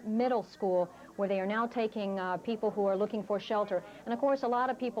Center Middle School, where they are now taking people who are looking for shelter. And of course, a lot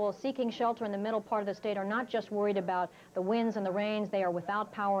of people seeking shelter in the middle part of the state are not just worried about the winds and the rains. They are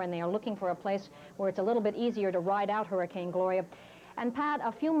without power, and they are looking for a place where it's a little bit easier to ride out Hurricane Gloria. And Pat,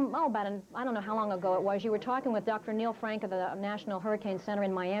 I don't know how long ago it was, you were talking with Dr. Neil Frank of the National Hurricane Center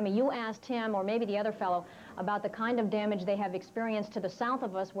in Miami. You asked him, or maybe the other fellow, about the kind of damage they have experienced to the south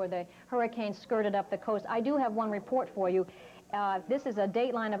of us where the hurricane skirted up the coast. I do have one report for you. This is a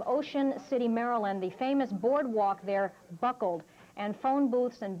dateline of Ocean City, Maryland. The famous boardwalk there buckled, and phone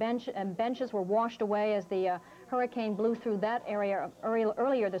booths and benches were washed away as the hurricane blew through that area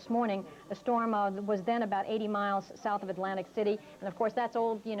earlier this morning. The storm was then about 80 miles south of Atlantic City, and of course that's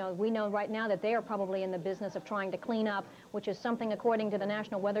old. You know, we know right now that they are probably in the business of trying to clean up, which is something, according to the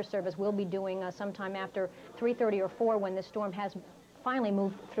National Weather Service, we'll be doing sometime after 3:30 or 4 when this storm has finally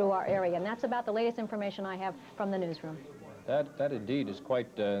moved through our area. And that's about the latest information I have from the newsroom. That indeed is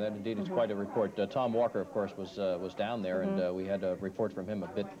quite quite a report. Tom Walker, of course, was down there, and we had a report from him a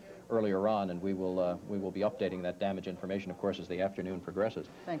bit earlier on, and we will be updating that damage information, of course, as the afternoon progresses.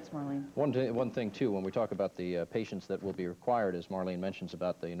 Thanks, Marlene. One thing too, when we talk about the patience that will be required, as Marlene mentions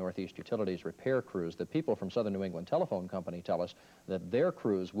about the Northeast Utilities repair crews, the people from Southern New England Telephone Company tell us that their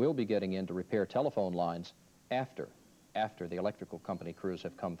crews will be getting in to repair telephone lines after the electrical company crews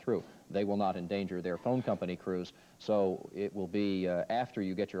have come through. They will not endanger their phone company crews, so it will be after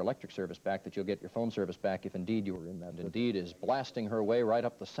you get your electric service back that you'll get your phone service back if indeed you were in that. Indeed is blasting her way right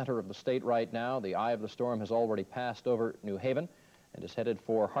up the center of the state right now. The eye of the storm has already passed over New Haven and is headed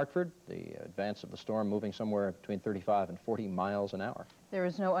for Hartford. The advance of the storm moving somewhere between 35 and 40 miles an hour. There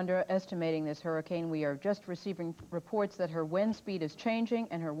is no underestimating this hurricane. We are just receiving reports that her wind speed is changing,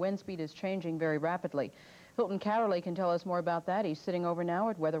 and her wind speed is changing very rapidly. Hilton Kaderli can tell us more about that. He's sitting over now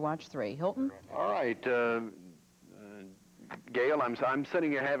at Weather Watch 3. Hilton? All right. Gayle, I'm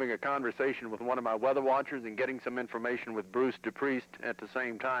sitting here having a conversation with one of my weather watchers and getting some information with Bruce DePest at the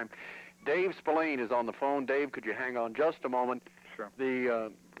same time. Dave Spillane is on the phone. Dave, could you hang on just a moment? Sure.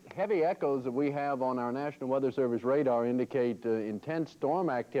 heavy echoes that we have on our National Weather Service radar indicate intense storm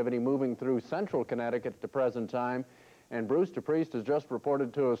activity moving through central Connecticut at the present time. And Bruce DePest has just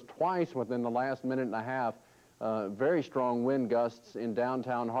reported to us twice within the last minute and a half very strong wind gusts in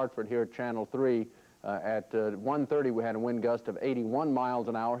downtown Hartford here at Channel 3. At 1:30, we had a wind gust of 81 miles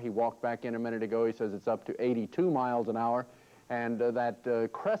an hour. He walked back in a minute ago. He says it's up to 82 miles an hour. And that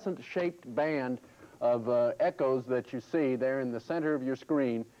crescent-shaped band of echoes that you see there in the center of your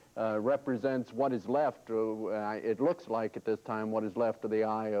screen represents what is left, it looks like at this time, what is left of the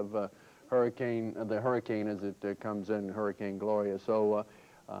eye of the hurricane as it comes in, Hurricane Gloria. So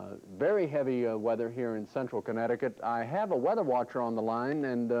very heavy weather here in central Connecticut. I have a weather watcher on the line,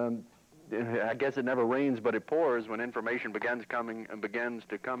 and I guess it never rains, but it pours when information begins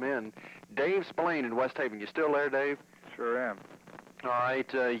to come in. Dave Spillane in West Haven. You still there, Dave? Sure am. All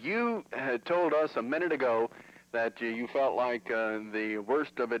right. You had told us a minute ago that you felt like the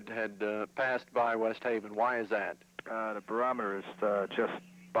worst of it had passed by West Haven. Why is that? The barometer is just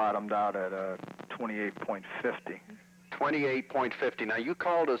bottomed out at 28.50. 28.50. Now, you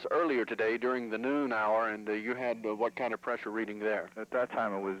called us earlier today during the noon hour, and you had what kind of pressure reading there? At that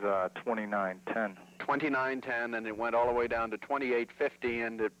time, it was 29.10. 29.10, and it went all the way down to 28.50,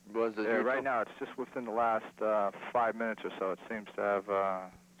 and it was... right now, it's just within the last 5 minutes or so. It seems to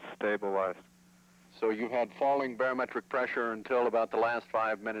have stabilized. So you had falling barometric pressure until about the last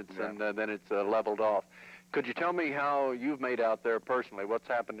 5 minutes, and then it's leveled off. Could you tell me how you've made out there personally? What's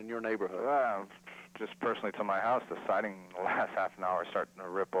happened in your neighborhood? Just personally to my house, the siding the last half an hour is starting to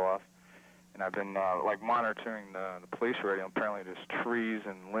rip off. And I've been like monitoring the police radio. Apparently there's trees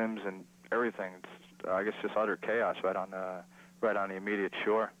and limbs and everything. It's, I guess, just utter chaos right on the immediate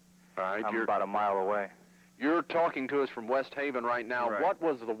shore. All right, I'm about a mile away. You're talking to us from West Haven right now. Right. What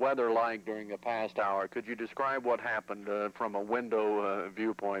was the weather like during the past hour? Could you describe what happened from a window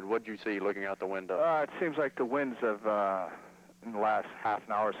viewpoint? What did you see looking out the window? It seems like the winds have, in the last half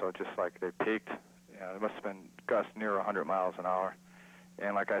an hour or so, just like they peaked. There must have been gusts near 100 miles an hour.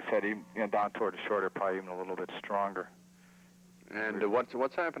 And like I said, even, down toward the shore, they're probably even a little bit stronger. And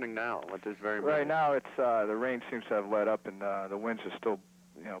what's happening now at this very moment? Right now, it's the rain seems to have let up, and the winds are still,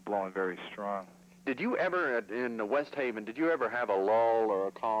 blowing very strong. Did you ever, in West Haven, did you ever have a lull or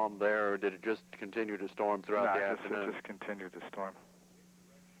a calm there, or did it just continue to storm throughout the afternoon? It just continued to storm.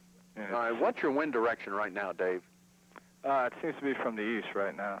 All right, what's your wind direction right now, Dave? It seems to be from the east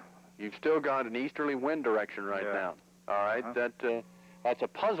right now. You've still got an easterly wind direction right now. All right, that's a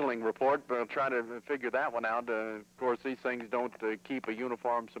puzzling report, but I'll try to figure that one out. Of course, these things don't keep a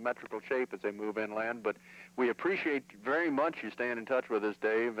uniform, symmetrical shape as they move inland, but we appreciate very much you staying in touch with us,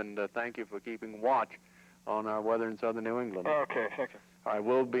 Dave, and thank you for keeping watch on our weather in southern New England. Okay, thank you. All right,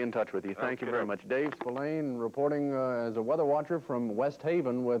 we'll be in touch with you. Thank you very much. Dave Spillane reporting as a weather watcher from West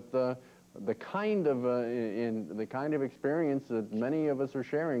Haven with the kind of experience that many of us are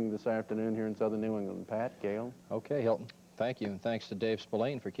sharing this afternoon here in southern New England. Pat, Gayle? Okay, Hilton. Thank you, and thanks to Dave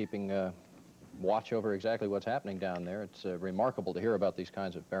Spillane for keeping watch over exactly what's happening down there. It's remarkable to hear about these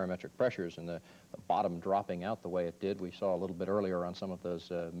kinds of barometric pressures and the bottom dropping out the way it did. We saw a little bit earlier on some of those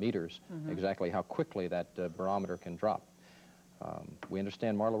meters exactly how quickly that barometer can drop. We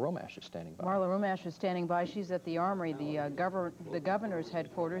understand Marla Romash is standing by. Marla Romash is standing by. She's at the Armory, the governor's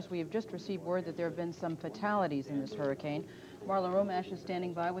headquarters. We have just received word that there have been some fatalities in this hurricane. Marla Romash is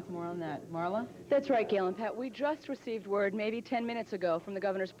standing by with more on that. Marla? That's right, Gayle and Pat. We just received word maybe 10 minutes ago from the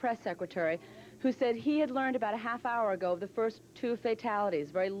governor's press secretary, who said he had learned about a half hour ago of the first 2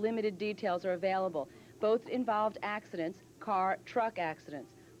 fatalities. Very limited details are available. Both involved accidents, car-truck accidents.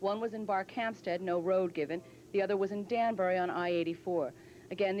 One was in Barkhamsted, no road given. The other was in Danbury on I-84.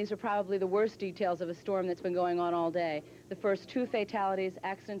 Again, these are probably the worst details of a storm that's been going on all day. The first 2 fatalities,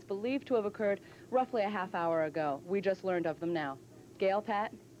 accidents believed to have occurred roughly a half hour ago. We just learned of them now. Gayle,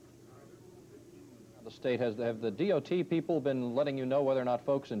 Pat? The state have the DOT people been letting you know whether or not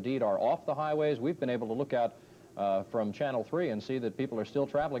folks indeed are off the highways? We've been able to look out from Channel 3 and see that people are still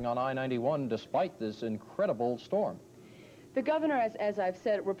traveling on I-91 despite this incredible storm. The governor, as I've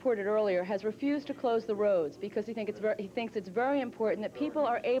said, reported earlier, has refused to close the roads because he thinks it's very important that people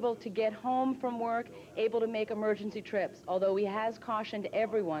are able to get home from work, able to make emergency trips, although he has cautioned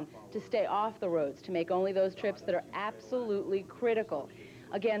everyone to stay off the roads, to make only those trips that are absolutely critical.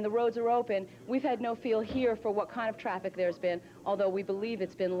 Again, the roads are open. We've had no feel here for what kind of traffic there's been, although we believe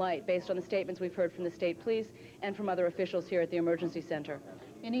it's been light, based on the statements we've heard from the state police and from other officials here at the emergency center.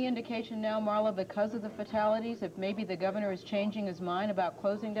 Any indication now, Marla, because of the fatalities, if maybe the governor is changing his mind about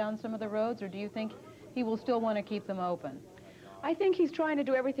closing down some of the roads, or do you think he will still want to keep them open? I think he's trying to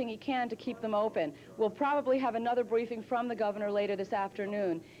do everything he can to keep them open. We'll probably have another briefing from the governor later this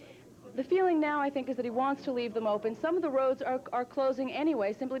afternoon. The feeling now, I think, is that he wants to leave them open. Some of the roads are closing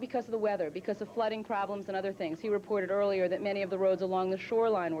anyway, simply because of the weather, because of flooding problems and other things. He reported earlier that many of the roads along the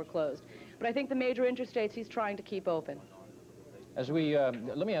shoreline were closed. But I think the major interstates he's trying to keep open. As we,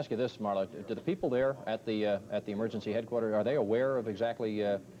 let me ask you this, Marla. Do the people there at the emergency headquarters, are they aware of exactly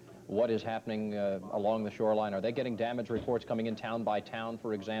what is happening along the shoreline? Are they getting damage reports coming in town by town,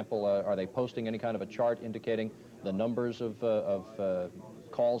 for example? Are they posting any kind of a chart indicating the numbers of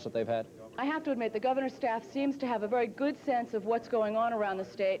calls that they've had? I have to admit, the governor's staff seems to have a very good sense of what's going on around the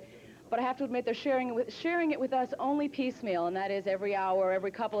state, but I have to admit they're sharing it with us only piecemeal, and that is every hour,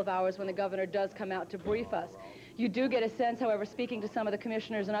 every couple of hours when the governor does come out to brief us. You do get a sense, however, speaking to some of the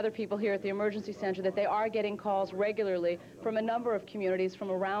commissioners and other people here at the emergency center, that they are getting calls regularly from a number of communities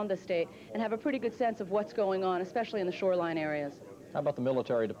from around the state and have a pretty good sense of what's going on, especially in the shoreline areas. How about the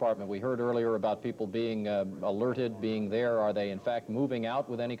military department? We heard earlier about people being alerted, being there. Are they, in fact, moving out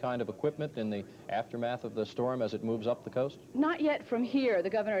with any kind of equipment in the aftermath of the storm as it moves up the coast? Not yet from here. The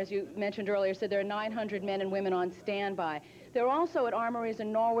governor, as you mentioned earlier, said there are 900 men and women on standby. They're also at armories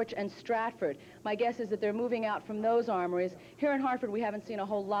in Norwich and Stratford. My guess is that they're moving out from those armories. Here in Hartford, we haven't seen a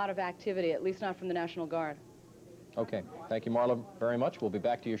whole lot of activity, at least not from the National Guard. Okay. Thank you, Marla, very much. We'll be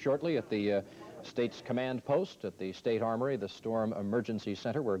back to you shortly at the state's command post at the State Armory, the Storm Emergency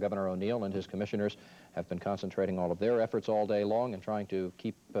Center, where Governor O'Neill and his commissioners have been concentrating all of their efforts all day long and trying to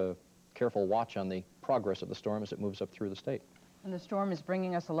keep careful watch on the progress of the storm as it moves up through the state. And the storm is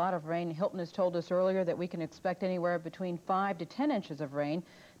bringing us a lot of rain. Hilton has told us earlier that we can expect anywhere between 5 to 10 inches of rain.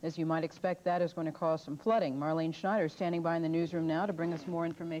 As you might expect, that is going to cause some flooding. Marlene Schneider is standing by in the newsroom now to bring us more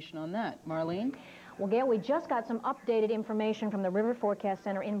information on that. Marlene? Well, Gail, we just got some updated information from the River Forecast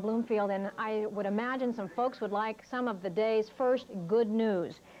Center in Bloomfield, and I would imagine some folks would like some of the day's first good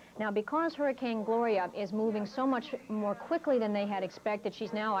news. Now, because Hurricane Gloria is moving so much more quickly than they had expected,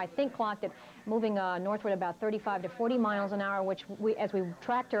 she's now, I think, clocked at moving northward about 35 to 40 miles an hour, which as we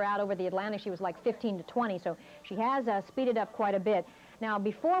tracked her out over the Atlantic, she was like 15 to 20, so she has speeded up quite a bit. Now,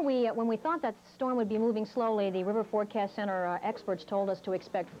 before when we thought that storm would be moving slowly, the River Forecast Center experts told us to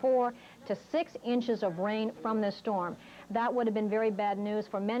expect 4 to 6 inches of rain from this storm. That would have been very bad news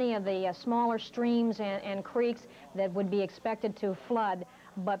for many of the smaller streams and creeks that would be expected to flood.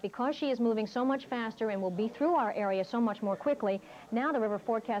 But because she is moving so much faster and will be through our area so much more quickly, now the River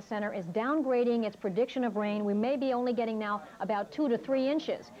Forecast Center is downgrading its prediction of rain. We may be only getting now about 2 to 3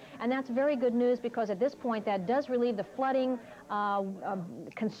 inches. And that's very good news because at this point that does relieve the flooding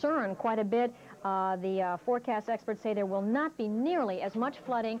concern quite a bit. The forecast experts say there will not be nearly as much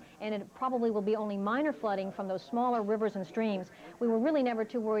flooding, and it probably will be only minor flooding from those smaller rivers and streams. We were really never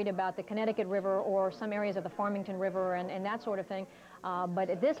too worried about the Connecticut River or some areas of the Farmington River and that sort of thing. But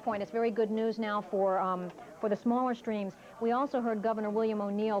at this point, it's very good news now for the smaller streams. We also heard Governor William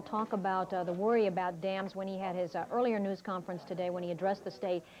O'Neill talk about the worry about dams when he had his earlier news conference today when he addressed the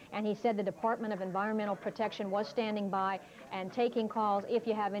state, and he said the Department of Environmental Protection was standing by and taking calls if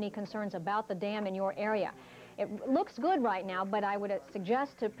you have any concerns about the dam in your area. It looks good right now, but I would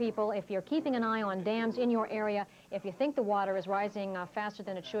suggest to people, if you're keeping an eye on dams in your area, if you think the water is rising faster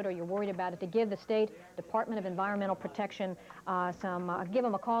than it should or you're worried about it, to give the State Department of Environmental Protection give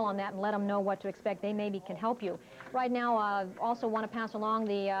them a call on that and let them know what to expect. They maybe can help you. Right now, I also want to pass along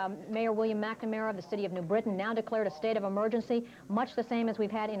the Mayor William McNamara of the city of New Britain now declared a state of emergency, much the same as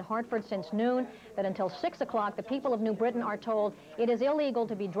we've had in Hartford since noon, that until 6 o'clock, the people of New Britain are told it is illegal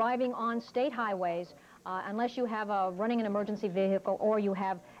to be driving on state highways unless you have running an emergency vehicle or you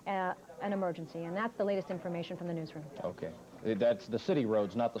have an emergency. And that's the latest information from the newsroom. Okay. That's the city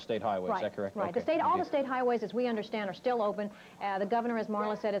roads, not the state highways. Right. Is that correct? Right. Okay. All the state highways, as we understand, are still open. The governor, as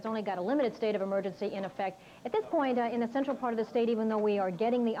Marla said, has only got a limited state of emergency in effect. At this point, in the central part of the state, even though we are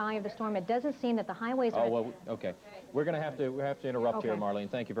getting the eye of the storm, it doesn't seem that the highways are... Oh, well, okay. We're going to have to interrupt here, Marlene.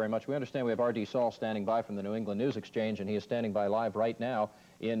 Thank you very much. We understand we have R.D. Saul standing by from the New England News Exchange, and he is standing by live right now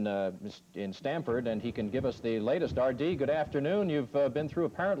in Stamford, and he can give us the latest. R.D., good afternoon. You've been through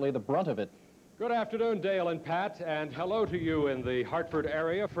apparently the brunt of it. Good afternoon, Dale and Pat, and hello to you in the Hartford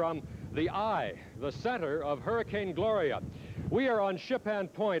area from the eye, the center of Hurricane Gloria. We are on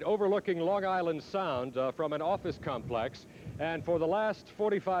Shippan Point overlooking Long Island Sound from an office complex, and for the last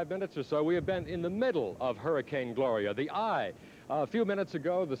 45 minutes or so we have been in the middle of Hurricane Gloria, the eye. A few minutes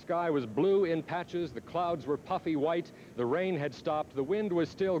ago, the sky was blue in patches, the clouds were puffy white, the rain had stopped, the wind was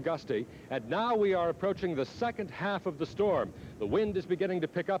still gusty, and now we are approaching the second half of the storm. The wind is beginning to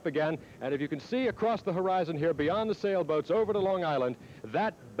pick up again, and if you can see across the horizon here beyond the sailboats over to Long Island,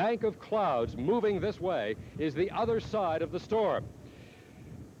 that bank of clouds moving this way is the other side of the storm.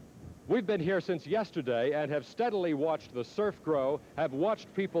 We've been here since yesterday and have steadily watched the surf grow, have watched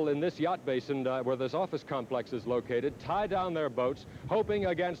people in this yacht basin where this office complex is located tie down their boats, hoping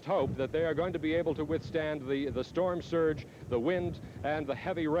against hope that they are going to be able to withstand the storm surge, the wind, and the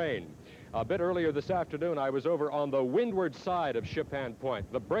heavy rain. A bit earlier this afternoon, I was over on the windward side of Ship Hand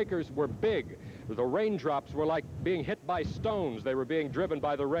Point. The breakers were big. The raindrops were like being hit by stones. They were being driven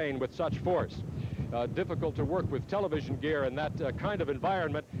by the rain with such force. Difficult to work with television gear in that kind of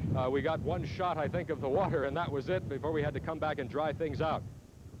environment. We got one shot, I think, of the water, and that was it before we had to come back and dry things out.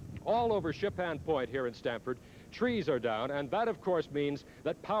 All over Ship Hand Point here in Stamford, trees are down, and that, of course, means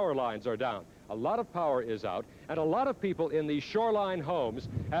that power lines are down. A lot of power is out, and a lot of people in these shoreline homes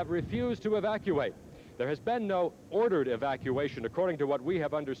have refused to evacuate. There has been no ordered evacuation, according to what we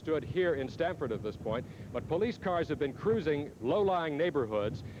have understood here in Stamford at this point, but police cars have been cruising low-lying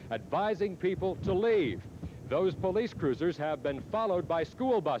neighborhoods, advising people to leave. Those police cruisers have been followed by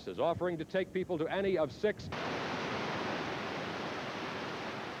school buses, offering to take people to any of 6.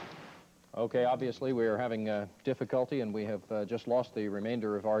 Okay, obviously we are having difficulty, and we have just lost the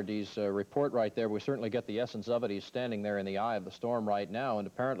remainder of RD's report right there. We certainly get the essence of it. He's standing there in the eye of the storm right now, and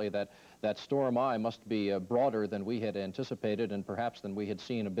apparently that storm eye must be broader than we had anticipated and perhaps than we had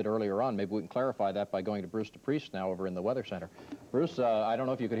seen a bit earlier on. Maybe we can clarify that by going to Bruce DePest now over in the Weather Center. Bruce, I don't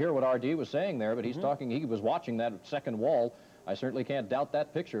know if you could hear what RD was saying there, but he's talking, he was watching that second wall. I certainly can't doubt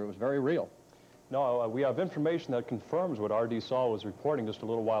that picture. It was very real. No, we have information that confirms what RD Saul was reporting just a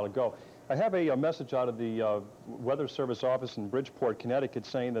little while ago. I have a message out of the Weather Service office in Bridgeport, Connecticut,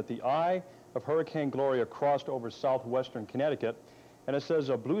 saying that the eye of Hurricane Gloria crossed over southwestern Connecticut, and it says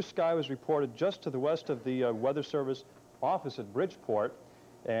a blue sky was reported just to the west of the Weather Service office at Bridgeport,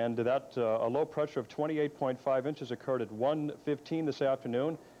 and that a low pressure of 28.5 inches occurred at 1:15 this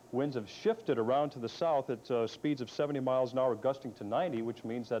afternoon. Winds have shifted around to the south at speeds of 70 miles an hour, gusting to 90, which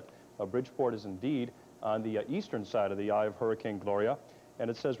means that Bridgeport is indeed on the eastern side of the eye of Hurricane Gloria. And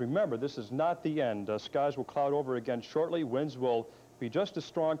it says, remember, this is not the end. Skies will cloud over again shortly. Winds will be just as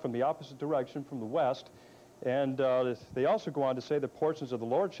strong from the opposite direction, from the west. And they also go on to say that portions of the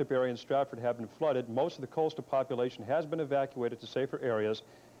Lordship area in Stratford have been flooded. Most of the coastal population has been evacuated to safer areas,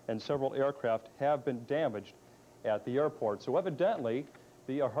 and several aircraft have been damaged at the airport. So evidently,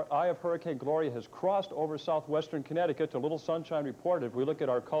 the eye of Hurricane Gloria has crossed over southwestern Connecticut. A little sunshine reported. If we look at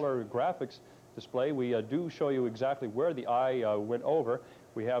our color graphics display, we do show you exactly where the eye went over.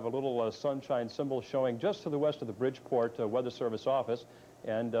 We have a little sunshine symbol showing just to the west of the Bridgeport Weather Service office,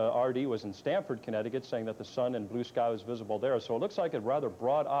 and RD was in Stamford, Connecticut, saying that the sun and blue sky was visible there. So it looks like a rather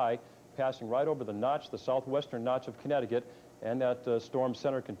broad eye passing right over the notch, the southwestern notch of Connecticut, and that storm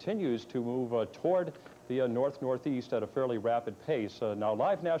center continues to move toward the north-northeast at a fairly rapid pace. Now,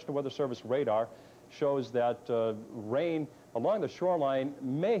 live National Weather Service radar shows that rain along the shoreline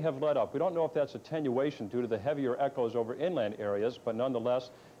may have let up. We don't know if that's attenuation due to the heavier echoes over inland areas, but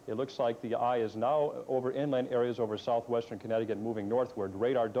nonetheless, it looks like the eye is now over inland areas over southwestern Connecticut, moving northward.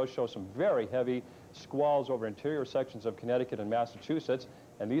 Radar does show some very heavy squalls over interior sections of Connecticut and Massachusetts,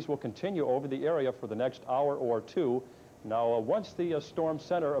 and these will continue over the area for the next hour or two. Now, once the storm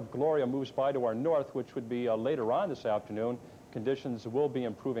center of Gloria moves by to our north, which would be later on this afternoon, conditions will be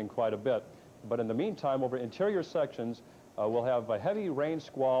improving quite a bit. But in the meantime, over interior sections, we'll have heavy rain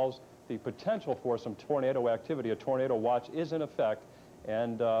squalls, the potential for some tornado activity. A tornado watch is in effect,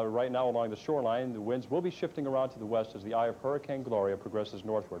 and right now along the shoreline, the winds will be shifting around to the west as the eye of Hurricane Gloria progresses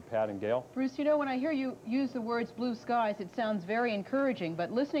northward. Pat and Gail? Bruce, you know, when I hear you use the words blue skies, it sounds very encouraging,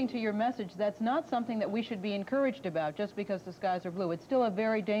 but listening to your message, that's not something that we should be encouraged about just because the skies are blue. It's still a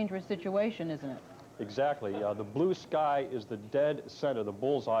very dangerous situation, isn't it? Exactly. The blue sky is the dead center, the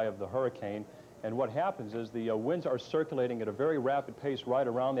bullseye of the hurricane. And what happens is the winds are circulating at a very rapid pace right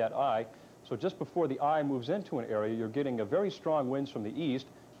around that eye. So just before the eye moves into an area, you're getting a very strong winds from the east.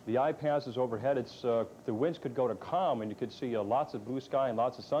 The eye passes overhead. The winds could go to calm, and you could see lots of blue sky and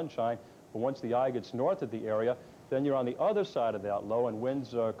lots of sunshine. But once the eye gets north of the area, then you're on the other side of that low, and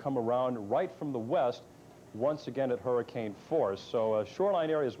winds come around right from the west, once again at hurricane force. So shoreline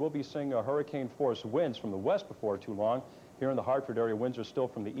areas will be seeing hurricane force winds from the west before too long. Here in the Hartford area, winds are still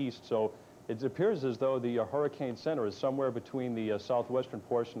from the east. So it appears as though the hurricane center is somewhere between the southwestern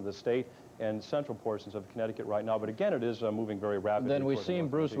portion of the state and central portions of Connecticut right now. But again, it is moving very rapidly. Then we seem,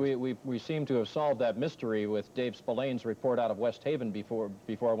 Bruce, we seem to have solved that mystery with Dave Spillane's report out of West Haven before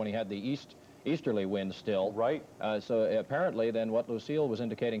when he had the easterly wind still. Right. So apparently then what Lucille was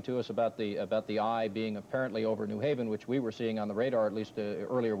indicating to us about the eye being apparently over New Haven, which we were seeing on the radar, at least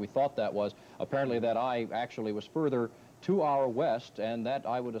earlier we thought that was, apparently that eye actually was further to our west, and that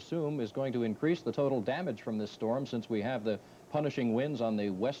I would assume is going to increase the total damage from this storm, since we have the punishing winds on the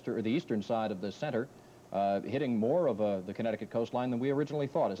eastern side of the center, hitting more of the Connecticut coastline than we originally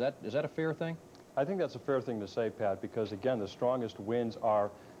thought. Is that a fair thing? I think that's a fair thing to say, Pat, because again, the strongest winds are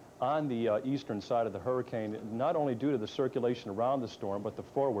on the eastern side of the hurricane, not only due to the circulation around the storm, but the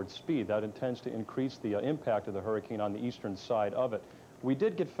forward speed. That intends to increase the impact of the hurricane on the eastern side of it. We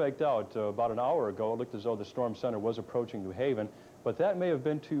did get faked out about an hour ago. It looked as though the storm center was approaching New Haven, but that may have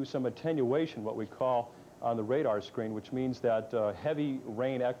been to some attenuation, what we call on the radar screen, which means that heavy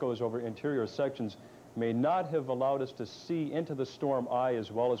rain echoes over interior sections may not have allowed us to see into the storm eye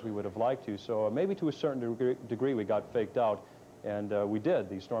as well as we would have liked to. So maybe to a certain degree we got faked out, and we did.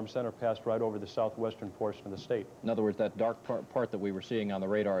 The storm center passed right over the southwestern portion of the state. In other words, that dark part that we were seeing on the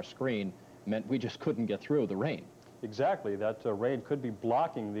radar screen meant we just couldn't get through the rain. Exactly. That rain could be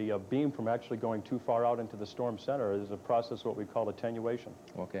blocking the beam from actually going too far out into the storm center. It is a process what we call attenuation.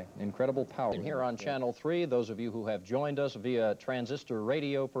 Okay. Incredible power. And here on Channel 3, those of you who have joined us via transistor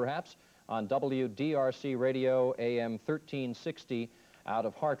radio, perhaps, on WDRC Radio AM 1360 out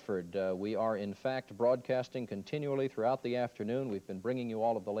of Hartford. We are, in fact, broadcasting continually throughout the afternoon. We've been bringing you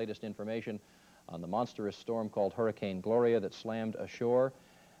all of the latest information on the monstrous storm called Hurricane Gloria that slammed ashore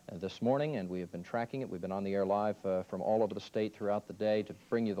this morning, and we have been tracking it. We've been on the air live from all over the state throughout the day to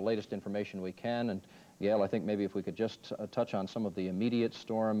bring you the latest information we can. And Gayle, I think maybe if we could just touch on some of the immediate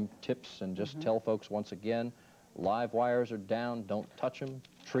storm tips and just tell folks once again, live wires are down, don't touch them.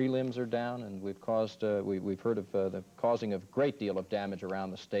 Tree limbs are down, and we've heard of the causing of a great deal of damage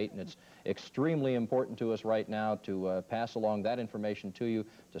around the state, and it's extremely important to us right now to pass along that information to you,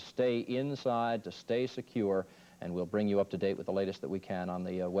 to stay inside, to stay secure, and we'll bring you up to date with the latest that we can on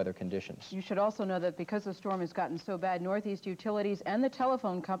the weather conditions. You should also know that because the storm has gotten so bad, Northeast Utilities and the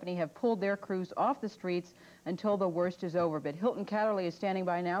telephone company have pulled their crews off the streets until the worst is over. But Hilton Kaderli is standing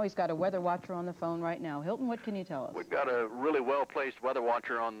by now. He's got a weather watcher on the phone right now. Hilton, what can you tell us? We've got a really well-placed weather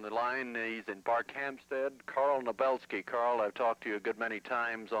watcher on the line. He's in Barkhamsted, Carl Nabelski. Carl, I've talked to you a good many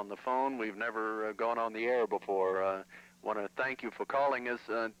times on the phone. We've never gone on the air before. Want to thank you for calling us.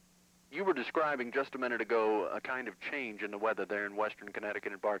 You were describing just a minute ago a kind of change in the weather there in western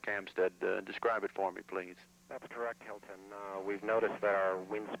Connecticut and Barkhamsted. Describe it for me, please. That's correct, Hilton. We've noticed that our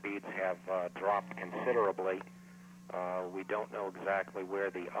wind speeds have dropped considerably. We don't know exactly where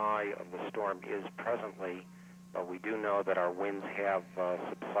the eye of the storm is presently, but we do know that our winds have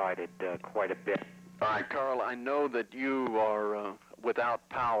subsided quite a bit. All right, Carl, I know that you are without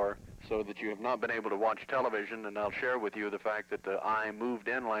power, so that you have not been able to watch television, and I'll share with you the fact that the eye moved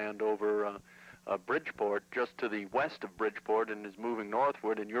inland over Bridgeport, just to the west of Bridgeport, and is moving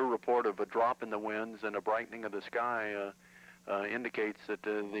northward, and your report of a drop in the winds and a brightening of the sky indicates that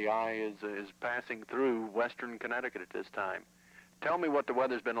the eye is passing through western Connecticut at this time. Tell me what the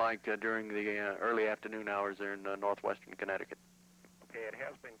weather's been like during the early afternoon hours there in northwestern Connecticut. Okay, it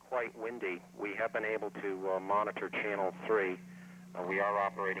has been quite windy. We have been able to monitor Channel 3. We are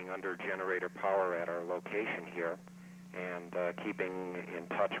operating under generator power at our location here, and keeping in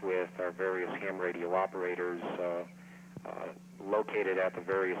touch with our various ham radio operators located at the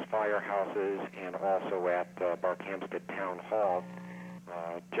various firehouses and also at Barkhamsted Town Hall,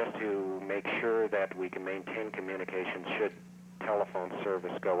 just to make sure that we can maintain communication should telephone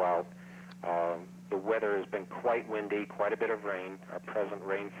service go out. The weather has been quite windy, quite a bit of rain. Our present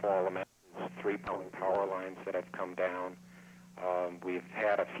rainfall amounts to 3-point power lines that have come down. We've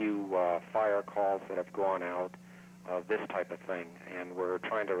had a few fire calls that have gone out, this type of thing, and we're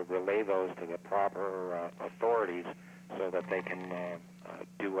trying to relay those to the proper authorities so that they can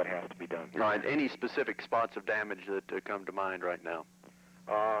do what has to be done. All right. Any specific spots of damage that come to mind right now?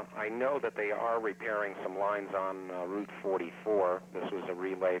 I know that they are repairing some lines on Route 44. This was a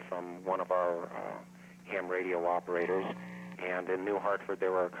relay from one of our ham radio operators. And in New Hartford,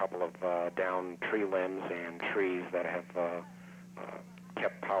 there were a couple of down tree limbs and trees that have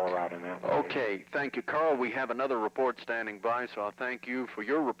kept power out in that. Okay, thank you, Carl. We have another report standing by, so I'll thank you for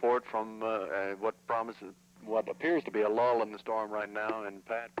your report from what appears to be a lull in the storm right now. And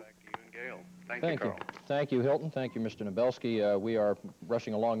Pat, back to you and Gayle. Thank you, Carl. Thank you, Hilton. Thank you, Mr. Nabelski. We are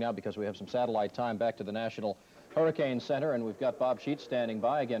rushing along now because we have some satellite time back to the National Hurricane Center, and we've got Bob Sheets standing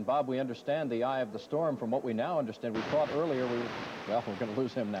by again. Bob, we understand the eye of the storm. From what we now understand, we thought earlier well, we're going to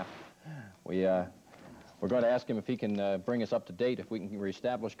lose him now. We're going to ask him if he can bring us up to date. If we can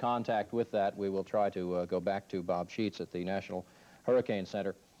reestablish contact with that, we will try to go back to Bob Sheets at the National Hurricane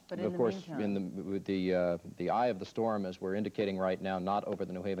Center. But of course, with the eye of the storm, as we're indicating right now, not over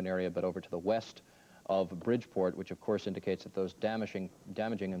the New Haven area, but over to the west of Bridgeport, which of course indicates that those damaging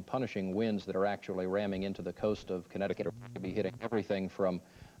and punishing winds that are actually ramming into the coast of Connecticut are going to be hitting everything from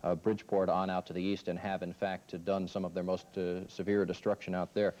Bridgeport on out to the east and have, in fact, done some of their most severe destruction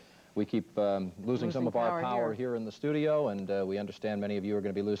out there. We keep losing some of our power here in the studio, and we understand many of you are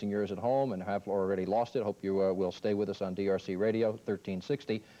going to be losing yours at home and have already lost it. Hope you will stay with us on DRC Radio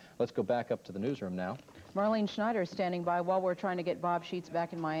 1360. Let's go back up to the newsroom now. Marlene Schneider is standing by while we're trying to get Bob Sheets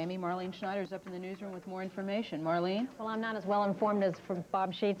back in Miami. Marlene Schneider's up in the newsroom with more information. Marlene? Well, I'm not as well informed as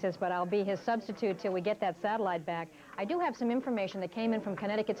Bob Sheets is, but I'll be his substitute till we get that satellite back. I do have some information that came in from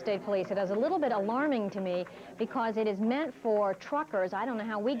Connecticut State Police. It is a little bit alarming to me because it is meant for truckers. I don't know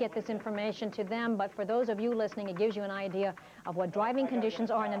how we get this information to them, but for those of you listening, it gives you an idea of what driving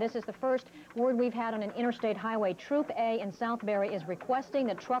conditions are. Now, this is the first word we've had on an interstate highway. Troop A in Southbury is requesting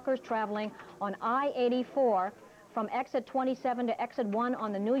that truckers traveling on I-84 from exit 27 to exit 1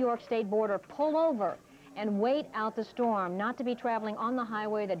 on the New York State border pull over and wait out the storm, not to be traveling on the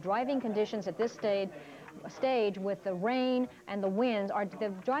highway. The driving conditions at this stage with the rain and the winds,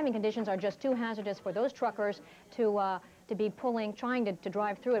 the driving conditions are just too hazardous for those truckers to be trying to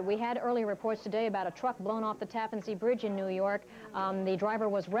drive through it. We had earlier reports today about a truck blown off the Tappan Zee Bridge in New York. The driver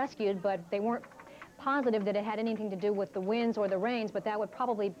was rescued, but they weren't positive that it had anything to do with the winds or the rains, but that would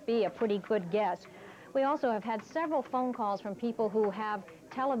probably be a pretty good guess. We also have had several phone calls from people who have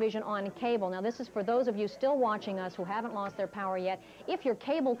television on cable. Now, this is for those of you still watching us who haven't lost their power yet. If your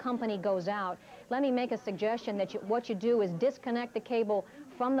cable company goes out, let me make a suggestion that what you do is disconnect the cable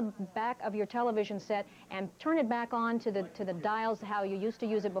from the back of your television set and turn it back on to the dials how you used to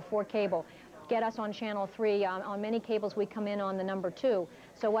use it before cable. Get us on channel 3. On many cables, we come in on the number 2.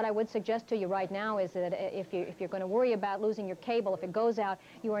 So what I would suggest to you right now is that if you're going to worry about losing your cable, if it goes out,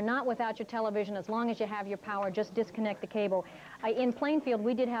 you are not without your television. As long as you have your power, just disconnect the cable. In Plainfield,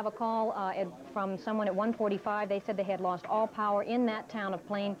 we did have a call from someone at 145. They said they had lost all power in that town of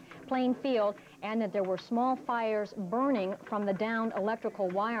Plainfield, and that there were small fires burning from the downed electrical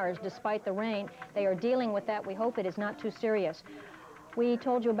wires despite the rain. They are dealing with that. We hope it is not too serious. We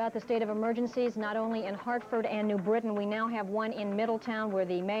told you about the state of emergencies, not only in Hartford and New Britain. We now have one in Middletown where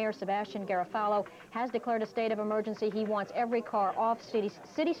the mayor, Sebastian Garofalo, has declared a state of emergency. He wants every car off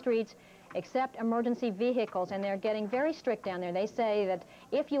city streets except emergency vehicles, and they're getting very strict down there. They say that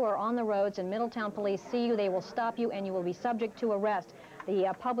if you are on the roads and Middletown police see you, they will stop you and you will be subject to arrest.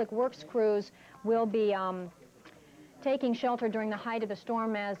 The public works crews will be taking shelter during the height of the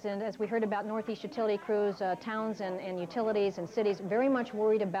storm, as we heard about Northeast utility crews, towns and utilities and cities very much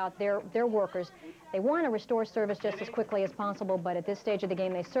worried about their workers. They want to restore service just as quickly as possible, but at this stage of the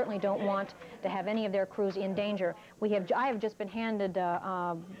game, they certainly don't want to have any of their crews in danger. I have just been handed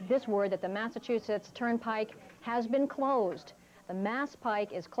this word that the Massachusetts Turnpike has been closed. The Mass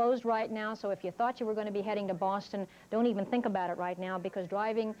Pike is closed right now, so if you thought you were going to be heading to Boston, don't even think about it right now because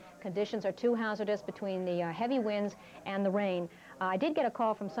driving conditions are too hazardous between the heavy winds and the rain. I did get a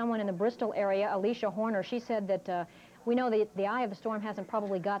call from someone in the Bristol area, Alicia Horner. She said that we know that the eye of the storm hasn't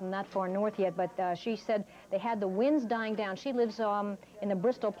probably gotten that far north yet, but she said they had the winds dying down. She lives in the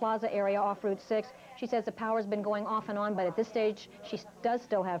Bristol Plaza area off Route 6. She says the power's been going off and on, but at this stage, she does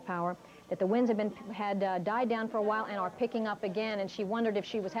still have power. That the winds had died down for a while and are picking up again, and she wondered if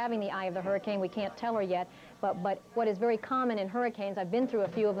she was having the eye of the hurricane. We can't tell her yet, but what is very common in hurricanes, I've been through a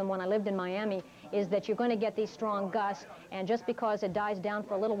few of them when I lived in Miami, is that you're going to get these strong gusts, and just because it dies down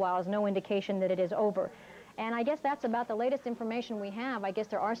for a little while is no indication that it is over. And I guess that's about the latest information we have. I guess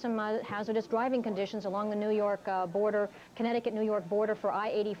there are some hazardous driving conditions along the New York border, Connecticut-New York border for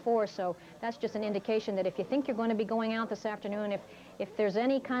I-84, so that's just an indication that if you think you're going to be going out this afternoon, if there's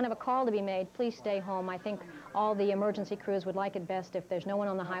any kind of a call to be made, please stay home. I think all the emergency crews would like it best if there's no one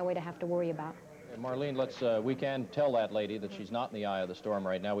on the highway to have to worry about. Marlene, we can tell that lady that she's not in the eye of the storm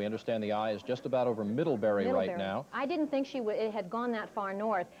right now. We understand the eye is just about over Middlebury right now. I didn't think it had gone that far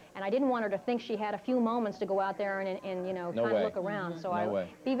north, and I didn't want her to think she had a few moments to go out there and you know, kind of look around. So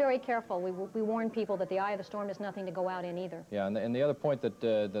be very careful. We warn people that the eye of the storm is nothing to go out in either. Yeah, and the other point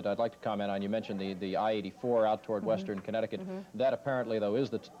that I'd like to comment on, you mentioned the I-84 out toward western Connecticut. That apparently, though, is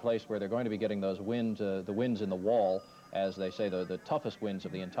the place where they're going to be getting those winds, the winds in the wall, as they say, the toughest winds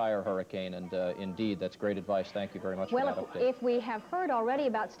of the entire hurricane, and indeed, that's great advice. Thank you very much for that update. Well, if we have heard already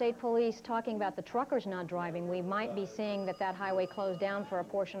about state police talking about the truckers not driving, we might be seeing that highway closed down for a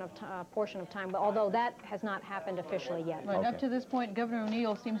portion of time, but although that has not happened officially yet. Right, up to this point, Governor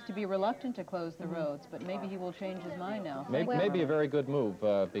O'Neill seems to be reluctant to close the roads, but maybe he will change his mind now. Maybe a very good move,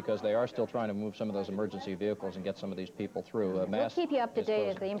 because they are still trying to move some of those emergency vehicles and get some of these people through. We'll keep you up to date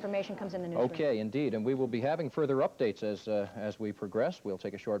as the information comes in the newsroom. Okay, indeed, and we will be having further updates as we progress. We'll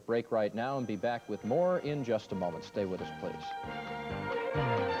take a short break right now and be back with more in just a moment. Stay with us, please.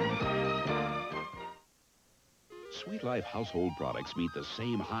 Sweet Life household products meet the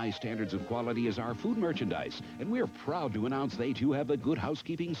same high standards of quality as our food merchandise, and we're proud to announce they too have the Good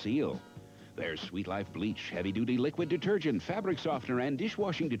Housekeeping seal. There's Sweet Life bleach, heavy-duty liquid detergent, fabric softener, and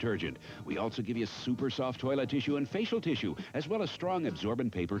dishwashing detergent. We also give you super soft toilet tissue and facial tissue, as well as strong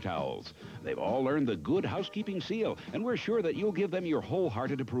absorbent paper towels. They've all earned the Good Housekeeping seal, and we're sure that you'll give them your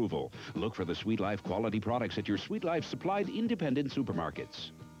wholehearted approval. Look for the Sweet Life quality products at your Sweet Life supplied independent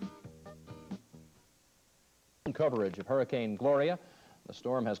supermarkets. Coverage of Hurricane Gloria. The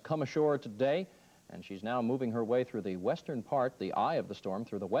storm has come ashore today, and she's now moving her way through the western part, the eye of the storm,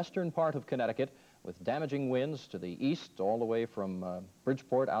 through the western part of Connecticut, with damaging winds to the east all the way from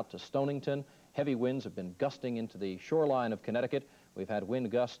Bridgeport out to Stonington. Heavy winds have been gusting into the shoreline of Connecticut. We've had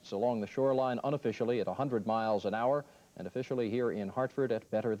wind gusts along the shoreline unofficially at 100 miles an hour, and officially here in Hartford at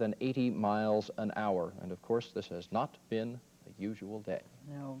better than 80 miles an hour. And of course, this has not been a usual day.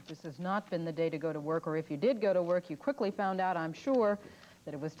 No, this has not been the day to go to work, or if you did go to work, you quickly found out, I'm sure,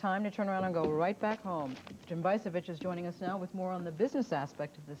 that it was time to turn around and go right back home. Jim Vicevich is joining us now with more on the business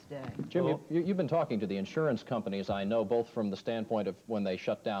aspect of this day. Jim, you've been talking to the insurance companies, I know, both from the standpoint of when they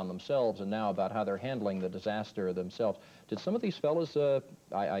shut down themselves and now about how they're handling the disaster themselves. Did some of these fellows,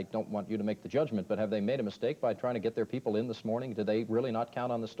 I don't want you to make the judgment, but have they made a mistake by trying to get their people in this morning? Did they really not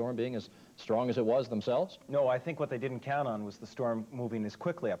count on the storm being as strong as it was themselves? No, I think what they didn't count on was the storm moving as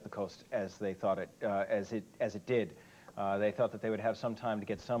quickly up the coast as they thought as it did. They thought that they would have some time to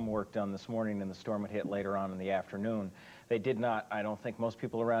get some work done this morning and the storm would hit later on in the afternoon. They did not. I don't think most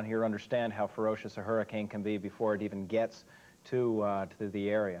people around here understand how ferocious a hurricane can be before it even gets to the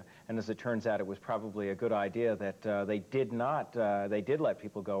area. And as it turns out, it was probably a good idea that they did let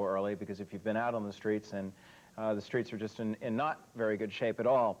people go early, because if you've been out on the streets, and the streets are just in not very good shape at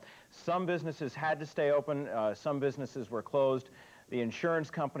all. Some businesses had to stay open. Some businesses were closed. The insurance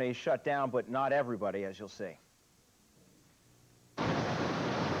companies shut down, but not everybody, as you'll see.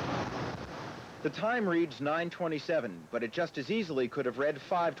 The time reads 9:27, but it just as easily could have read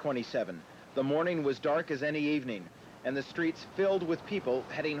 5:27. The morning was dark as any evening, and the streets filled with people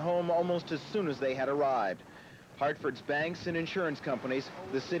heading home almost as soon as they had arrived. Hartford's banks and insurance companies,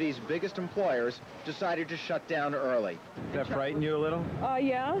 the city's biggest employers, decided to shut down early. Does that frighten you a little?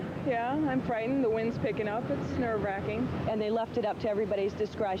 Yeah, I'm frightened. The wind's picking up. It's nerve-wracking. And they left it up to everybody's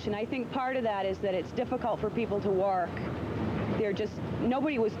discretion. I think part of that is that it's difficult for people to work.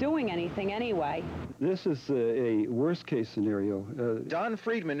 Nobody was doing anything anyway. This is a worst-case scenario. Don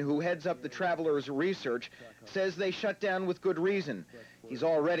Friedman, who heads up the Travelers Research, says they shut down with good reason. He's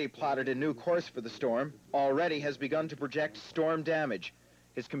already plotted a new course for the storm, already has begun to project storm damage.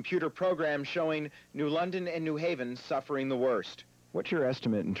 His computer program showing New London and New Haven suffering the worst. What's your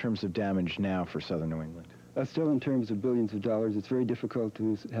estimate in terms of damage now for southern New England? Still in terms of billions of dollars. It's very difficult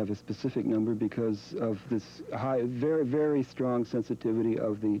to have a specific number because of this high, very, very strong sensitivity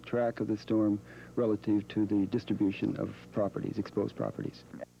of the track of the storm relative to the distribution of properties, exposed properties.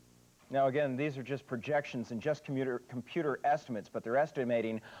 Now, again, these are just projections and just computer estimates, but they're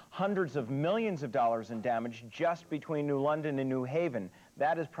estimating hundreds of millions of dollars in damage just between New London and New Haven.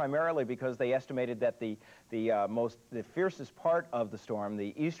 That is primarily because they estimated that the fiercest part of the storm,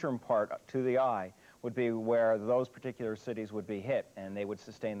 the eastern part to the eye, would be where those particular cities would be hit, and they would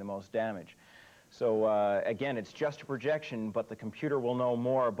sustain the most damage. So, again, it's just a projection, but the computer will know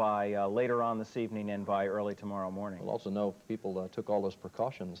more by later on this evening and by early tomorrow morning. We'll also know if people took all those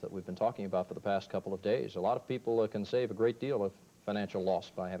precautions that we've been talking about for the past couple of days. A lot of people can save a great deal of financial loss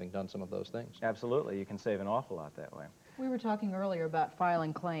by having done some of those things. Absolutely. You can save an awful lot that way. We were talking earlier about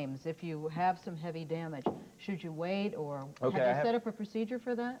filing claims. If you have some heavy damage, should you wait, or have you set up a procedure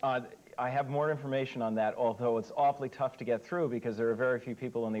for that? I have more information on that, although it's awfully tough to get through because there are very few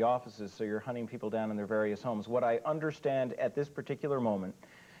people in the offices, so you're hunting people down in their various homes. What I understand at this particular moment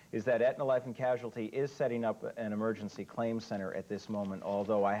is that Aetna Life and Casualty is setting up an emergency claims center at this moment,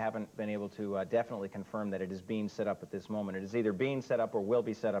 although I haven't been able to definitely confirm that it is being set up at this moment. It is either being set up or will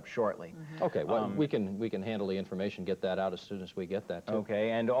be set up shortly. Mm-hmm. Okay, well, we can handle the information, get that out as soon as we get that, too.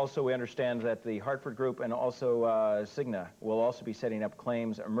 Okay, and also we understand that the Hartford Group and also Cigna will also be setting up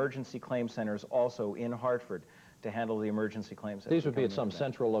emergency claims centers also in Hartford to handle the emergency claims. These would be at some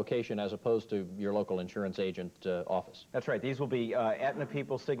central location as opposed to your local insurance agent office. That's right. These will be Aetna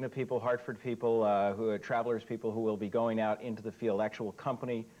people, Cigna people, Hartford people, who are Travelers people who will be going out into the field, actual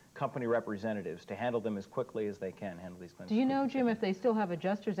company representatives, to handle them as quickly as they can, handle these claims. Do you know, Jim, if they still have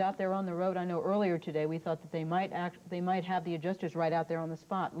adjusters out there on the road? I know earlier today we thought that they might have the adjusters right out there on the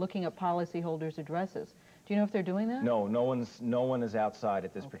spot, looking at policyholders' addresses. Do you know if they're doing that? No, no one is outside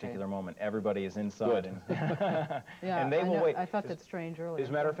at this particular moment. Everybody is inside. Good. And they will wait. I thought that's strange earlier. As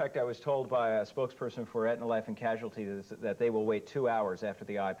a matter of fact, I was told by a spokesperson for Aetna Life and Casualty that they will wait 2 hours after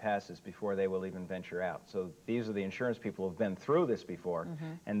the eye passes before they will even venture out. So these are the insurance people who have been through this before,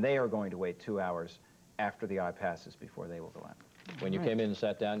 and they are going to wait 2 hours after the eye passes before they will go out. When you came in and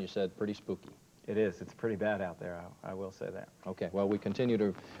sat down, you said pretty spooky. It is. It's pretty bad out there, I will say that. Okay, well, we continue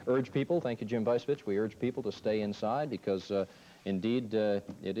to urge people, thank you, Jim Weisvich, we urge people to stay inside because, indeed,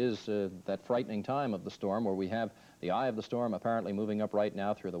 it is that frightening time of the storm where we have the eye of the storm apparently moving up right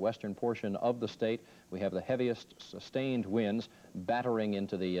now through the western portion of the state. We have the heaviest sustained winds battering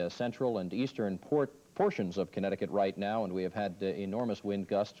into the central and eastern portions of Connecticut right now, and we have had enormous wind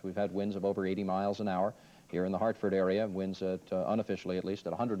gusts. We've had winds of over 80 miles an hour. Here in the Hartford area, winds at, unofficially at least,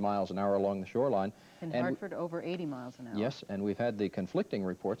 at 100 miles an hour along the shoreline. In Hartford, over 80 miles an hour. Yes, and we've had the conflicting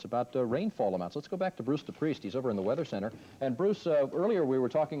reports about rainfall amounts. Let's go back to Bruce DePest. He's over in the Weather Center. And Bruce, earlier we were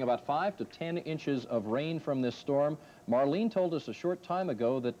talking about 5 to 10 inches of rain from this storm. Marlene told us a short time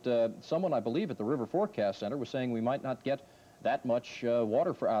ago that someone, I believe, at the River Forecast Center was saying we might not get that much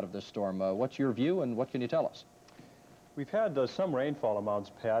water out of this storm. What's your view, and what can you tell us? We've had some rainfall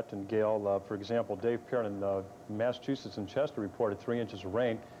amounts, Pat and Gail. For example, Dave Perrin in Massachusetts and Chester reported 3 inches of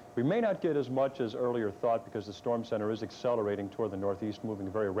rain. We may not get as much as earlier thought because the storm center is accelerating toward the northeast,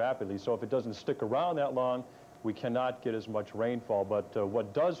 moving very rapidly. So if it doesn't stick around that long, we cannot get as much rainfall. But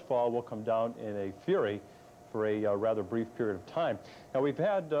what does fall will come down in a fury for a rather brief period of time. Now, we've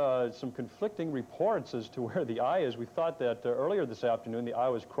had some conflicting reports as to where the eye is. We thought that earlier this afternoon the eye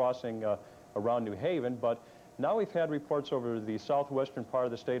was crossing around New Haven, but now we've had reports over the southwestern part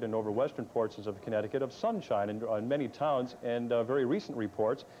of the state and over western portions of Connecticut of sunshine in many towns, and very recent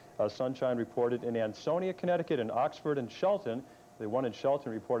reports. Sunshine reported in Ansonia, Connecticut, and Oxford and Shelton. The one in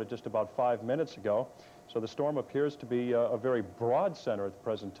Shelton reported just about 5 minutes ago. So the storm appears to be a very broad center at the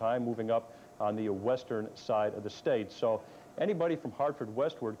present time, moving up on the western side of the state. So anybody from Hartford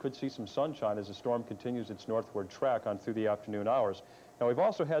westward could see some sunshine as the storm continues its northward track on through the afternoon hours. Now, we've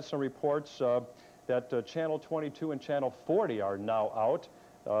also had some reports that Channel 22 and Channel 40 are now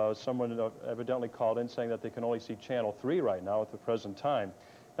out. Someone evidently called in saying that they can only see Channel 3 right now at the present time.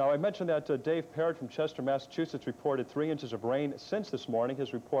 Now, I mentioned that Dave Perrin from Chester, Massachusetts reported 3 inches of rain since this morning.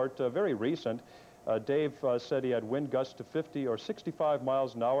 His report, very recent. Dave said he had wind gusts to 50 or 65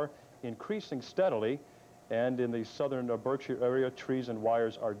 miles an hour, increasing steadily. And in the southern Berkshire area, trees and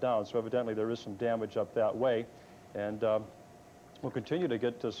wires are down. So evidently there is some damage up that way. And we'll continue to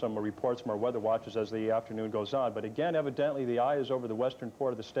get some reports from our weather watchers as the afternoon goes on. But again, evidently the eye is over the western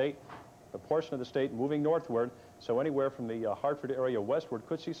part of the state, a portion of the state moving northward. So anywhere from the Hartford area westward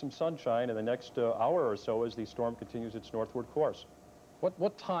could see some sunshine in the next hour or so as the storm continues its northward course.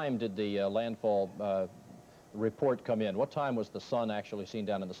 What time did the landfall report come in? What time was the sun actually seen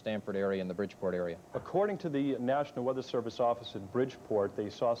down in the Stamford area and the Bridgeport area? According to the National Weather Service office at Bridgeport, they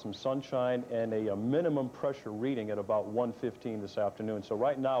saw some sunshine and a minimum pressure reading at about 1:15 this afternoon. So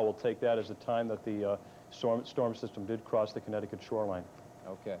right now we'll take that as the time that the storm system did cross the Connecticut shoreline.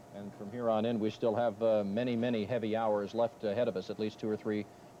 Okay, and from here on in we still have many, many heavy hours left ahead of us, at least 2 or 3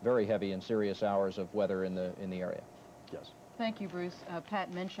 very heavy and serious hours of weather in the area. Yes. Thank you, Bruce.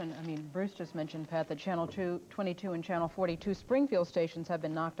 Bruce just mentioned, Pat, that Channel 22 and Channel 42 Springfield stations have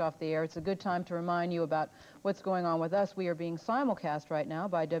been knocked off the air. It's a good time to remind you about what's going on with us. We are being simulcast right now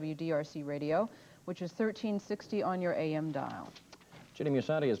by WDRC Radio, which is 1360 on your AM dial. Ginny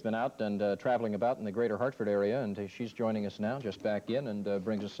Musanti has been out and traveling about in the greater Hartford area, and she's joining us now, just back in, and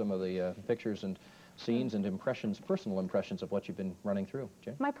brings us some of the pictures and scenes and impressions, personal impressions of what you've been running through.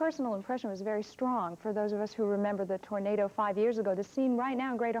 Jane? My personal impression was very strong. For those of us who remember the tornado 5 years ago, the scene right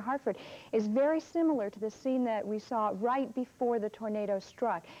now in Greater Hartford is very similar to the scene that we saw right before the tornado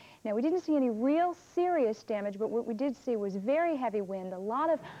struck. Now, we didn't see any real serious damage, but what we did see was very heavy wind, a lot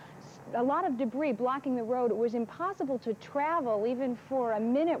of debris blocking the road. It was impossible to travel even for a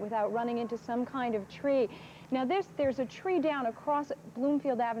minute without running into some kind of tree. Now, there's a tree down across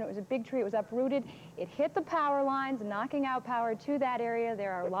Bloomfield Avenue. It was a big tree. It was uprooted. It hit the power lines, knocking out power to that area.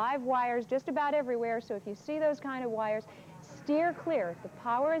 There are live wires just about everywhere, so if you see those kind of wires, steer clear. If the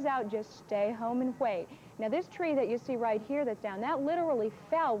power is out, just stay home and wait. Now, this tree that you see right here that's down, that literally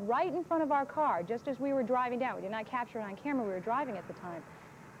fell right in front of our car just as we were driving down. We did not capture it on camera. We were driving at the time.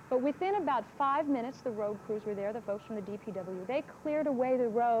 But within about 5 minutes, the road crews were there, the folks from the DPW. They cleared away the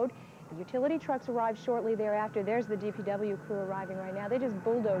road. The utility trucks arrived shortly thereafter. There's the DPW crew arriving right now. They just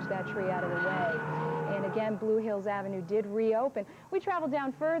bulldozed that tree out of the way. And again, Blue Hills Avenue did reopen. We traveled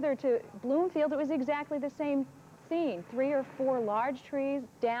down further to Bloomfield. It was exactly the same scene. 3 or 4 large trees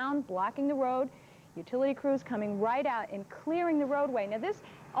down, blocking the road. Utility crews coming right out and clearing the roadway. Now, this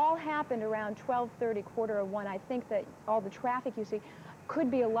all happened around 12:30, 1:15. I think that all the traffic you see could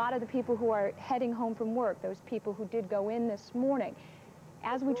be a lot of the people who are heading home from work, those people who did go in this morning.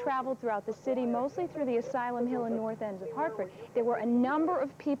 As we traveled throughout the city, mostly through the Asylum Hill and North ends of Hartford, there were a number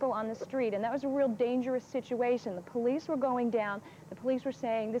of people on the street, and that was a real dangerous situation. The police were going down. The police were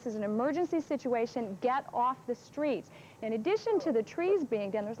saying, this is an emergency situation, get off the streets. In addition to the trees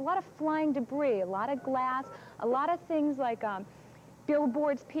being down, there's a lot of flying debris, a lot of glass, a lot of things like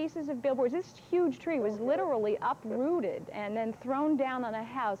billboards, pieces of billboards. This huge tree was literally uprooted and then thrown down on a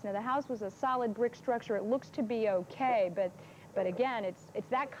house. Now, the house was a solid brick structure. It looks to be okay, but again, it's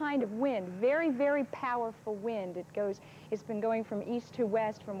that kind of wind, very, very powerful wind. It's been going from east to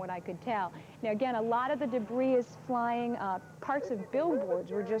west from what I could tell. Now, again, a lot of the debris is flying. Parts of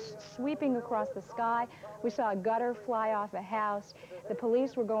billboards were just sweeping across the sky. We saw a gutter fly off a house. The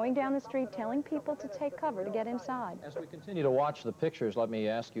police were going down the street telling people to take cover, to get inside. As we continue to watch the pictures, let me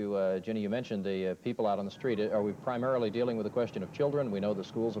ask you, Ginny, you mentioned the people out on the street. Are we primarily dealing with the question of children? We know the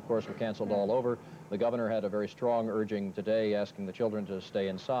schools, of course, were canceled all over. The governor had a very strong urging today asking the children to stay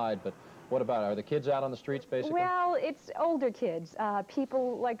inside, but what about, are the kids out on the streets, basically? Well, it's older kids,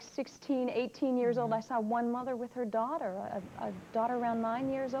 people like 16, 18 years old. I saw one mother with her daughter, a daughter around 9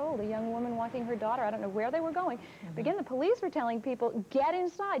 years old, a young woman walking her daughter. I don't know where they were going. But again, the police were telling people, get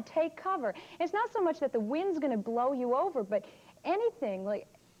inside, take cover. It's not so much that the wind's going to blow you over, but anything like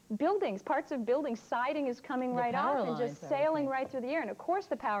buildings, parts of buildings, siding is coming right off and just sailing right through the air. And of course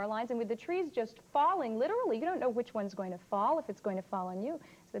the power lines, and with the trees just falling, literally, you don't know which one's going to fall, if it's going to fall on you.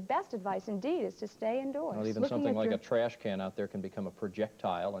 So the best advice indeed is to stay indoors. Well, even something like a trash can out there can become a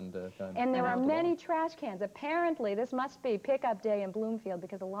projectile. And there are many trash cans. Apparently, this must be pickup day in Bloomfield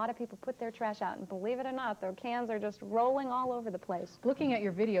because a lot of people put their trash out, and believe it or not, their cans are just rolling all over the place. Looking at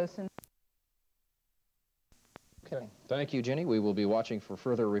your video, since Okay. Thank you, Ginny. We will be watching for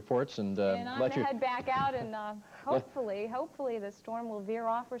further reports and I'm going to head back out and hopefully the storm will veer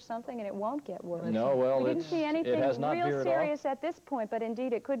off or something and it won't get worse. No, well, we didn't see anything real serious off at this point, but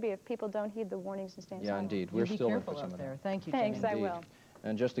indeed it could be if people don't heed the warnings and stay inside. Yeah, indeed. We're still in for some of that. Thank you, Thanks, I will.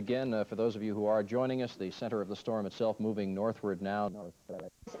 And just again, for those of you who are joining us, the center of the storm itself moving northward now.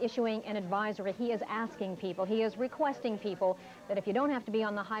 Issuing an advisory, he is asking people, he is requesting people that if you don't have to be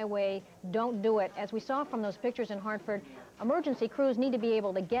on the highway, don't do it. As we saw from those pictures in Hartford, emergency crews need to be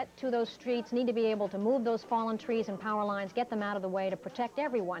able to get to those streets, need to be able to move those fallen trees and power lines, get them out of the way to protect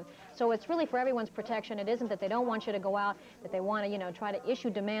everyone. So it's really for everyone's protection. It isn't that they don't want you to go out, that they want to, try to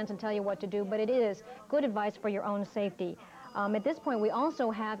issue demands and tell you what to do, but it is good advice for your own safety. At this point, we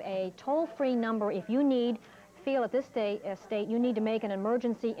also have a toll-free number if you feel at this state you need to make an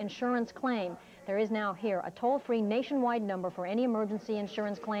emergency insurance claim. There is now here a toll-free nationwide number for any emergency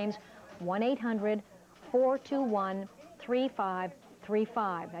insurance claims,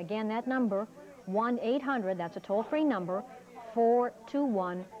 1-800-421-3535. Again, that number, 1-800, that's a toll-free number,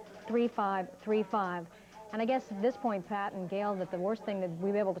 421-3535. And I guess at this point, Pat and Gayle, that the worst thing that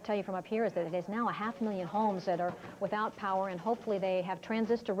we'll be able to tell you from up here is that it is now 500,000 homes that are without power, and hopefully they have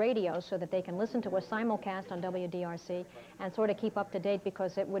transistor radios so that they can listen to a simulcast on WDRC and sort of keep up to date,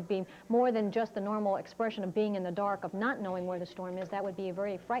 because it would be more than just the normal expression of being in the dark, of not knowing where the storm is. That would be a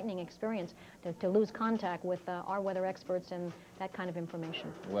very frightening experience to lose contact with our weather experts and that kind of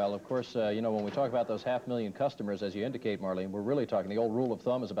information. Well, of course, when we talk about those 500,000 customers, as you indicate, Marlene, we're really talking, the old rule of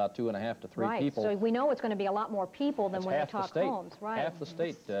thumb is about 2.5 to 3 people. So we know it's going to be a lot more people than when we talk homes. Right. Half the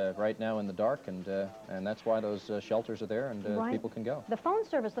state right now in the dark, and that's why those shelters are there, and people can go. The phone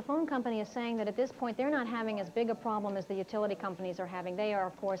service, the phone company is saying that at this point they're not having as big a problem as the utility companies are having. They are,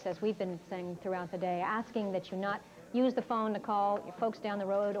 of course, as we've been saying throughout the day, asking that you not use the phone to call your folks down the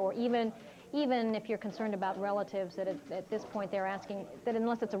road, or even if you're concerned about relatives, that at this point they're asking that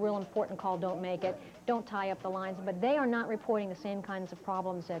unless it's a real important call, don't make it, don't tie up the lines. But they are not reporting the same kinds of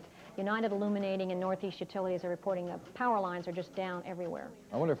problems that United Illuminating and Northeast Utilities are reporting. The power lines are just down everywhere.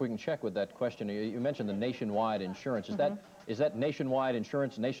 I wonder if we can check with that question. You mentioned the nationwide insurance. Is that nationwide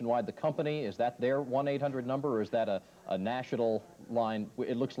insurance, nationwide the company? Is that their 1-800 number, or is that a national line?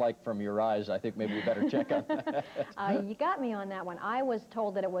 It looks like from your eyes, I think maybe we better check on that. You got me on that one. I was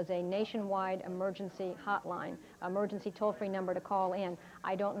told that it was a nationwide emergency hotline, emergency toll-free number to call in.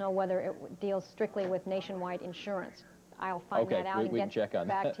 I don't know whether it deals strictly with nationwide insurance. I'll find that out and get check on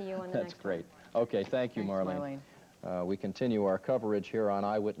back that. to you on the That's next great. Okay, thank you, Marlene. We continue our coverage here on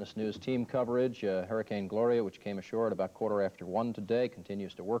Eyewitness News. Team coverage, Hurricane Gloria, which came ashore at about 1:15 today,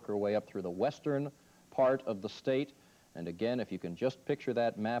 continues to work her way up through the western part of the state. And again, if you can just picture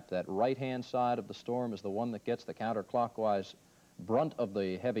that map, that right-hand side of the storm is the one that gets the counterclockwise brunt of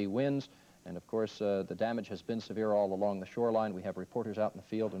the heavy winds. And of course, the damage has been severe all along the shoreline. We have reporters out in the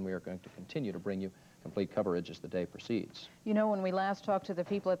field, and we are going to continue to bring you complete coverage as the day proceeds. You know, when we last talked to the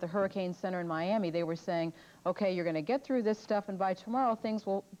people at the Hurricane Center in Miami, they were saying, okay, you're going to get through this stuff, and by tomorrow things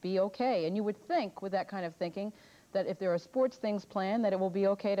will be okay. And you would think, with that kind of thinking, that if there are sports things planned, that it will be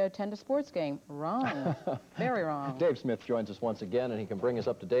okay to attend a sports game. Wrong. Very wrong. Dave Smith joins us once again, and he can bring us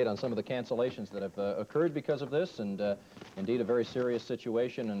up to date on some of the cancellations that have occurred because of this, and indeed a very serious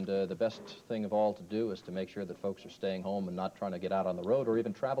situation, and the best thing of all to do is to make sure that folks are staying home and not trying to get out on the road or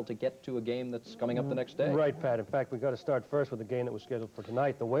even travel to get to a game that's coming up the next day. Right, Pat. In fact, we've got to start first with the game that was scheduled for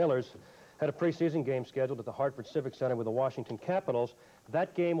tonight. The Whalers had a preseason game scheduled at the Hartford Civic Center with the Washington Capitals.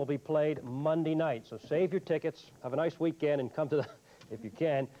 That game will be played Monday night, so save your tickets, have a nice weekend, and come to the, if you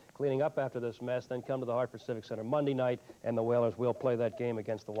can, cleaning up after this mess, then come to the Hartford Civic Center Monday night, and the Whalers will play that game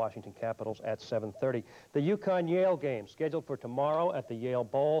against the Washington Capitals at 7:30. The UConn-Yale game, scheduled for tomorrow at the Yale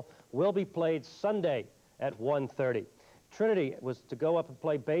Bowl, will be played Sunday at 1:30. Trinity was to go up and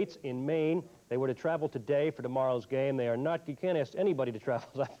play Bates in Maine. They were to travel today for tomorrow's game. They are not, you can't ask anybody to travel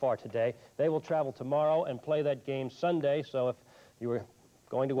that far today. They will travel tomorrow and play that game Sunday, so if you were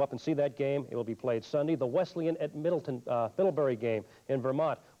going to go up and see that game, it will be played Sunday. The Wesleyan at Middlebury game in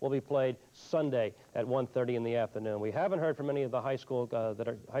Vermont will be played Sunday at 1:30 in the afternoon. We haven't heard from any of the high schools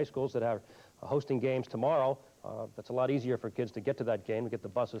that are hosting games tomorrow. That's a lot easier for kids to get to that game, to get the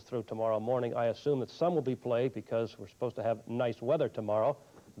buses through tomorrow morning. I assume that some will be played because we're supposed to have nice weather tomorrow.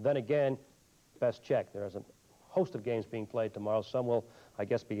 Then again, best check. There's a host of games being played tomorrow. Some will, I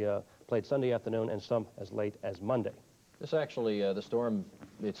guess, be played Sunday afternoon and some as late as Monday. This actually, the storm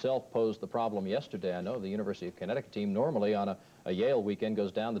itself posed the problem yesterday. I know the University of Connecticut team normally on a Yale weekend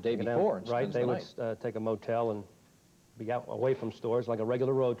goes down the day before and spends the night. They would take a motel and be out away from stores like a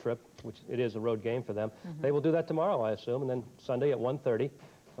regular road trip, which it is a road game for them. They will do that tomorrow, I assume, and then Sunday at 1:30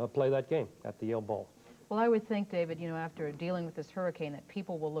 play that game at the Yale Bowl. Well, I would think, David, you know, after dealing with this hurricane, that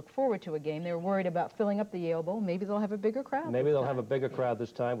people will look forward to a game. They were worried about filling up the Yale Bowl. Maybe they'll have a bigger crowd. Maybe they'll have a bigger crowd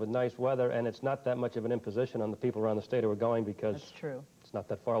this time with nice weather, and it's not that much of an imposition on the people around the state who are going because that's true. It's not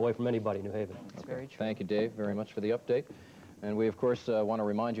that far away from anybody, New Haven. That's very true. Thank you, Dave, very much for the update. And we, of course, want to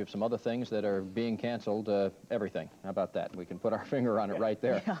remind you of some other things that are being canceled. Everything. How about that? We can put our finger on it right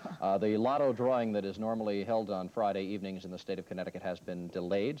there. Yeah. The lotto drawing that is normally held on Friday evenings in the state of Connecticut has been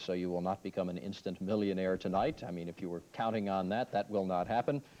delayed, so you will not become an instant millionaire tonight. I mean, if you were counting on that, that will not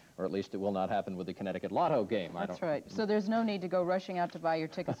happen, or at least it will not happen with the Connecticut Lotto game. That's right. So there's no need to go rushing out to buy your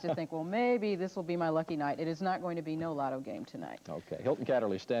tickets to think, well, maybe this will be my lucky night. It is not going to be no Lotto game tonight. Okay. Hilton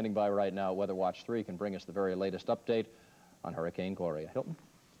Kaderli standing by right now. Weather Watch 3 can bring us the very latest update on Hurricane Gloria. Hilton?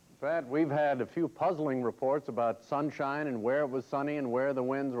 Pat, we've had a few puzzling reports about sunshine and where it was sunny and where the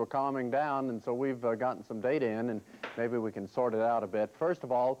winds were calming down, and so we've gotten some data in, and maybe we can sort it out a bit. First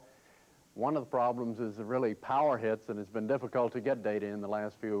of all, one of the problems is really power hits, and it's been difficult to get data in the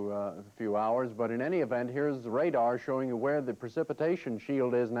last few hours, but in any event, here's the radar showing you where the precipitation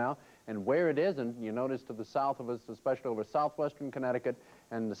shield is now and where it isn't. You notice to the south of us, especially over southwestern Connecticut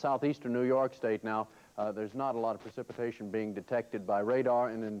and the southeastern New York state now, there's not a lot of precipitation being detected by radar,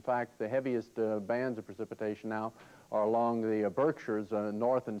 and in fact, the heaviest bands of precipitation now are along the Berkshires,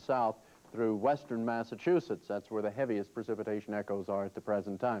 north and south, through western Massachusetts. That's where the heaviest precipitation echoes are at the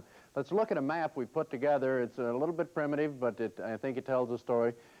present time. Let's look at a map we put together. It's a little bit primitive, but I think it tells a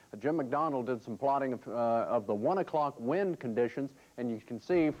story. Jim McDonald did some plotting of the 1 o'clock wind conditions, and you can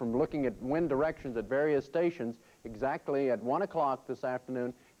see from looking at wind directions at various stations exactly at 1 o'clock this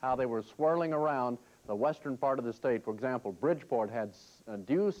afternoon how they were swirling around the western part of the state. For example, Bridgeport had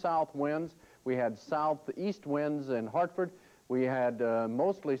due south winds. We had southeast winds in Hartford. We had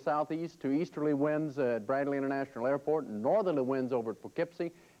mostly southeast to easterly winds at Bradley International Airport, and northerly winds over at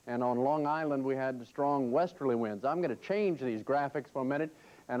Poughkeepsie. And on Long Island, we had strong westerly winds. I'm going to change these graphics for a minute,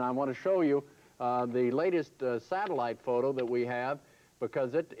 and I want to show you the latest satellite photo that we have,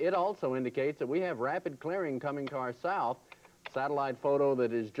 because it also indicates that we have rapid clearing coming to our south. Satellite photo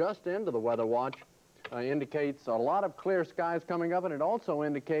that is just into the Weather Watch indicates a lot of clear skies coming up, and it also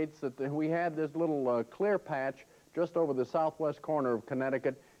indicates that we had this little clear patch just over the southwest corner of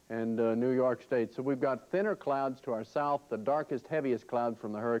Connecticut and New York State. So we've got thinner clouds to our south. The darkest, heaviest clouds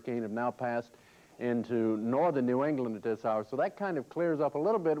from the hurricane have now passed into northern New England at this hour. So that kind of clears up a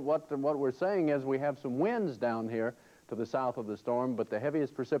little bit. What we're saying is we have some winds down here to the south of the storm, but the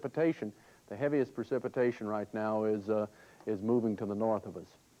heaviest precipitation right now is moving to the north of us.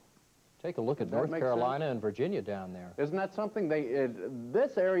 Take a look at North Carolina and Virginia down there. Isn't that something?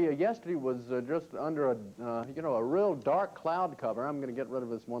 This area yesterday was just under a real dark cloud cover. I'm going to get rid of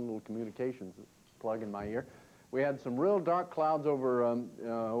this one little communications plug in my ear. We had some real dark clouds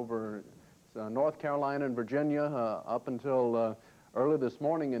over North Carolina and Virginia up until early this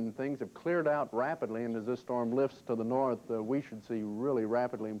morning, and things have cleared out rapidly, and as this storm lifts to the north, we should see really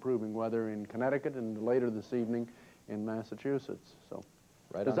rapidly improving weather in Connecticut and later this evening in Massachusetts. So,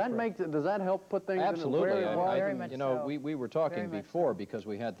 right does that help put things Absolutely. in a Very much so. We were talking before because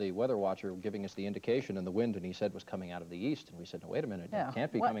we had the weather watcher giving us the indication and the wind, and he said was coming out of the east, and we said, no, wait a minute, it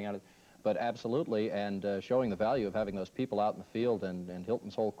can't be coming out of... But absolutely, and showing the value of having those people out in the field and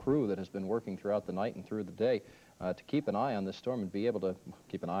Hilton's whole crew that has been working throughout the night and through the day to keep an eye on this storm and be able to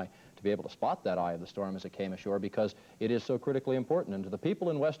be able to spot that eye of the storm as it came ashore, because it is so critically important. And to the people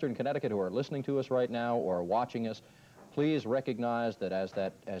in Western Connecticut who are listening to us right now or watching us, please recognize that as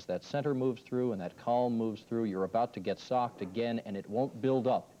that center moves through and that column moves through, you're about to get socked again, and it won't build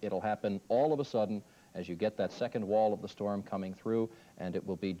up. It'll happen all of a sudden as you get that second wall of the storm coming through, and it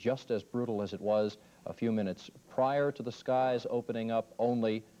will be just as brutal as it was a few minutes prior to the skies opening up,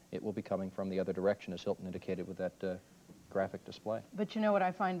 only it will be coming from the other direction, as Hilton indicated with that graphic display. But you know what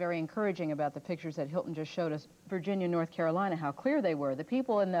I find very encouraging about the pictures that Hilton just showed us, Virginia, North Carolina, how clear they were. The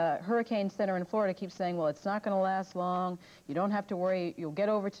people in the Hurricane Center in Florida keep saying, well, it's not going to last long. You don't have to worry. You'll get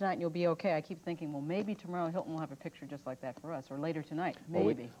over tonight and you'll be okay. I keep thinking, well, maybe tomorrow Hilton will have a picture just like that for us, or later tonight,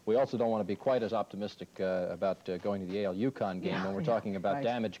 maybe. Well, we also don't want to be quite as optimistic about going to the Yale-UConn game. When we're talking about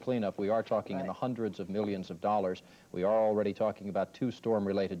damage cleanup, we are talking in the hundreds of millions of dollars. We are already talking about 2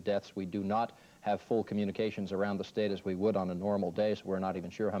 storm-related deaths. We do not have full communications around the state as we would on a normal day, so we're not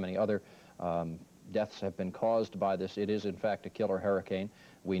even sure how many other deaths have been caused by this. It is, in fact, a killer hurricane.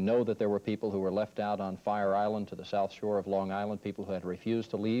 We know that there were people who were left out on Fire Island to the south shore of Long Island, people who had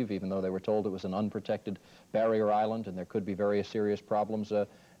refused to leave, even though they were told it was an unprotected barrier island and there could be various serious problems,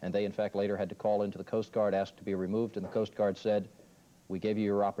 and they, in fact, later had to call into the Coast Guard, asked to be removed, and the Coast Guard said, we gave you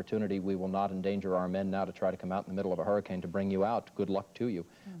your opportunity. We will not endanger our men now to try to come out in the middle of a hurricane to bring you out. Good luck to you.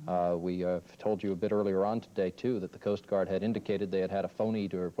 We told you a bit earlier on today, too, that the Coast Guard had indicated they had had a phony,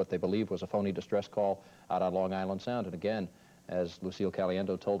 or what they believe was a phony distress call out on Long Island Sound. And again, as Lucille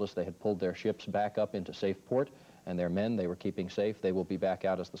Caliendo told us, they had pulled their ships back up into safe port, and their men they were keeping safe. They will be back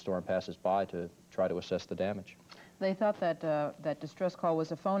out as the storm passes by to try to assess the damage. They thought that that distress call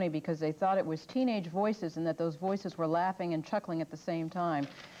was a phony because they thought it was teenage voices and that those voices were laughing and chuckling at the same time.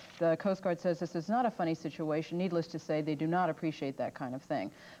 The Coast Guard says this is not a funny situation. Needless to say, they do not appreciate that kind of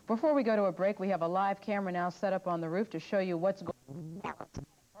thing. Before we go to a break, we have a live camera now set up on the roof to show you what's going on in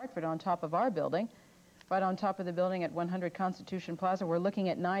Hartford on top of our building. Right on top of the building at 100 Constitution Plaza, we're looking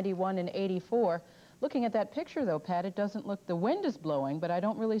at 91 and 84. Looking at that picture, though, Pat, it doesn't look, the wind is blowing, but I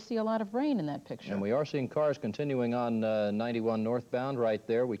don't really see a lot of rain in that picture. And we are seeing cars continuing on 91 northbound right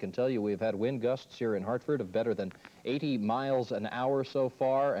there. We can tell you we've had wind gusts here in Hartford of better than 80 miles an hour so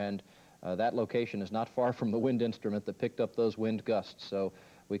far, and that location is not far from the wind instrument that picked up those wind gusts. So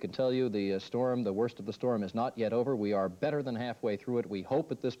we can tell you the storm, the worst of the storm, is not yet over. We are better than halfway through it. We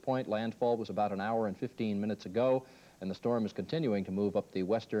hope at this point. Landfall was about an hour and 15 minutes ago, and the storm is continuing to move up the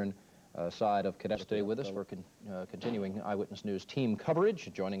western side of Connecticut. Stay with us for continuing Eyewitness News team coverage.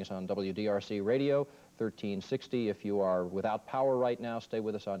 Joining us on WDRC Radio, 1360. If you are without power right now, stay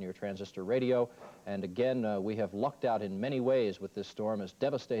with us on your transistor radio. And again, we have lucked out in many ways with this storm, as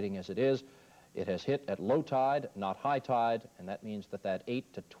devastating as it is. It has hit at low tide, not high tide, and that means that that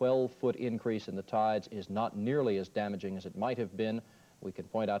 8 to 12-foot increase in the tides is not nearly as damaging as it might have been. We can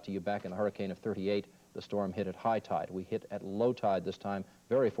point out to you back in the hurricane of 38, the storm hit at high tide. We hit at low tide this time.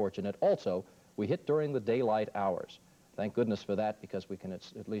 Very fortunate. Also, we hit during the daylight hours. Thank goodness for that, because we can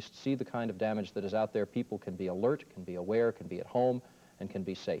at least see the kind of damage that is out there. People can be alert, can be aware, can be at home, and can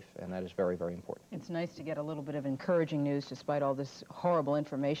be safe, and that is very, very important. It's nice to get a little bit of encouraging news despite all this horrible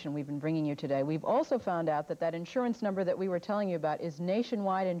information we've been bringing you today. We've also found out that that insurance number that we were telling you about is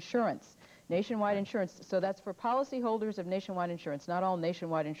Nationwide Insurance. Nationwide Insurance, so that's for policyholders of Nationwide Insurance, not all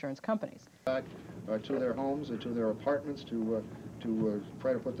Nationwide Insurance companies. Back to their homes and to their apartments to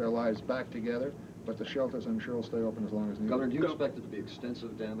try to put their lives back together, but the shelters, I'm sure, will stay open as long as needed. Governor, do you expect it to be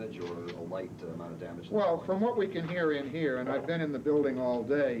extensive damage or a light amount of damage? Well, from what we can hear in here, and I've been in the building all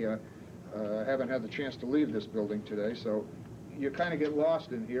day, haven't had the chance to leave this building today, so you kind of get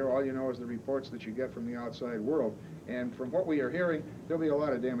lost in here. All you know is the reports that you get from the outside world. And from what we are hearing, there'll be a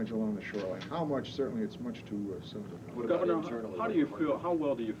lot of damage along the shoreline. How much? Certainly, it's much too soon to know. Governor, how do you feel? How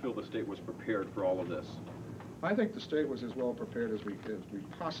well do you feel the state was prepared for all of this? I think the state was as well prepared as we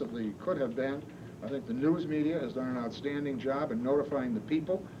possibly could have been. I think the news media has done an outstanding job in notifying the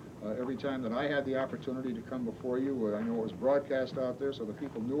people. Every time that I had the opportunity to come before you, I know it was broadcast out there, so the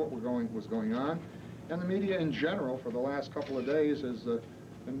people knew what was going on. And the media in general, for the last couple of days, has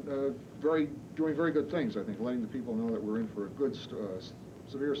been doing very good things, I think, letting the people know that we're in for a good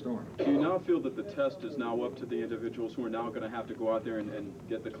severe storm. Do you now feel that the test is now up to the individuals who are now going to have to go out there and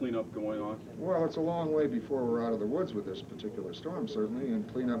get the cleanup going on? Well, it's a long way before we're out of the woods with this particular storm, certainly,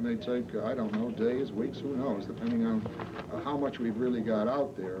 and cleanup may take, I don't know, days, weeks, who knows, depending on how much we've really got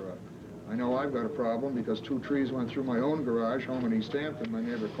out there. I know I've got a problem because 2 trees went through my own garage home in East Hampton. My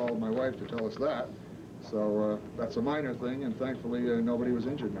neighbor called my wife to tell us that. So that's a minor thing, and thankfully nobody was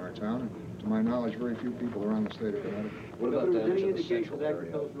injured in our town. And to my knowledge, very few people around the state of Connecticut. What about damage in the central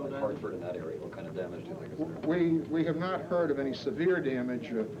area, like Hartford in that area? What kind of damage do you think is there? We have not heard of any severe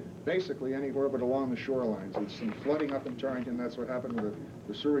damage, basically anywhere but along the shorelines. It's some flooding up in Torrington. That's what happened with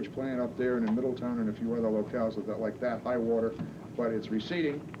the sewage plant up there and in Middletown and a few other locales like that, high water. But it's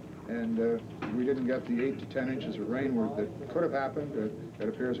receding, and we didn't get the 8 to 10 inches of rain that could have happened. It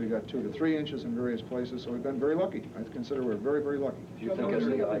appears we got 2 to 3 inches in various places, so we've been very lucky. I consider we're very, very lucky. Do you think as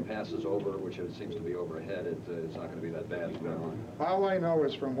the eye passes over, which it seems to be overhead, it's not going to be that bad from now on? All I know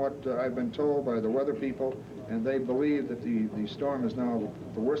is from what I've been told by the weather people, and they believe that the storm is now,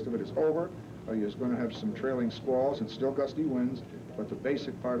 the worst of it is over. It's going to have some trailing squalls and still gusty winds, but the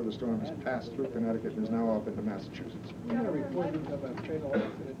basic part of the storm has passed through Connecticut and is now up into Massachusetts. We had a report of a trailer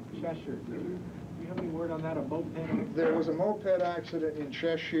accident in Cheshire. Do you have any word on that, a moped? There was a moped accident in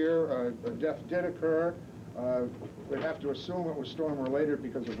Cheshire. A death did occur. We'd have to assume it was storm-related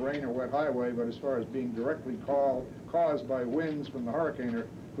because of rain or wet highway, but as far as being directly caused by winds from the hurricane,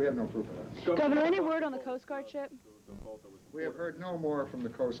 we have no proof of that. Governor, any word on the Coast Guard ship? We have heard no more from the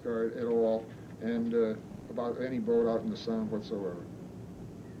Coast Guard at all, and about any boat out in the Sound whatsoever.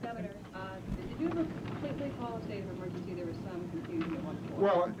 Governor, did you ever completely call a state of emergency? There was some confusion at one point.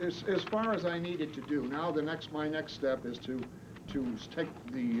 Well, as far as I needed to do, now my next step is to take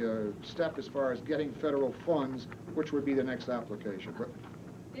the step as far as getting federal funds, which would be the next application. But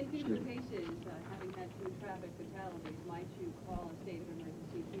in future cases, having had 2 traffic fatalities, might you call a state of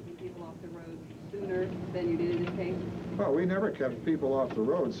emergency, keeping people off the road sooner than you did in this case? Well, we never kept people off the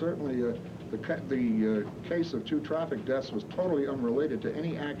road. Certainly, the case of 2 traffic deaths was totally unrelated to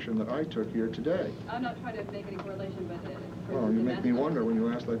any action that I took here today. I'm not trying to make any correlation, but... well, you make me wonder when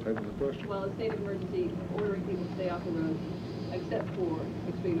you ask that type of a question. Well, a state of emergency, ordering people to stay off the road, except for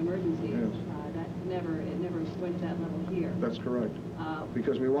extreme emergencies, yes. It never went to that level here. That's correct.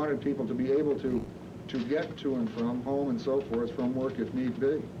 Because we wanted people to be able to get to and from home and so forth from work if need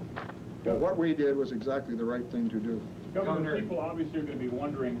be. But what we did was exactly the right thing to do. Governor, people obviously are going to be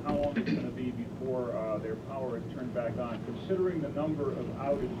wondering how long it's going to be before their power is turned back on. Considering the number of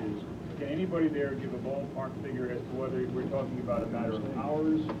outages, can anybody there give a ballpark figure as to whether we're talking about a matter of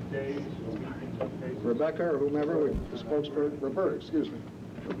hours, days, a week in some cases? Rebecca or whomever, the spokesperson, Roberta, excuse me.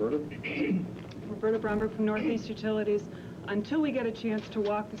 Roberta? Roberta Bromberg from Northeast Utilities. Until we get a chance to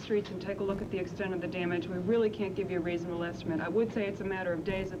walk the streets and take a look at the extent of the damage, we really can't give you a reasonable estimate. I would say it's a matter of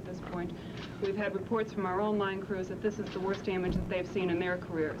days at this point. We've had reports from our own line crews that this is the worst damage that they've seen in their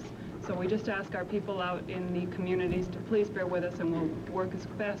careers. So we just ask our people out in the communities to please bear with us, and we'll work as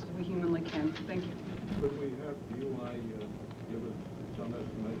fast as we humanly can. Thank you. Could we have UI give us some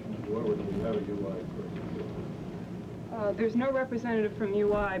estimation as well, or do we have a UI person? There's no representative from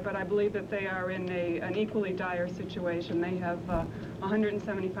UI, but I believe that they are in an equally dire situation. They have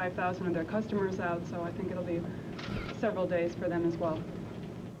 175,000 of their customers out, so I think it'll be several days for them as well.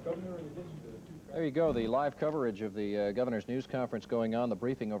 There you go, the live coverage of the Governor's News Conference going on, the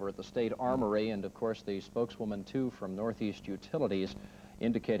briefing over at the State Armory, and of course the spokeswoman too from Northeast Utilities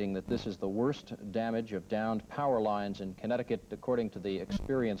indicating that this is the worst damage of downed power lines in Connecticut, according to the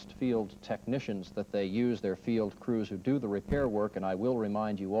experienced field technicians that they use, their field crews who do the repair work. And I will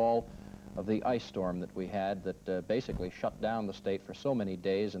remind you all of the ice storm that we had that basically shut down the state for so many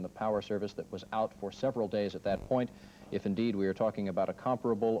days, and the power service that was out for several days at that point. If indeed we are talking about a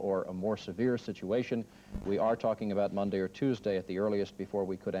comparable or a more severe situation, we are talking about Monday or Tuesday at the earliest before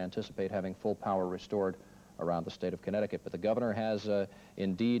we could anticipate having full power restored around the state of Connecticut. But the governor has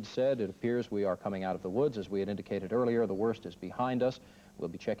indeed said it appears we are coming out of the woods. As we had indicated earlier, the worst is behind us. We'll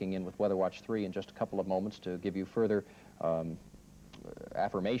be checking in with Weather Watch 3 in just a couple of moments to give you further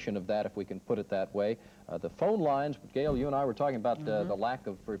affirmation of that, if we can put it that way. The phone lines, Gayle, you and I were talking about the lack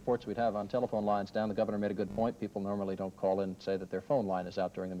of reports we'd have on telephone lines down. The governor made a good point. People normally don't call in and say that their phone line is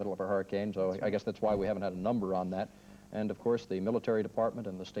out during the middle of a hurricane, so I guess that's why we haven't had a number on that. And of course, the military department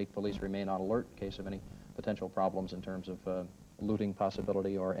and the state police remain on alert in case of any potential problems in terms of looting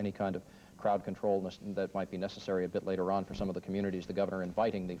possibility or any kind of crowd control that might be necessary a bit later on for some of the communities. The governor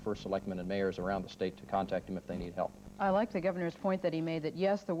inviting the first selectmen and mayors around the state to contact him if they need help. I like the governor's point that he made that,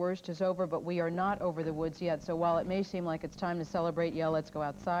 yes, the worst is over, but we are not over the woods yet. So while it may seem like it's time to celebrate, yeah, let's go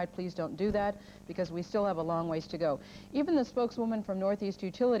outside, please don't do that, because we still have a long ways to go. Even the spokeswoman from Northeast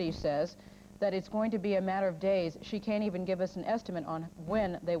Utilities says that it's going to be a matter of days. She can't even give us an estimate on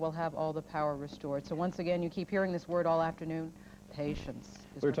when they will have all the power restored. So once again, you keep hearing this word all afternoon, patience.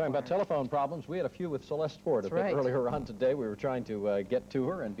 We were talking about telephone problems. We had a few with Celeste Ford a bit earlier on today. We were trying to get to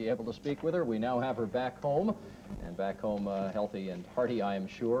her and be able to speak with her. We now have her back home, and back home healthy and hearty, I am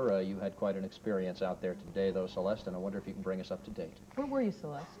sure. You had quite an experience out there today, though, Celeste, and I wonder if you can bring us up to date. Where were you,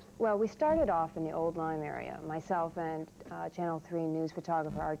 Celeste? Well, we started off in the Old Lyme area, myself and Channel 3 news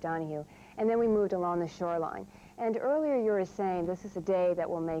photographer Art Donahue, and then we moved along the shoreline. And earlier you were saying this is a day that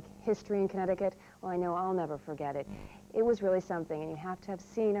will make history in Connecticut. Well, I know I'll never forget it. It was really something, and you have to have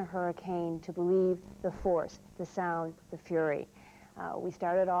seen a hurricane to believe the force, the sound, the fury. We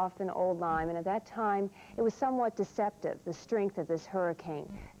started off in Old Lyme, and at that time, it was somewhat deceptive, the strength of this hurricane.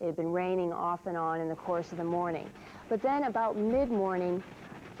 It had been raining off and on in the course of the morning. But then about mid-morning,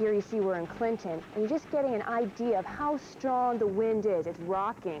 here you see we're in Clinton, and you're just getting an idea of how strong the wind is. It's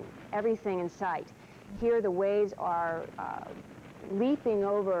rocking everything in sight. Here the waves are leaping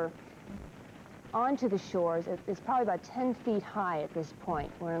over onto the shores. It's probably about 10 feet high at this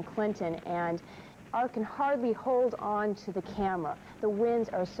point. We're in Clinton, and Art can hardly hold on to the camera. The winds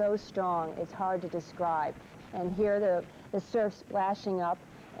are so strong, it's hard to describe. And here the surf splashing up,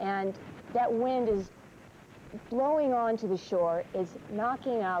 and that wind is blowing onto the shore, is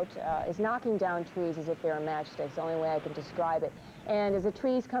knocking down trees as if they're matchsticks, the only way I can describe it. And as the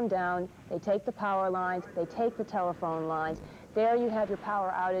trees come down, they take the power lines, they take the telephone lines. There you have your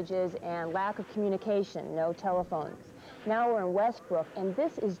power outages and lack of communication, no telephones. Now we're in Westbrook, and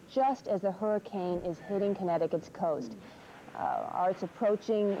this is just as the hurricane is hitting Connecticut's coast. Art's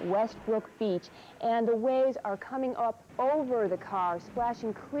approaching Westbrook Beach, and the waves are coming up over the car,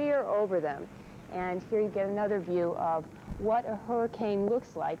 splashing clear over them. And here you get another view of what a hurricane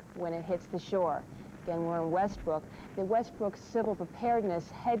looks like when it hits the shore. Again, we're in Westbrook. The Westbrook Civil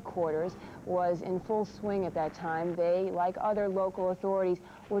Preparedness Headquarters was in full swing at that time. They, like other local authorities,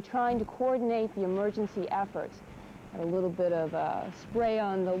 were trying to coordinate the emergency efforts. A little bit of spray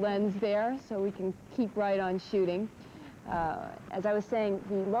on the lens there so we can keep right on shooting. As I was saying,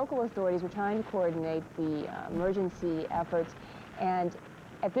 the local authorities were trying to coordinate the emergency efforts, and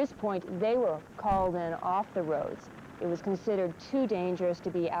at this point, they were called in off the roads. It was considered too dangerous to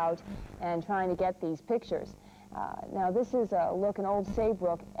be out and trying to get these pictures. Now, this is a look in Old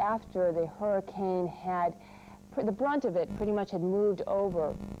Saybrook after the hurricane had, the brunt of it pretty much had moved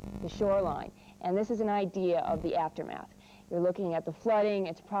over the shoreline. And this is an idea of the aftermath. You're looking at the flooding.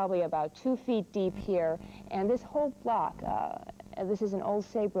 It's probably about 2 feet deep here. And this whole block, this is in Old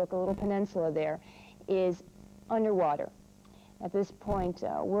Saybrook, a little peninsula there, is underwater. At this point,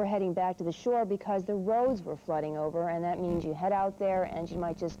 we're heading back to the shore because the roads were flooding over, and that means you head out there and you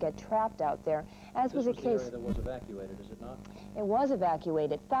might just get trapped out there, as was the case. This was the area that was evacuated, is it not? It was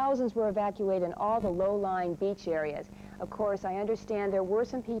evacuated. Thousands were evacuated in all the low-lying beach areas. Of course, I understand there were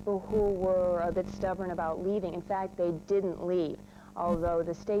some people who were a bit stubborn about leaving. In fact, they didn't leave, although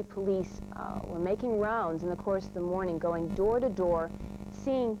the state police were making rounds in the course of the morning, going door to door,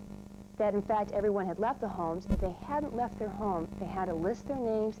 seeing that, in fact, everyone had left the homes. If they hadn't left their home, they had to list their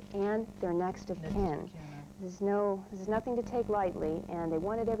names and their next of kin. This is nothing to take lightly, and they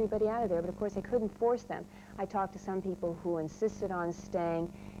wanted everybody out of there, but of course they couldn't force them. I talked to some people who insisted on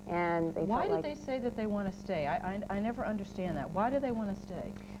staying, and they Why felt did they say that they want to stay? I never understand that. Why do they want to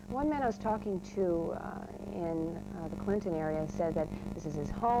stay? One man I was talking to in the Clinton area said that this is his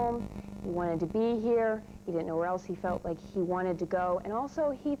home, he wanted to be here, he didn't know where else he felt like he wanted to go, and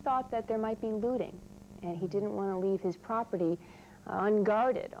also he thought that there might be looting, and he didn't want to leave his property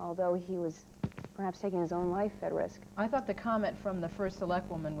unguarded, although he was perhaps taking his own life at risk. I thought the comment from the first select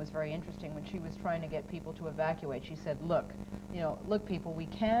woman was very interesting when she was trying to get people to evacuate. She said, look, look, people, we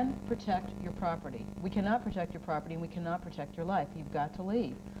can protect your property. We cannot protect your property, and we cannot protect your life. You've got to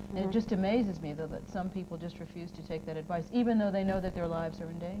leave. And it just amazes me, though, that some people just refuse to take that advice, even though they know that their lives are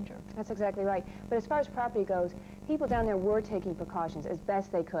in danger. That's exactly right. But as far as property goes, people down there were taking precautions as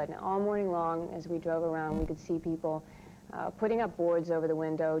best they could. And all morning long, as we drove around, we could see people putting up boards over the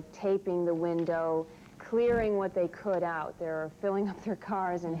window, taping the window, clearing what they could out. They're filling up their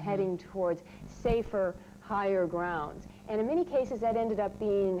cars and heading towards safer, higher grounds. And in many cases, that ended up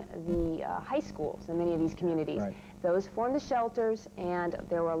being the high schools in many of these communities. Right. Those formed the shelters, and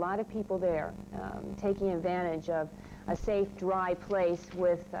there were a lot of people there taking advantage of a safe, dry place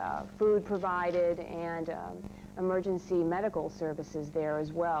with food provided and emergency medical services there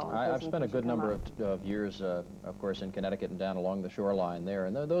as well. I've spent a good number of years, of course, in Connecticut and down along the shoreline there,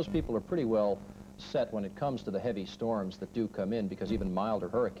 and those people are pretty well set when it comes to the heavy storms that do come in, because even milder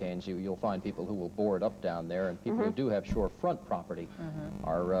hurricanes, you'll find people who will board up down there, and people who do have shorefront property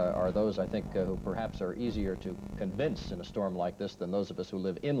are those, I think, who perhaps are easier to convince in a storm like this than those of us who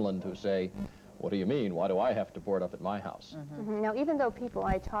live inland who say, what do you mean? Why do I have to board up at my house? Now, even though people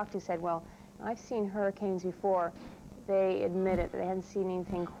I talked to said, well, I've seen hurricanes before, they admitted that they hadn't seen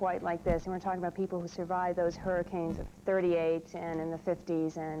anything quite like this. And we're talking about people who survived those hurricanes of 38 and in the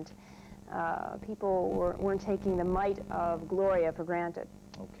 50s, and people weren't taking the might of Gloria for granted.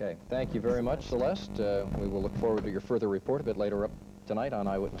 Okay. Thank you very much, Celeste. We will look forward to your further report a bit later up tonight on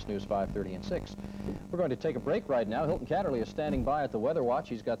Eyewitness News 5:30 and 6. We're going to take a break right now. Hilton Kaderli is standing by at the Weather Watch.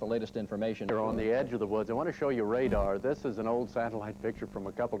 He's got the latest information. We're on the edge of the woods. I want to show you radar. This is an old satellite picture from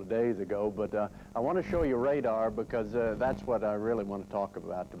a couple of days ago, but I want to show you radar because that's what I really want to talk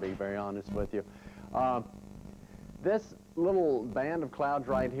about, to be very honest with you. This little band of clouds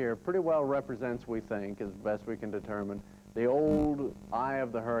right here pretty well represents, we think, as best we can determine, the old eye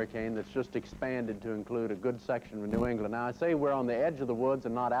of the hurricane that's just expanded to include a good section of New England. Now, I say we're on the edge of the woods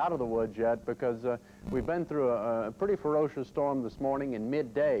and not out of the woods yet because we've been through a pretty ferocious storm this morning in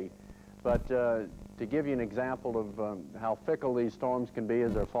midday. But to give you an example of how fickle these storms can be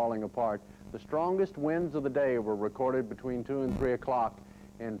as they're falling apart, the strongest winds of the day were recorded between 2 and 3 o'clock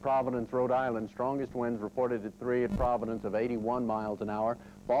in Providence, Rhode Island. Strongest winds reported at 3 at Providence of 81 miles an hour.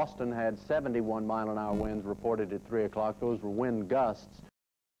 Boston had 71-mile-an-hour winds reported at 3 o'clock. Those were wind gusts.